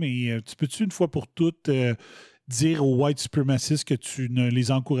bafouer, mais tu peux-tu une fois pour toutes dire aux white supremacistes que tu ne les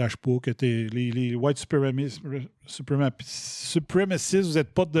encourages pas, que les white supremacistes, vous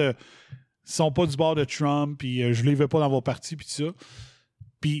êtes pas sont pas du bord de Trump, puis je les veux pas dans vos partis, puis tout ça.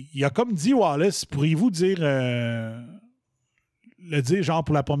 Puis il a comme dit Wallace, pourriez-vous dire... le dire, genre,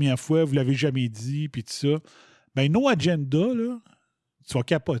 pour la première fois, vous l'avez jamais dit, puis tout ça. Ben, No Agenda, là, tu vas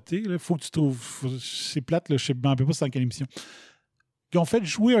capoter, là, faut que tu trouves... c'est plate, là, je ne me rappelle pas c'est dans quelle émission. Ils ont fait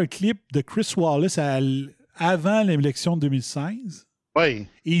jouer un clip de Chris Wallace avant l'élection de 2016. Oui.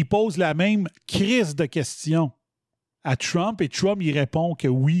 Et il pose la même crise de questions à Trump, et Trump, il répond que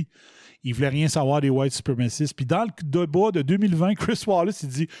oui, il voulait rien savoir des white supremacistes. Puis dans le débat de 2020, Chris Wallace, il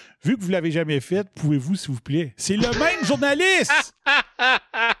dit « Vu que vous ne l'avez jamais fait, pouvez-vous, s'il vous plaît? » C'est le même journaliste!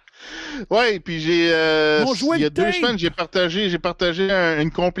 Oui, puis il y a 2 semaines, j'ai partagé une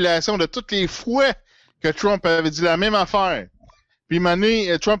compilation de toutes les fois que Trump avait dit la même affaire. Puis une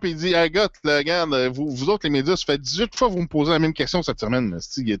année, Trump, il dit « Hey, gars, regarde, vous autres, les médias, ça fait 18 fois que vous me posez la même question cette semaine.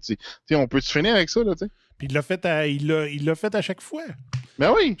 On peut-tu finir avec ça, là, tu sais? » Puis il l'a fait à chaque fois.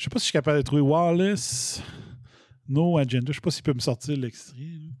 Ben oui. Je sais pas si je suis capable de trouver Wallace, No Agenda. Je sais pas s'il peut me sortir l'extrait.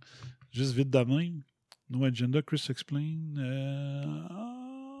 Là. Juste vite de même. No Agenda, Chris Explain.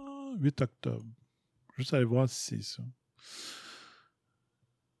 8 octobre. Juste aller voir si c'est ça.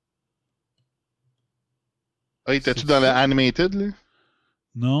 Ah, t'es-tu dans la animated, là?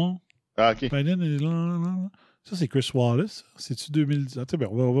 Non. Ah, OK. Biden est là. Ça, c'est Chris Wallace. C'est-tu 2010? Attends, ben,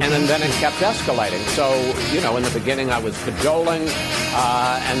 on va... And then it kept escalating. So, in the beginning I was cajoling,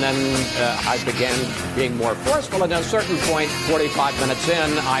 and then I began being more forceful. And at a certain point, 45 minutes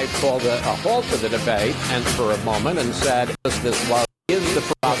in, I pulled a halt to the debate and for a moment and said, this was for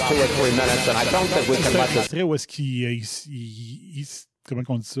about 2 or 3 minutes, and I don't think we can let this... C'est où est-ce qu'il... comment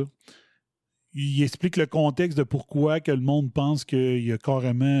on dit ça? Il explique le contexte de pourquoi que le monde pense qu'il a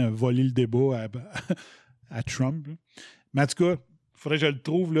carrément volé le débat à Trump. Mais en tout cas, il faudrait que je le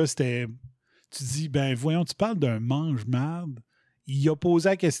trouve, là, c'était... Tu dis, ben voyons, tu parles d'un mange-marde. Il a posé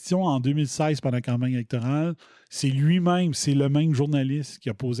la question en 2016 pendant la campagne électorale. C'est lui-même, c'est le même journaliste qui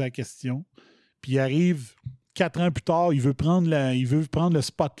a posé la question. Puis il arrive 4 ans plus tard, il veut prendre le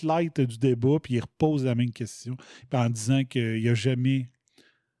spotlight du débat, puis il repose la même question. Puis en disant qu'il n'a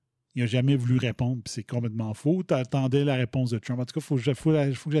jamais voulu répondre, puis c'est complètement faux. Tu attendais la réponse de Trump. En tout cas, il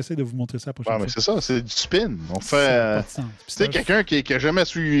faut que j'essaie de vous montrer ça la prochaine fois. Mais c'est ça, c'est du spin. On fait... Tu sais, quelqu'un qui n'a jamais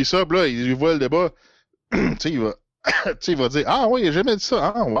suivi ça, là, il voit le débat, tu sais, il va dire « Ah oui, il n'a jamais dit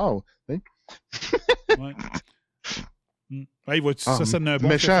ça. Ah, wow! » Ouais. Il va ça sonne un bon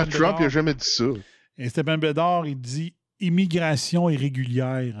méchant Trump, il n'a jamais dit ça. Et Stéphane Bédard, il dit « Immigration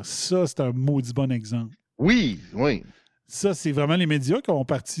irrégulière ». Ça, c'est un maudit bon exemple. Oui. Ça, c'est vraiment les médias qui ont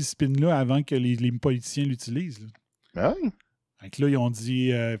parti ce spin-là avant que les politiciens l'utilisent. Là. Oui. Donc là, ils ont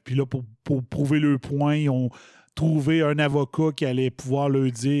dit... puis là, pour prouver le point, ils ont trouvé un avocat qui allait pouvoir leur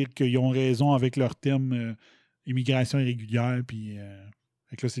dire qu'ils ont raison avec leur terme immigration irrégulière. Puis là,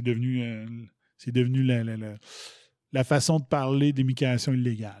 c'est devenu la façon de parler d'immigration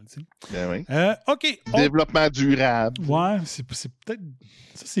illégale. Tu sais. Ben oui. OK. Développement durable. Ouais, c'est peut-être...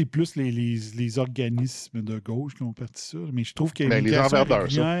 Ça, c'est plus les organismes de gauche qui ont parti ça. Mais je trouve immigration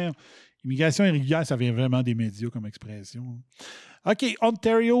irrégulière, ça vient vraiment des médias comme expression. OK.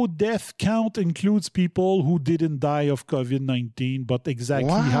 Ontario death count includes people who didn't die of COVID-19, but exactly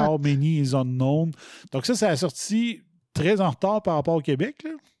how many is unknown. Donc ça a sorti très en retard par rapport au Québec,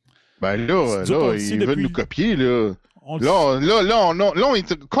 là. Ben là, ils veulent nous copier, là. On est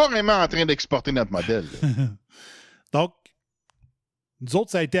carrément en train d'exporter notre modèle. Donc, nous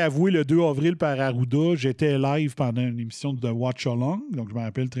autres, ça a été avoué le 2 avril par Arruda. J'étais live pendant une émission de Watch Along, donc je me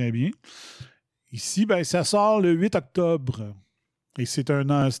rappelle très bien. Ici, ben, ça sort le 8 octobre. Et c'est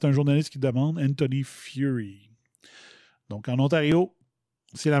un journaliste qui demande, Anthony Fury. Donc, en Ontario,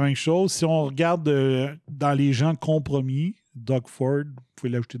 c'est la même chose. Si on regarde dans les gens compromis, Doug Ford, vous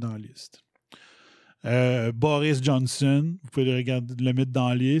pouvez l'ajouter dans la liste. Boris Johnson, vous pouvez le mettre dans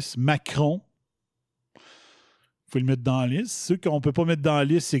la liste. Macron, vous pouvez le mettre dans la liste. Ceux qu'on ne peut pas mettre dans la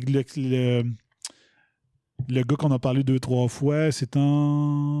liste, c'est le gars qu'on a parlé 2-3 fois, c'est un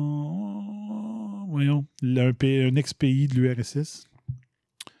ex-pays de l'URSS.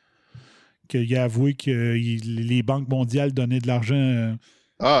 Il a avoué que les banques mondiales donnaient de l'argent.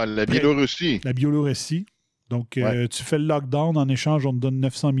 La Biélorussie. La Biélorussie. Donc, tu fais le lockdown, en échange, on te donne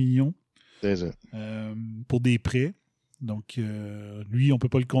 900 millions pour des prêts. Donc, lui, on ne peut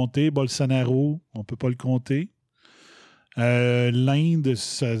pas le compter. Bolsonaro, on ne peut pas le compter. L'Inde,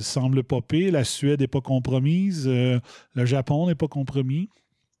 ça semble pas pire. La Suède n'est pas compromise. Le Japon n'est pas compromis.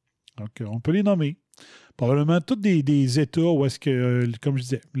 Donc, on peut les nommer. Probablement tous des États où est-ce que, comme je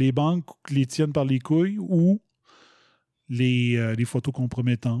disais, les banques les tiennent par les couilles ou les photos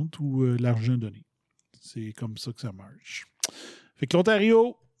compromettantes ou l'argent donné. C'est comme ça que ça marche. Fait que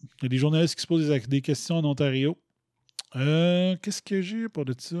l'Ontario, il y a des journalistes qui se posent des questions en Ontario. Qu'est-ce que j'ai pour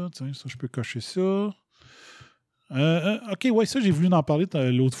de ça? Tiens, ça, je peux cocher ça. OK, ouais, ça, j'ai voulu en parler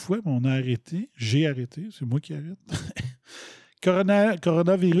l'autre fois, mais on a arrêté. J'ai arrêté. C'est moi qui arrête.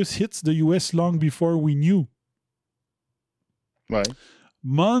 Coronavirus hits the US long before we knew. Ouais.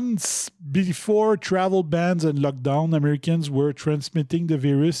 Months before travel bans and lockdown, Americans were transmitting the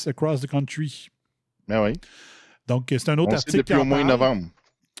virus across the country. Ben oui. Donc, c'est un autre article. Depuis au moins novembre.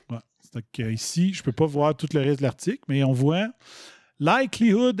 Ouais. Donc, ici, je ne peux pas voir tout le reste de l'article, mais on voit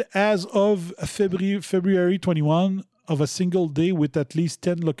likelihood as of February 21 of a single day with at least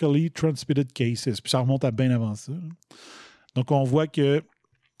 10 locally transmitted cases. Puis ça remonte à bien avant ça. Donc, on voit que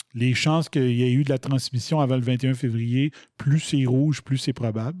les chances qu'il y ait eu de la transmission avant le 21 février, plus c'est rouge, plus c'est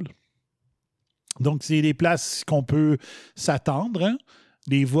probable. Donc, c'est des places qu'on peut s'attendre. Hein?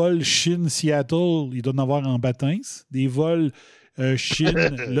 Des vols Chine-Seattle, il doit en avoir en bâtins. Des vols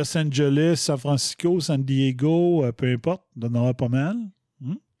Chine, Los Angeles, San Francisco, San Diego, peu importe, il doit en avoir pas mal.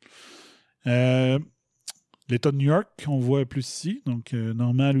 L'État de New York, on voit plus ici, donc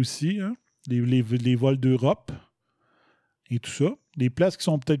normal aussi. Hein? Les vols d'Europe et tout ça. Des places qui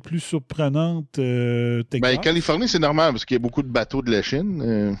sont peut-être plus surprenantes. Californie, c'est normal parce qu'il y a beaucoup de bateaux de la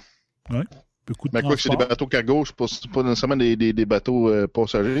Chine. Oui, beaucoup de Mais quoi que c'est des transport. bateaux cargo, c'est pas nécessairement des bateaux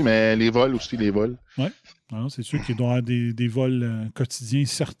passagers, mais les vols aussi, les vols. Non, c'est sûr qu'il doit y avoir des vols quotidiens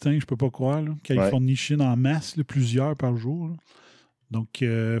certains, je peux pas croire. Là. Californie, Chine en masse, là, plusieurs par jour. Là. Donc,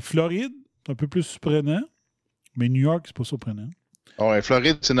 Floride, un peu plus surprenant. Mais New York, c'est pas surprenant. Oh, ouais,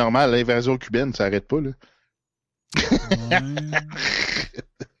 Floride, c'est normal. L'invasion cubaine, ça n'arrête pas. Là. Ouais.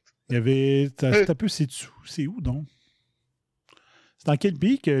 Il y avait... C'est un peu... C'est où, donc? C'est dans quel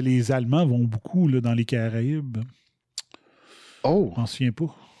pays que les Allemands vont beaucoup là, dans les Caraïbes? Oh! Je m'en souviens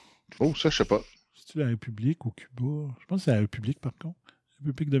pas. Oh, ça, je sais pas. C'est-tu la République ou Cuba? Je pense que c'est la République, par contre. La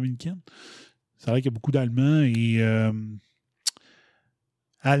République dominicaine. C'est vrai qu'il y a beaucoup d'Allemands et...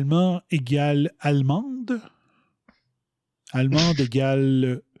 Allemand égale allemande. Allemande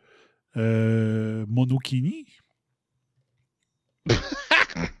égale monokini.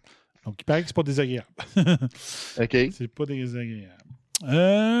 Donc, il paraît que c'est pas désagréable. OK. C'est pas désagréable.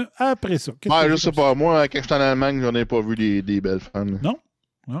 Après ça. Je sais pas. Moi, quand j'étais en Allemagne, j'en ai pas vu des belles femmes. Non?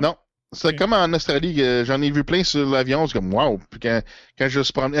 Non. C'est comme en Australie, j'en ai vu plein sur l'avion. C'est comme, wow. Puis quand je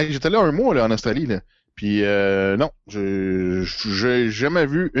suis promené, j'étais là un mois là, en Australie. Là. Puis non, j'ai jamais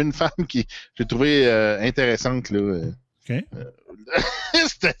vu une femme qui j'ai trouvé intéressante. Là. OK.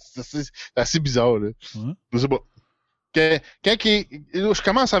 C'est assez bizarre. Là. Ouais. Je sais pas. Je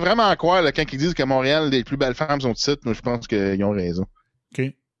commence à vraiment croire là, quand ils disent que Montréal, les plus belles femmes sont ici, moi je pense qu'ils ont raison.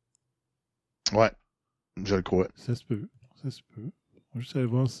 OK. Ouais, je le crois. Ça se peut. Ça se peut. On va juste aller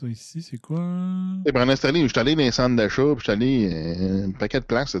voir ça ici. C'est quoi? Et en Australie, je suis allé dans les centres d'achat, puis je suis allé un paquet de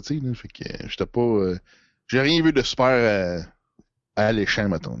places, tu sais, fait que j'étais pas... j'ai rien vu de super alléchant,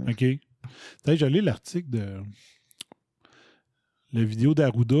 mettons. Là. OK. J'ai lu l'article de... La vidéo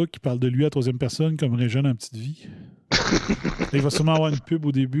d'Arruda qui parle de lui à troisième personne comme Régent en petite vie. Là, il va sûrement avoir une pub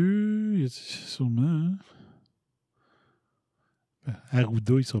au début. Sûrement. Hein?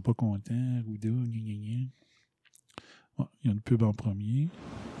 Arruda, il sera pas content. Arruda, gna gna gna. Bon, il y a une pub en premier.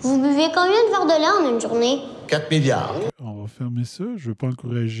 Vous buvez combien de verres de lait en une journée? 4 milliards. On va fermer ça. Je ne veux pas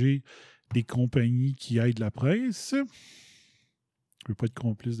encourager les compagnies qui aident la presse. Je ne veux pas être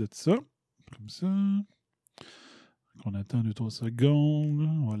complice de tout ça. Comme ça. On attend 2-3 secondes.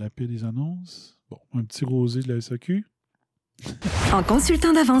 On va laper des annonces. Bon, un petit rosé de la SAQ. En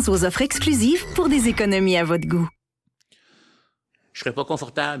consultant d'avance vos offres exclusives pour des économies à votre goût. Je serais pas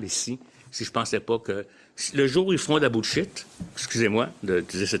confortable ici si je pensais pas que le jour où ils font de la bullshit, excusez-moi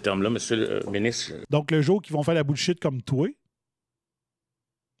d'utiliser ce terme-là, monsieur le ministre. Donc, le jour qu'ils vont faire la bullshit comme toi,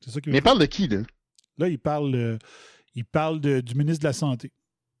 c'est ça qu'il veut. Mais il parle de qui, là? Là, il parle du ministre de la Santé.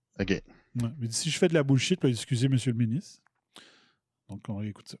 OK. Ouais. Mais si je fais de la bullshit, puis excusez, monsieur le ministre. Donc, on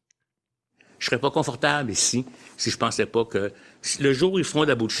réécoute ça. Je serais pas confortable ici si je pensais pas que le jour où ils feront de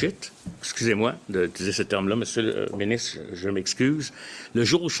la bullshit, excusez-moi d'utiliser ce terme-là, monsieur le ministre, je m'excuse, le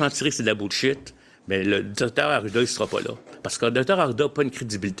jour où je sentirai que c'est de la bullshit, mais le docteur Arruda, il sera pas là. Parce que le docteur Arruda n'a pas une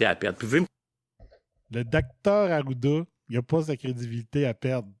crédibilité à perdre. Le docteur Arruda, il n'a pas sa crédibilité à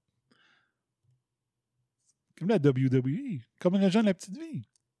perdre. Comme la WWE, comme un agent de la petite vie.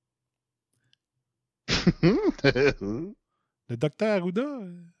 Le docteur Arruda...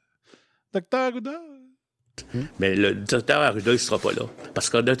 Docteur Arruda? Mais le docteur Arruda, il ne sera pas là. Parce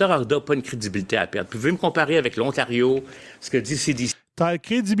que le docteur Arruda n'a pas une crédibilité à perdre. Pouvez-vous me comparer avec l'Ontario, ce que dit CDC? Ta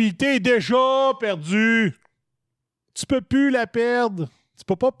crédibilité est déjà perdue. Tu peux plus la perdre. Tu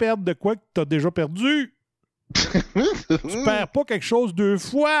peux pas perdre de quoi que tu as déjà perdu. Tu perds pas quelque chose 2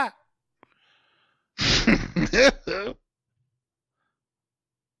 fois.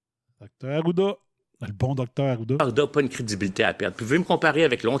 Docteur Arruda. Le bon docteur Arruda. Arruda n'a pas une crédibilité à perdre. Pouvez-vous me comparer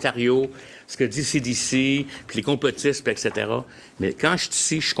avec l'Ontario, ce que dit CDC, puis les complotistes, puis etc. Mais quand je suis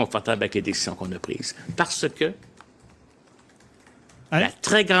ici, je suis confortable avec les décisions qu'on a prises. Parce que la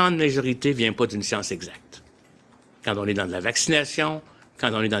très grande majorité ne vient pas d'une science exacte. Quand on est dans de la vaccination,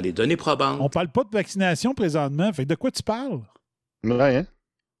 quand on est dans des données probantes... On parle pas de vaccination présentement. Fait que de quoi tu parles? Ouais, hein?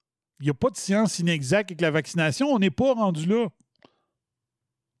 Il n'y a pas de science inexacte avec la vaccination. On n'est pas rendu là.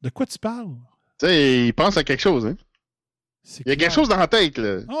 De quoi tu parles? Tu sais, il pense à quelque chose, hein? Il y a quelque chose dans la tête,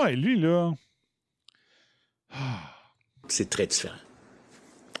 là. Ah ouais, lui, là. C'est très différent.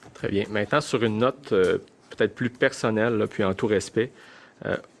 Très bien. Maintenant, sur une note peut-être plus personnelle, là, puis en tout respect,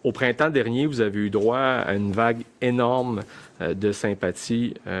 au printemps dernier, vous avez eu droit à une vague énorme de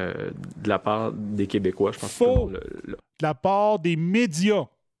sympathie de la part des Québécois. Je pense Faux! Que de la part des médias.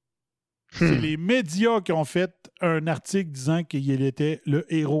 C'est les médias qui ont fait un article disant qu'il était le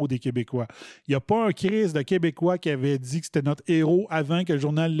héros des Québécois. Il n'y a pas un crise de Québécois qui avait dit que c'était notre héros avant que le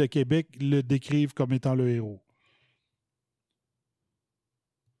journal Le Québec le décrive comme étant le héros.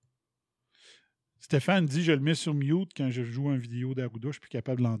 Stéphane dit je le mets sur mute quand je joue une vidéo d'Arruda, je suis plus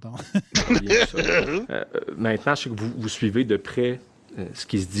capable de l'entendre. Bien sûr. Maintenant, je sais que vous suivez de près ce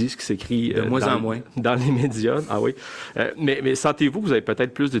qui se dit, ce qui s'écrit de moins en moins dans les médias. Ah oui. Mais sentez-vous que vous avez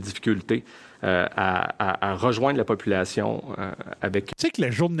peut-être plus de difficultés à rejoindre la population avec... Tu sais que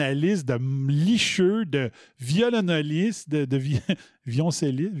les journalistes de licheux, de violonistes, de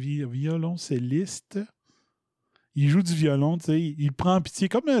violoncelliste, il joue du violon, tu sais, il prend pitié,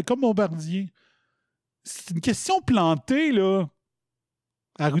 comme Bombardier. C'est une question plantée, là.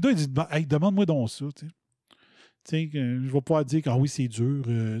 Arruda, il dit hey, demande-moi donc ça, tu sais. Tu sais, je vais pouvoir dire que oui, c'est dur,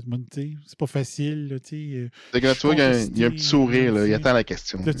 c'est pas facile. Là, c'est quand tu vois qu'il y a un petit sourire, là, il attend la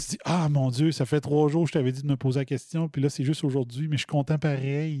question. Là, tu te dis ah mon Dieu, ça fait 3 jours que je t'avais dit de me poser la question, puis là, c'est juste aujourd'hui, mais je suis content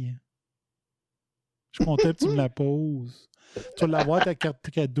pareil. Je suis content que tu me la poses. Tu vas l'avoir ta carte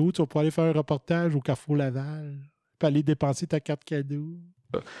cadeau, tu vas pouvoir aller faire un reportage au Carrefour Laval, puis aller dépenser ta carte cadeau.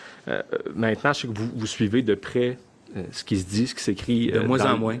 Maintenant, je sais que vous suivez de près ce qui se dit, ce qui s'écrit de moins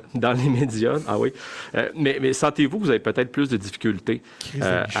en moins dans les médias. Ah oui. Mais sentez-vous que vous avez peut-être plus de difficultés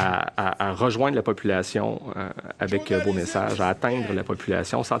à rejoindre la population avec vos messages, à atteindre la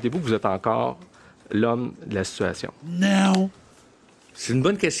population? Sentez-vous que vous êtes encore l'homme de la situation? Non! C'est une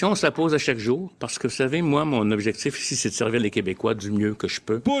bonne question, on se la pose à chaque jour, parce que vous savez, moi, mon objectif ici, c'est de servir les Québécois du mieux que je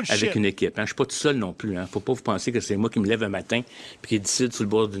peux, avec une équipe. Je ne suis pas tout seul non plus. Faut pas vous penser que c'est moi qui me lève un matin et qui décide sur le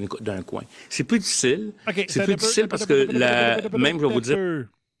bord d'un coin. C'est plus difficile. C'est plus difficile parce que même, je vais vous dire...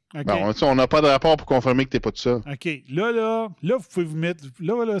 Okay. Bon, on n'a pas de rapport pour confirmer que tu n'es pas tout seul. OK. Là, vous pouvez vous mettre...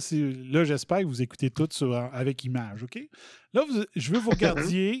 Là, j'espère que vous écoutez tout avec image, OK? Là, je veux que vous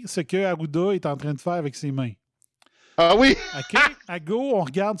regardiez ce que Arruda est en train de faire avec ses mains. Ah oui! OK? À go, on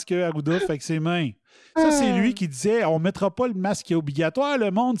regarde ce que Arruda fait avec ses mains. Ça, c'est lui qui disait on ne mettra pas le masque qui est obligatoire,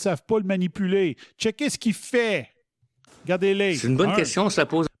 le monde ne savent pas le manipuler. Checkez ce qu'il fait. Regardez-les. C'est une bonne question, on se la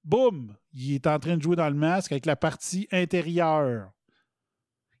pose. Boum! Il est en train de jouer dans le masque avec la partie intérieure.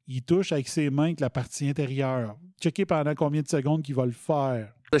 Il touche avec ses mains avec la partie intérieure. Checkez pendant combien de secondes qu'il va le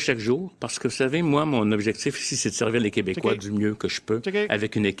faire. Chaque jour, parce que vous savez, moi, mon objectif ici, c'est de servir les Québécois du mieux que je peux,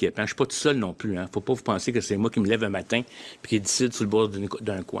 avec une équipe. Je ne suis pas tout seul non plus. Faut pas vous penser que c'est moi qui me lève un matin et qui décide sur le bord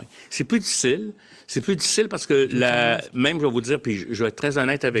d'un coin. C'est plus difficile. C'est plus difficile parce que même, je vais vous dire, puis je vais être très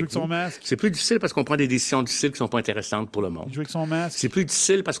honnête avec vous, c'est plus difficile parce qu'on prend des décisions difficiles qui ne sont pas intéressantes pour le monde. Il joue avec son masque. C'est plus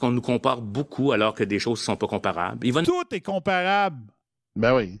difficile parce qu'on nous compare beaucoup alors que des choses ne sont pas comparables. Tout est comparable.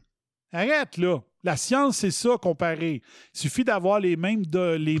 Ben oui. Arrête, là. La science, c'est ça, comparer. Il suffit d'avoir les mêmes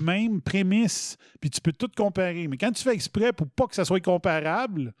prémices, puis tu peux tout comparer. Mais quand tu fais exprès pour pas que ça soit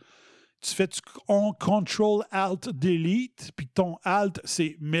comparable, tu fais Control Alt Delete, puis ton Alt,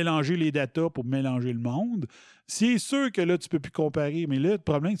 c'est mélanger les datas pour mélanger le monde. C'est sûr que là, tu peux plus comparer. Mais là, le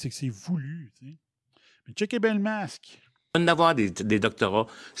problème, c'est que c'est voulu. T'sais. Mais checkez bien le masque. On va avoir des doctorats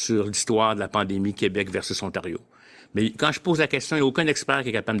sur l'histoire de la pandémie Québec versus Ontario. Mais quand je pose la question, il n'y a aucun expert qui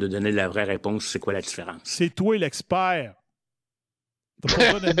est capable de donner la vraie réponse. C'est quoi la différence? C'est toi l'expert. T'as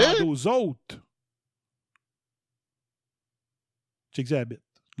pas besoin de demander aux autres. Check ça habite.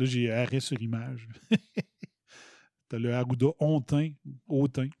 Là, j'ai arrêt sur image. T'as le Arruda hautain. Vous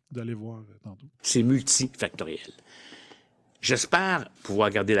allez voir tantôt. C'est multifactoriel. J'espère pouvoir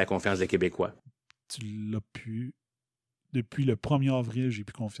garder la confiance des Québécois. Tu l'as pu. Depuis le 1er avril, j'ai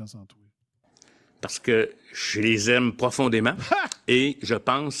plus confiance en toi. Parce que je les aime profondément et je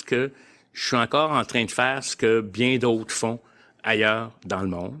pense que je suis encore en train de faire ce que bien d'autres font ailleurs dans le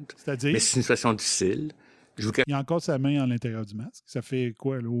monde. C'est-à-dire? Mais c'est une situation difficile. Il y a encore sa main à l'intérieur du masque. Ça fait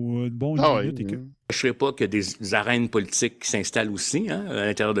quoi, là? Une bonne minute et que... Je ne sais pas qu'il y a des arènes politiques qui s'installent aussi à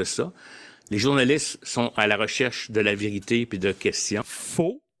l'intérieur de ça. Les journalistes sont à la recherche de la vérité et de questions.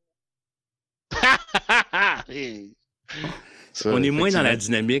 Faux. On est moins dans la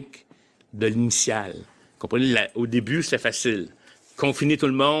dynamique de l'initial. Comprenez, au début, c'était facile. Confiner tout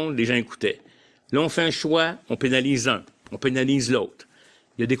le monde, les gens écoutaient. Là, on fait un choix, on pénalise un, on pénalise l'autre.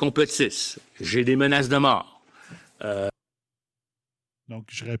 Il y a des complotistes. J'ai des menaces de mort. Donc,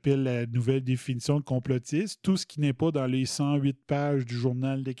 je rappelle la nouvelle définition de complotiste. Tout ce qui n'est pas dans les 108 pages du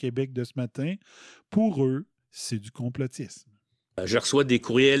Journal de Québec de ce matin, pour eux, c'est du complotisme. Je reçois des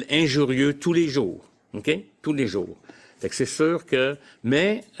courriels injurieux tous les jours. OK? Tous les jours. Fait que c'est sûr que...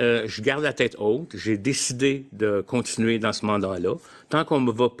 Mais je garde la tête haute. J'ai décidé de continuer dans ce mandat-là. Tant qu'on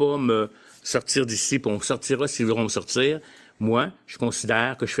ne va pas me sortir d'ici, puis on me sortira s'ils voudront me sortir, moi, je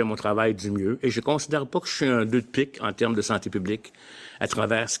considère que je fais mon travail du mieux et je ne considère pas que je suis un 2 de pique en termes de santé publique à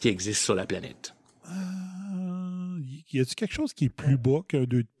travers ce qui existe sur la planète. Y a-t-il quelque chose qui est plus bas qu'un 2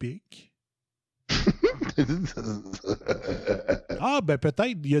 de pique? Ben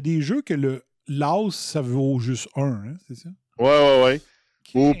peut-être. Il y a des jeux que l'as, ça vaut juste 1, hein, c'est ça? Ouais.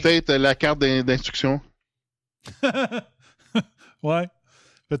 Ou peut-être la carte d'instruction. Ouais,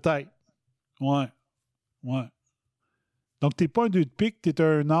 peut-être. Ouais. Donc, t'es pas un 2 de pique, t'es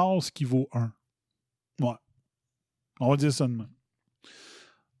un as qui vaut 1. Ouais. On va dire ça de même.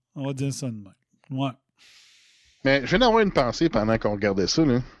 Ouais. Mais je viens d'avoir une pensée pendant qu'on regardait ça,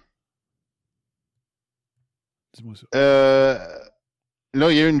 là. Dis-moi ça. Là,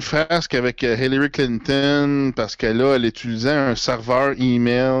 il y a eu une frasque avec Hillary Clinton parce que là, elle utilisait un serveur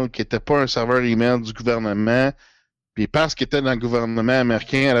email qui n'était pas un serveur email du gouvernement. Puis parce qu'elle était dans le gouvernement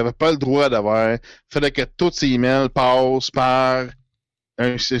américain, elle n'avait pas le droit d'avoir. Il fallait que tous ses emails passent par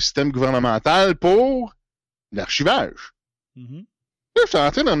un système gouvernemental pour l'archivage. Mm-hmm. Là, je suis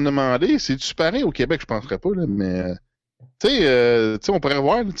en train de me demander, c'est-tu pareil au Québec? Je ne penserais pas, là, mais... Tu sais, on pourrait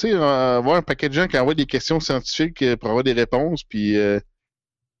voir un paquet de gens qui envoient des questions scientifiques pour avoir des réponses, puis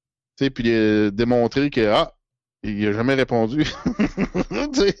démontrer que il n'a jamais répondu.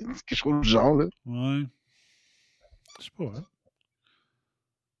 C'est quelque chose du genre, là. Ouais. Je sais pas, hein.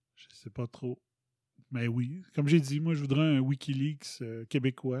 Je sais pas trop. Mais oui, comme j'ai dit, moi, je voudrais un Wikileaks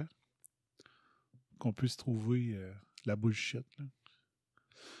québécois qu'on puisse trouver la bullshit, là.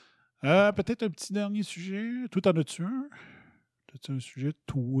 Peut-être un petit dernier sujet. Toi, t'en as-tu un? T'as-tu un sujet?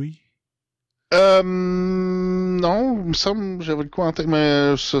 Toi? Non, il me semble que j'avais le coup en tête,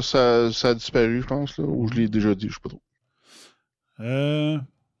 mais ça a disparu, je pense, là, ou je l'ai déjà dit, je sais pas trop.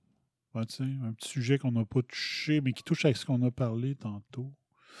 Un petit sujet qu'on n'a pas touché, mais qui touche avec ce qu'on a parlé tantôt.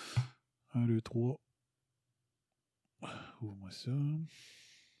 1, 2, 3. Ouvre-moi ça.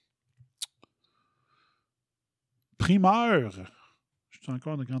 Primeur. Je suis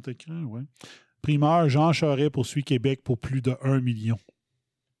encore de grand écran, ouais. Primeur, Jean Charest poursuit Québec pour plus de 1 million.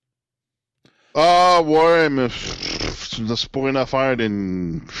 Ah ouais, mais c'est pour une affaire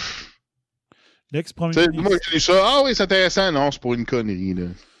d'une... L'ex-premier ministre... Moi, je dis ça. Ah oui, c'est intéressant. Non, c'est pour une connerie, là.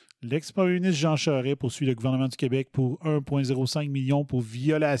 L'ex-premier ministre Jean Charest poursuit le gouvernement du Québec pour 1,05 million pour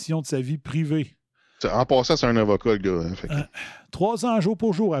violation de sa vie privée. En passant, c'est un avocat, le gars. Hein, 3 ans jour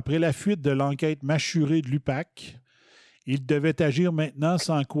pour jour après la fuite de l'enquête mâchurée de l'UPAC, il devait agir maintenant,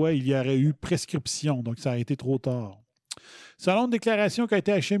 sans quoi il y aurait eu prescription. Donc, ça a été trop tard. Selon une déclaration qui a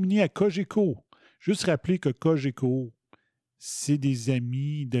été acheminée à Cogeco, juste rappeler que Cogeco, c'est des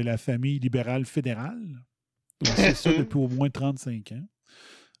amis de la famille libérale fédérale. Donc, c'est ça depuis au moins 35 ans.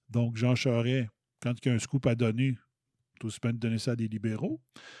 Donc, Jean Charest, quand il y a un scoop à donner, tout aussi bien de donner ça à des libéraux.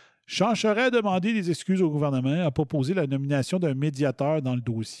 Jean Charest a demandé des excuses au gouvernement, a proposé la nomination d'un médiateur dans le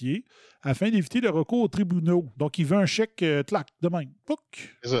dossier afin d'éviter le recours aux tribunaux. Donc, il veut un chèque clac, de même.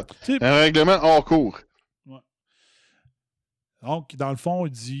 Pouc. C'est ça. Un règlement hors cours. Ouais. Donc, dans le fond,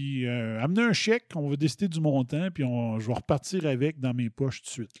 il dit amenez un chèque, on va décider du montant, puis je vais repartir avec dans mes poches tout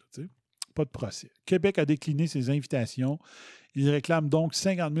de suite. Là, pas de procès. Québec a décliné ses invitations. Il réclame donc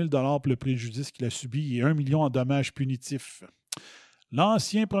 50 000 $ pour le préjudice qu'il a subi et 1 million en dommages punitifs.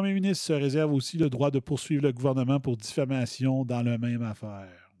 L'ancien premier ministre se réserve aussi le droit de poursuivre le gouvernement pour diffamation dans la même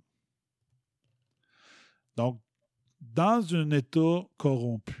affaire. Donc, dans un État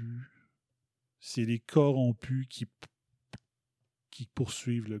corrompu, c'est les corrompus qui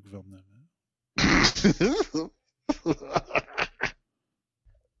poursuivent le gouvernement.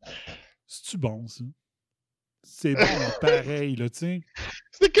 C'est-tu bon, ça? C'est bon, pareil, là, tu sais.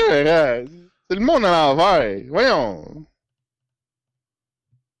 C'est écœurant. C'est le monde à l'envers. Voyons.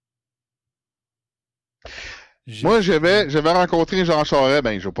 Moi, j'avais rencontré Jean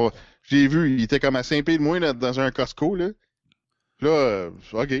Charest, je sais pas. J'ai vu, il était comme à 5 pieds de moi là, dans un Costco, là. Là,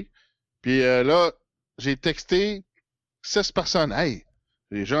 OK. Puis là, j'ai texté 6 personnes. Hey,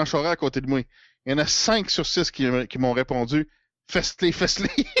 j'ai Jean Charest à côté de moi. Il y en a 5 sur 6 qui m'ont répondu fesse-les.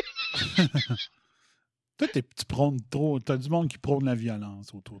 Toi, tu prônes trop. T'as du monde qui prône la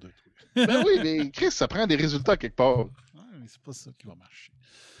violence autour de toi. Ben oui, mais Chris, ça prend des résultats quelque part. Ouais, mais c'est pas ça qui va marcher.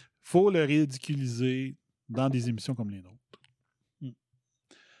 Faut le ridiculiser dans des émissions comme les nôtres.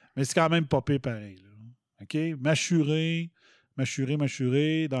 Mais c'est quand même pas pire pareil. Là. OK? Mâchurer,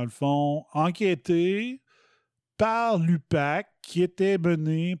 dans le fond, enquêté par l'UPAC qui était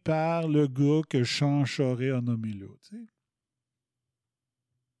mené par le gars que Jean Charest a nommé là. T'sais.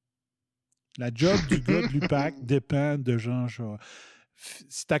 La job du gars de l'UPAC dépend de Jean Charest.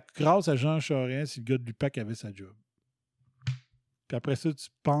 C'est grâce à Jean Charest si le gars de l'UPAC avait sa job. Puis après ça, tu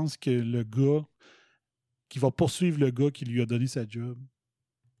penses que le gars qui va poursuivre le gars qui lui a donné sa job.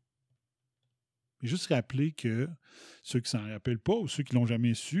 Mais juste rappeler que ceux qui ne s'en rappellent pas ou ceux qui ne l'ont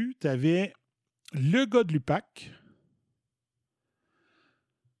jamais su, tu avais le gars de l'UPAC,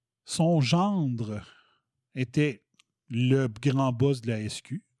 son gendre était le grand boss de la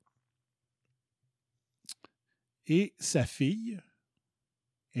SQ et sa fille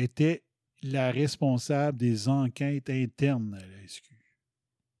était la responsable des enquêtes internes à la SQ.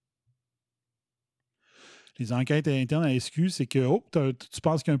 Les enquêtes internes à la SQ, c'est que tu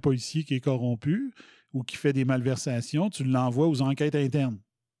penses qu'il y a un policier qui est corrompu ou qui fait des malversations, tu l'envoies aux enquêtes internes.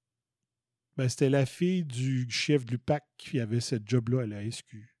 Ben, c'était la fille du chef de l'UPAC qui avait cette job-là à la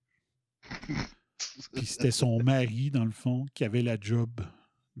SQ. Puis c'était son mari, dans le fond, qui avait la job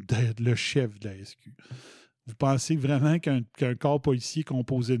d'être le chef de la SQ. Vous pensez vraiment qu'un corps policier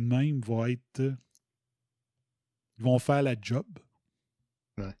composé de même va être... Ils vont faire la job?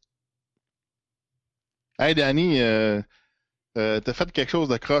 Ouais. Hey, Danny, t'as fait quelque chose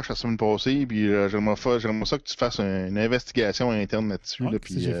de croche la semaine passée, puis j'aimerais ça que tu fasses une investigation interne là-dessus. Ouais, là,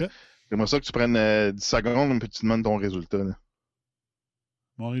 puis j'ai fait. J'aimerais ça que tu prennes 10 secondes, puis tu demandes ton résultat. Là.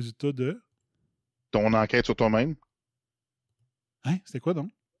 Mon résultat de... Ton enquête sur toi-même. Hein? C'était quoi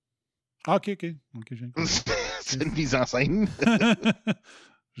donc? Ah, OK. C'est une mise en scène.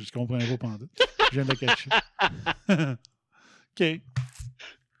 Je comprends pas pendant. Je viens de le cacher. OK.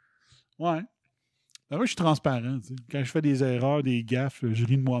 Ouais. Ben, moi, je suis transparent. T'sais. Quand je fais des erreurs, des gaffes, je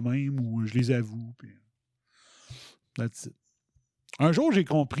ris de moi-même ou je les avoue. Puis... That's it. Un jour, j'ai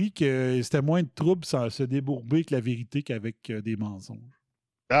compris que c'était moins de trouble sans se débourber que la vérité qu'avec des mensonges.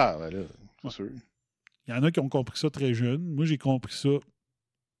 Ah, ben là, c'est sûr. Il y en a qui ont compris ça très jeune. Moi, j'ai compris ça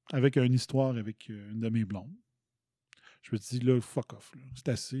avec une histoire avec une de mes blondes. Je me dis, là, fuck off. Là. C'est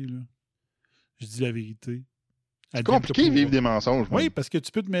assez, là. Je dis la vérité. C'est compliqué de vivre des mensonges. Oui, parce que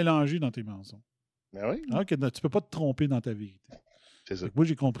tu peux te mélanger dans tes mensonges. Ben oui. Alors que tu peux pas te tromper dans ta vérité. C'est ça. Moi,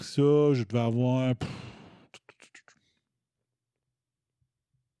 j'ai compris ça. Je devais avoir...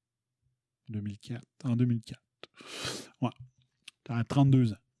 2004. En 2004. Ouais. À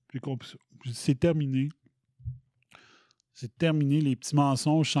 32 ans. J'ai compris ça. C'est terminé. C'est terminé les petits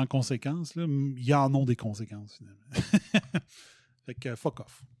mensonges sans conséquences. Là. Il y en a des conséquences, finalement. Fait que fuck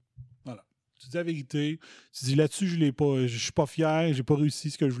off. Voilà. Tu dis la vérité. Tu dis là-dessus, je suis pas fier, j'ai pas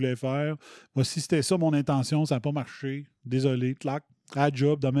réussi ce que je voulais faire. Moi, si c'était ça mon intention, ça n'a pas marché. Désolé. Clac. À la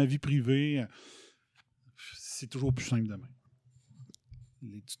job, dans ma vie privée, c'est toujours plus simple de même.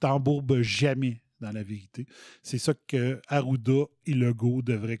 Tu t'embourbes jamais dans la vérité. C'est ça que Arruda et Legault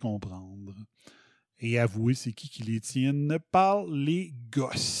devraient comprendre. Et avouer c'est qui les tiennent par les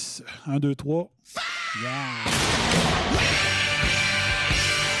gosses. 1, 2, 3. Yeah!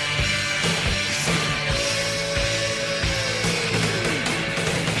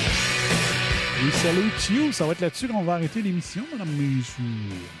 Et salut, Tio! Ça va être là-dessus qu'on va arrêter l'émission, madame Messieurs.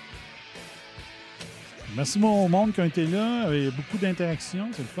 Merci au monde qui a été là. Il y a beaucoup d'interactions.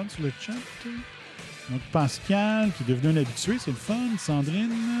 C'est le fun sur le chat. Donc, Pascal, qui est devenu un habitué. C'est le fun.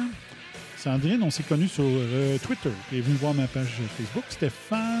 Sandrine, on s'est connus sur Twitter. Elle est venue voir ma page Facebook.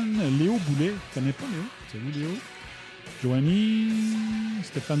 Stéphane, Léo Boulet. Je ne connais pas Léo. Salut Léo. Joanie,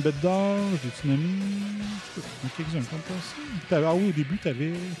 Stéphane Beddor, j'ai Tsunami. Il y a quelques-uns comme ça. Ah oui, au début, tu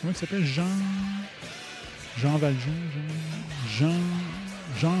avais. Comment il s'appelle? Jean Valjean.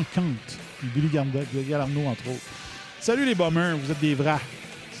 Jean Kant. Billy Galarno, entre autres. Salut les bombers, vous êtes des vrais.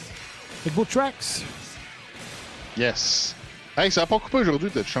 Faites vos tracks. Yes. Hey, ça n'a pas coupé aujourd'hui,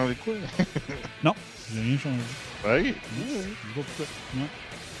 t'as changé quoi? Non, j'ai rien changé. Oui? Ouais.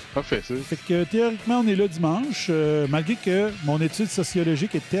 Parfait, ça. Fait que théoriquement, on est là dimanche. Malgré que mon étude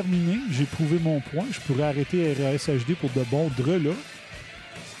sociologique est terminée, j'ai prouvé mon point. Je pourrais arrêter RASHD pour de bons là.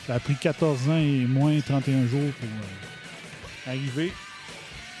 Ça a pris 14 ans et moins 31 jours pour arriver.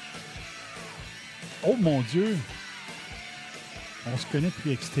 Oh mon Dieu! On se connaît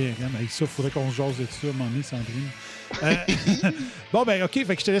depuis extérieur. Avec ça, il faudrait qu'on se jase de ça à un moment donné, Sandrine. Bon, ben OK,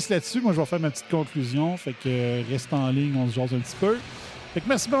 fait que je te laisse là-dessus. Moi, je vais faire ma petite conclusion. Fait que reste en ligne, on se jase un petit peu. Fait que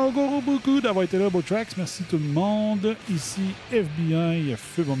merci beaucoup d'avoir été là, Beau Tracks. Merci tout le monde. Ici, FBI,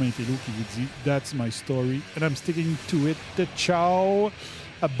 Feu Momentello qui vous dit « That's my story, and I'm sticking to it. Ciao!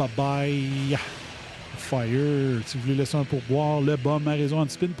 Bye-bye! » Fire. Si vous voulez laisser un pourboire, le bum à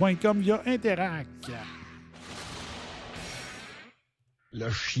RaisoAntispin.com via Interac.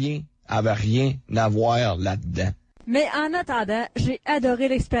 Le chien avait rien à voir là-dedans. Mais en attendant, j'ai adoré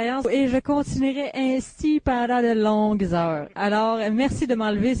l'expérience et je continuerai ainsi pendant de longues heures. Alors, merci de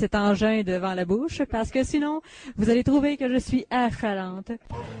m'enlever cet engin devant la bouche parce que sinon, vous allez trouver que je suis affalante.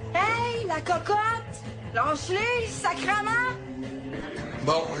 Hey, la cocotte! Lâche-les, sacrement!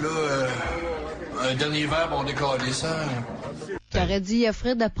 Bon, là, un dernier verre, on décolle ça. T'aurais dit à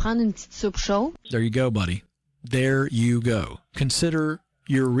Fred de prendre une petite soupe chaude? There you go, buddy. There you go. Consider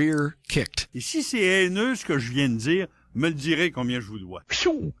your rear kicked. Et si c'est haineux ce que je viens de dire, me le direz combien je vous dois.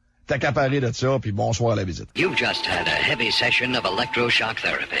 Pfiou! T'as qu'à parler de ça, puis bonsoir à la visite. You've just had a heavy session of electroshock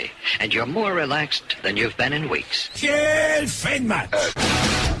therapy, and you're more relaxed than you've been in weeks. Quelle fin de match!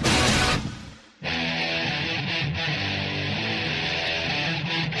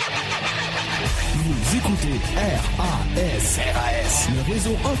 Vous écoutez RAS, le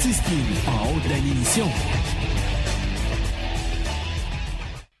réseau anti-spin en haute définition.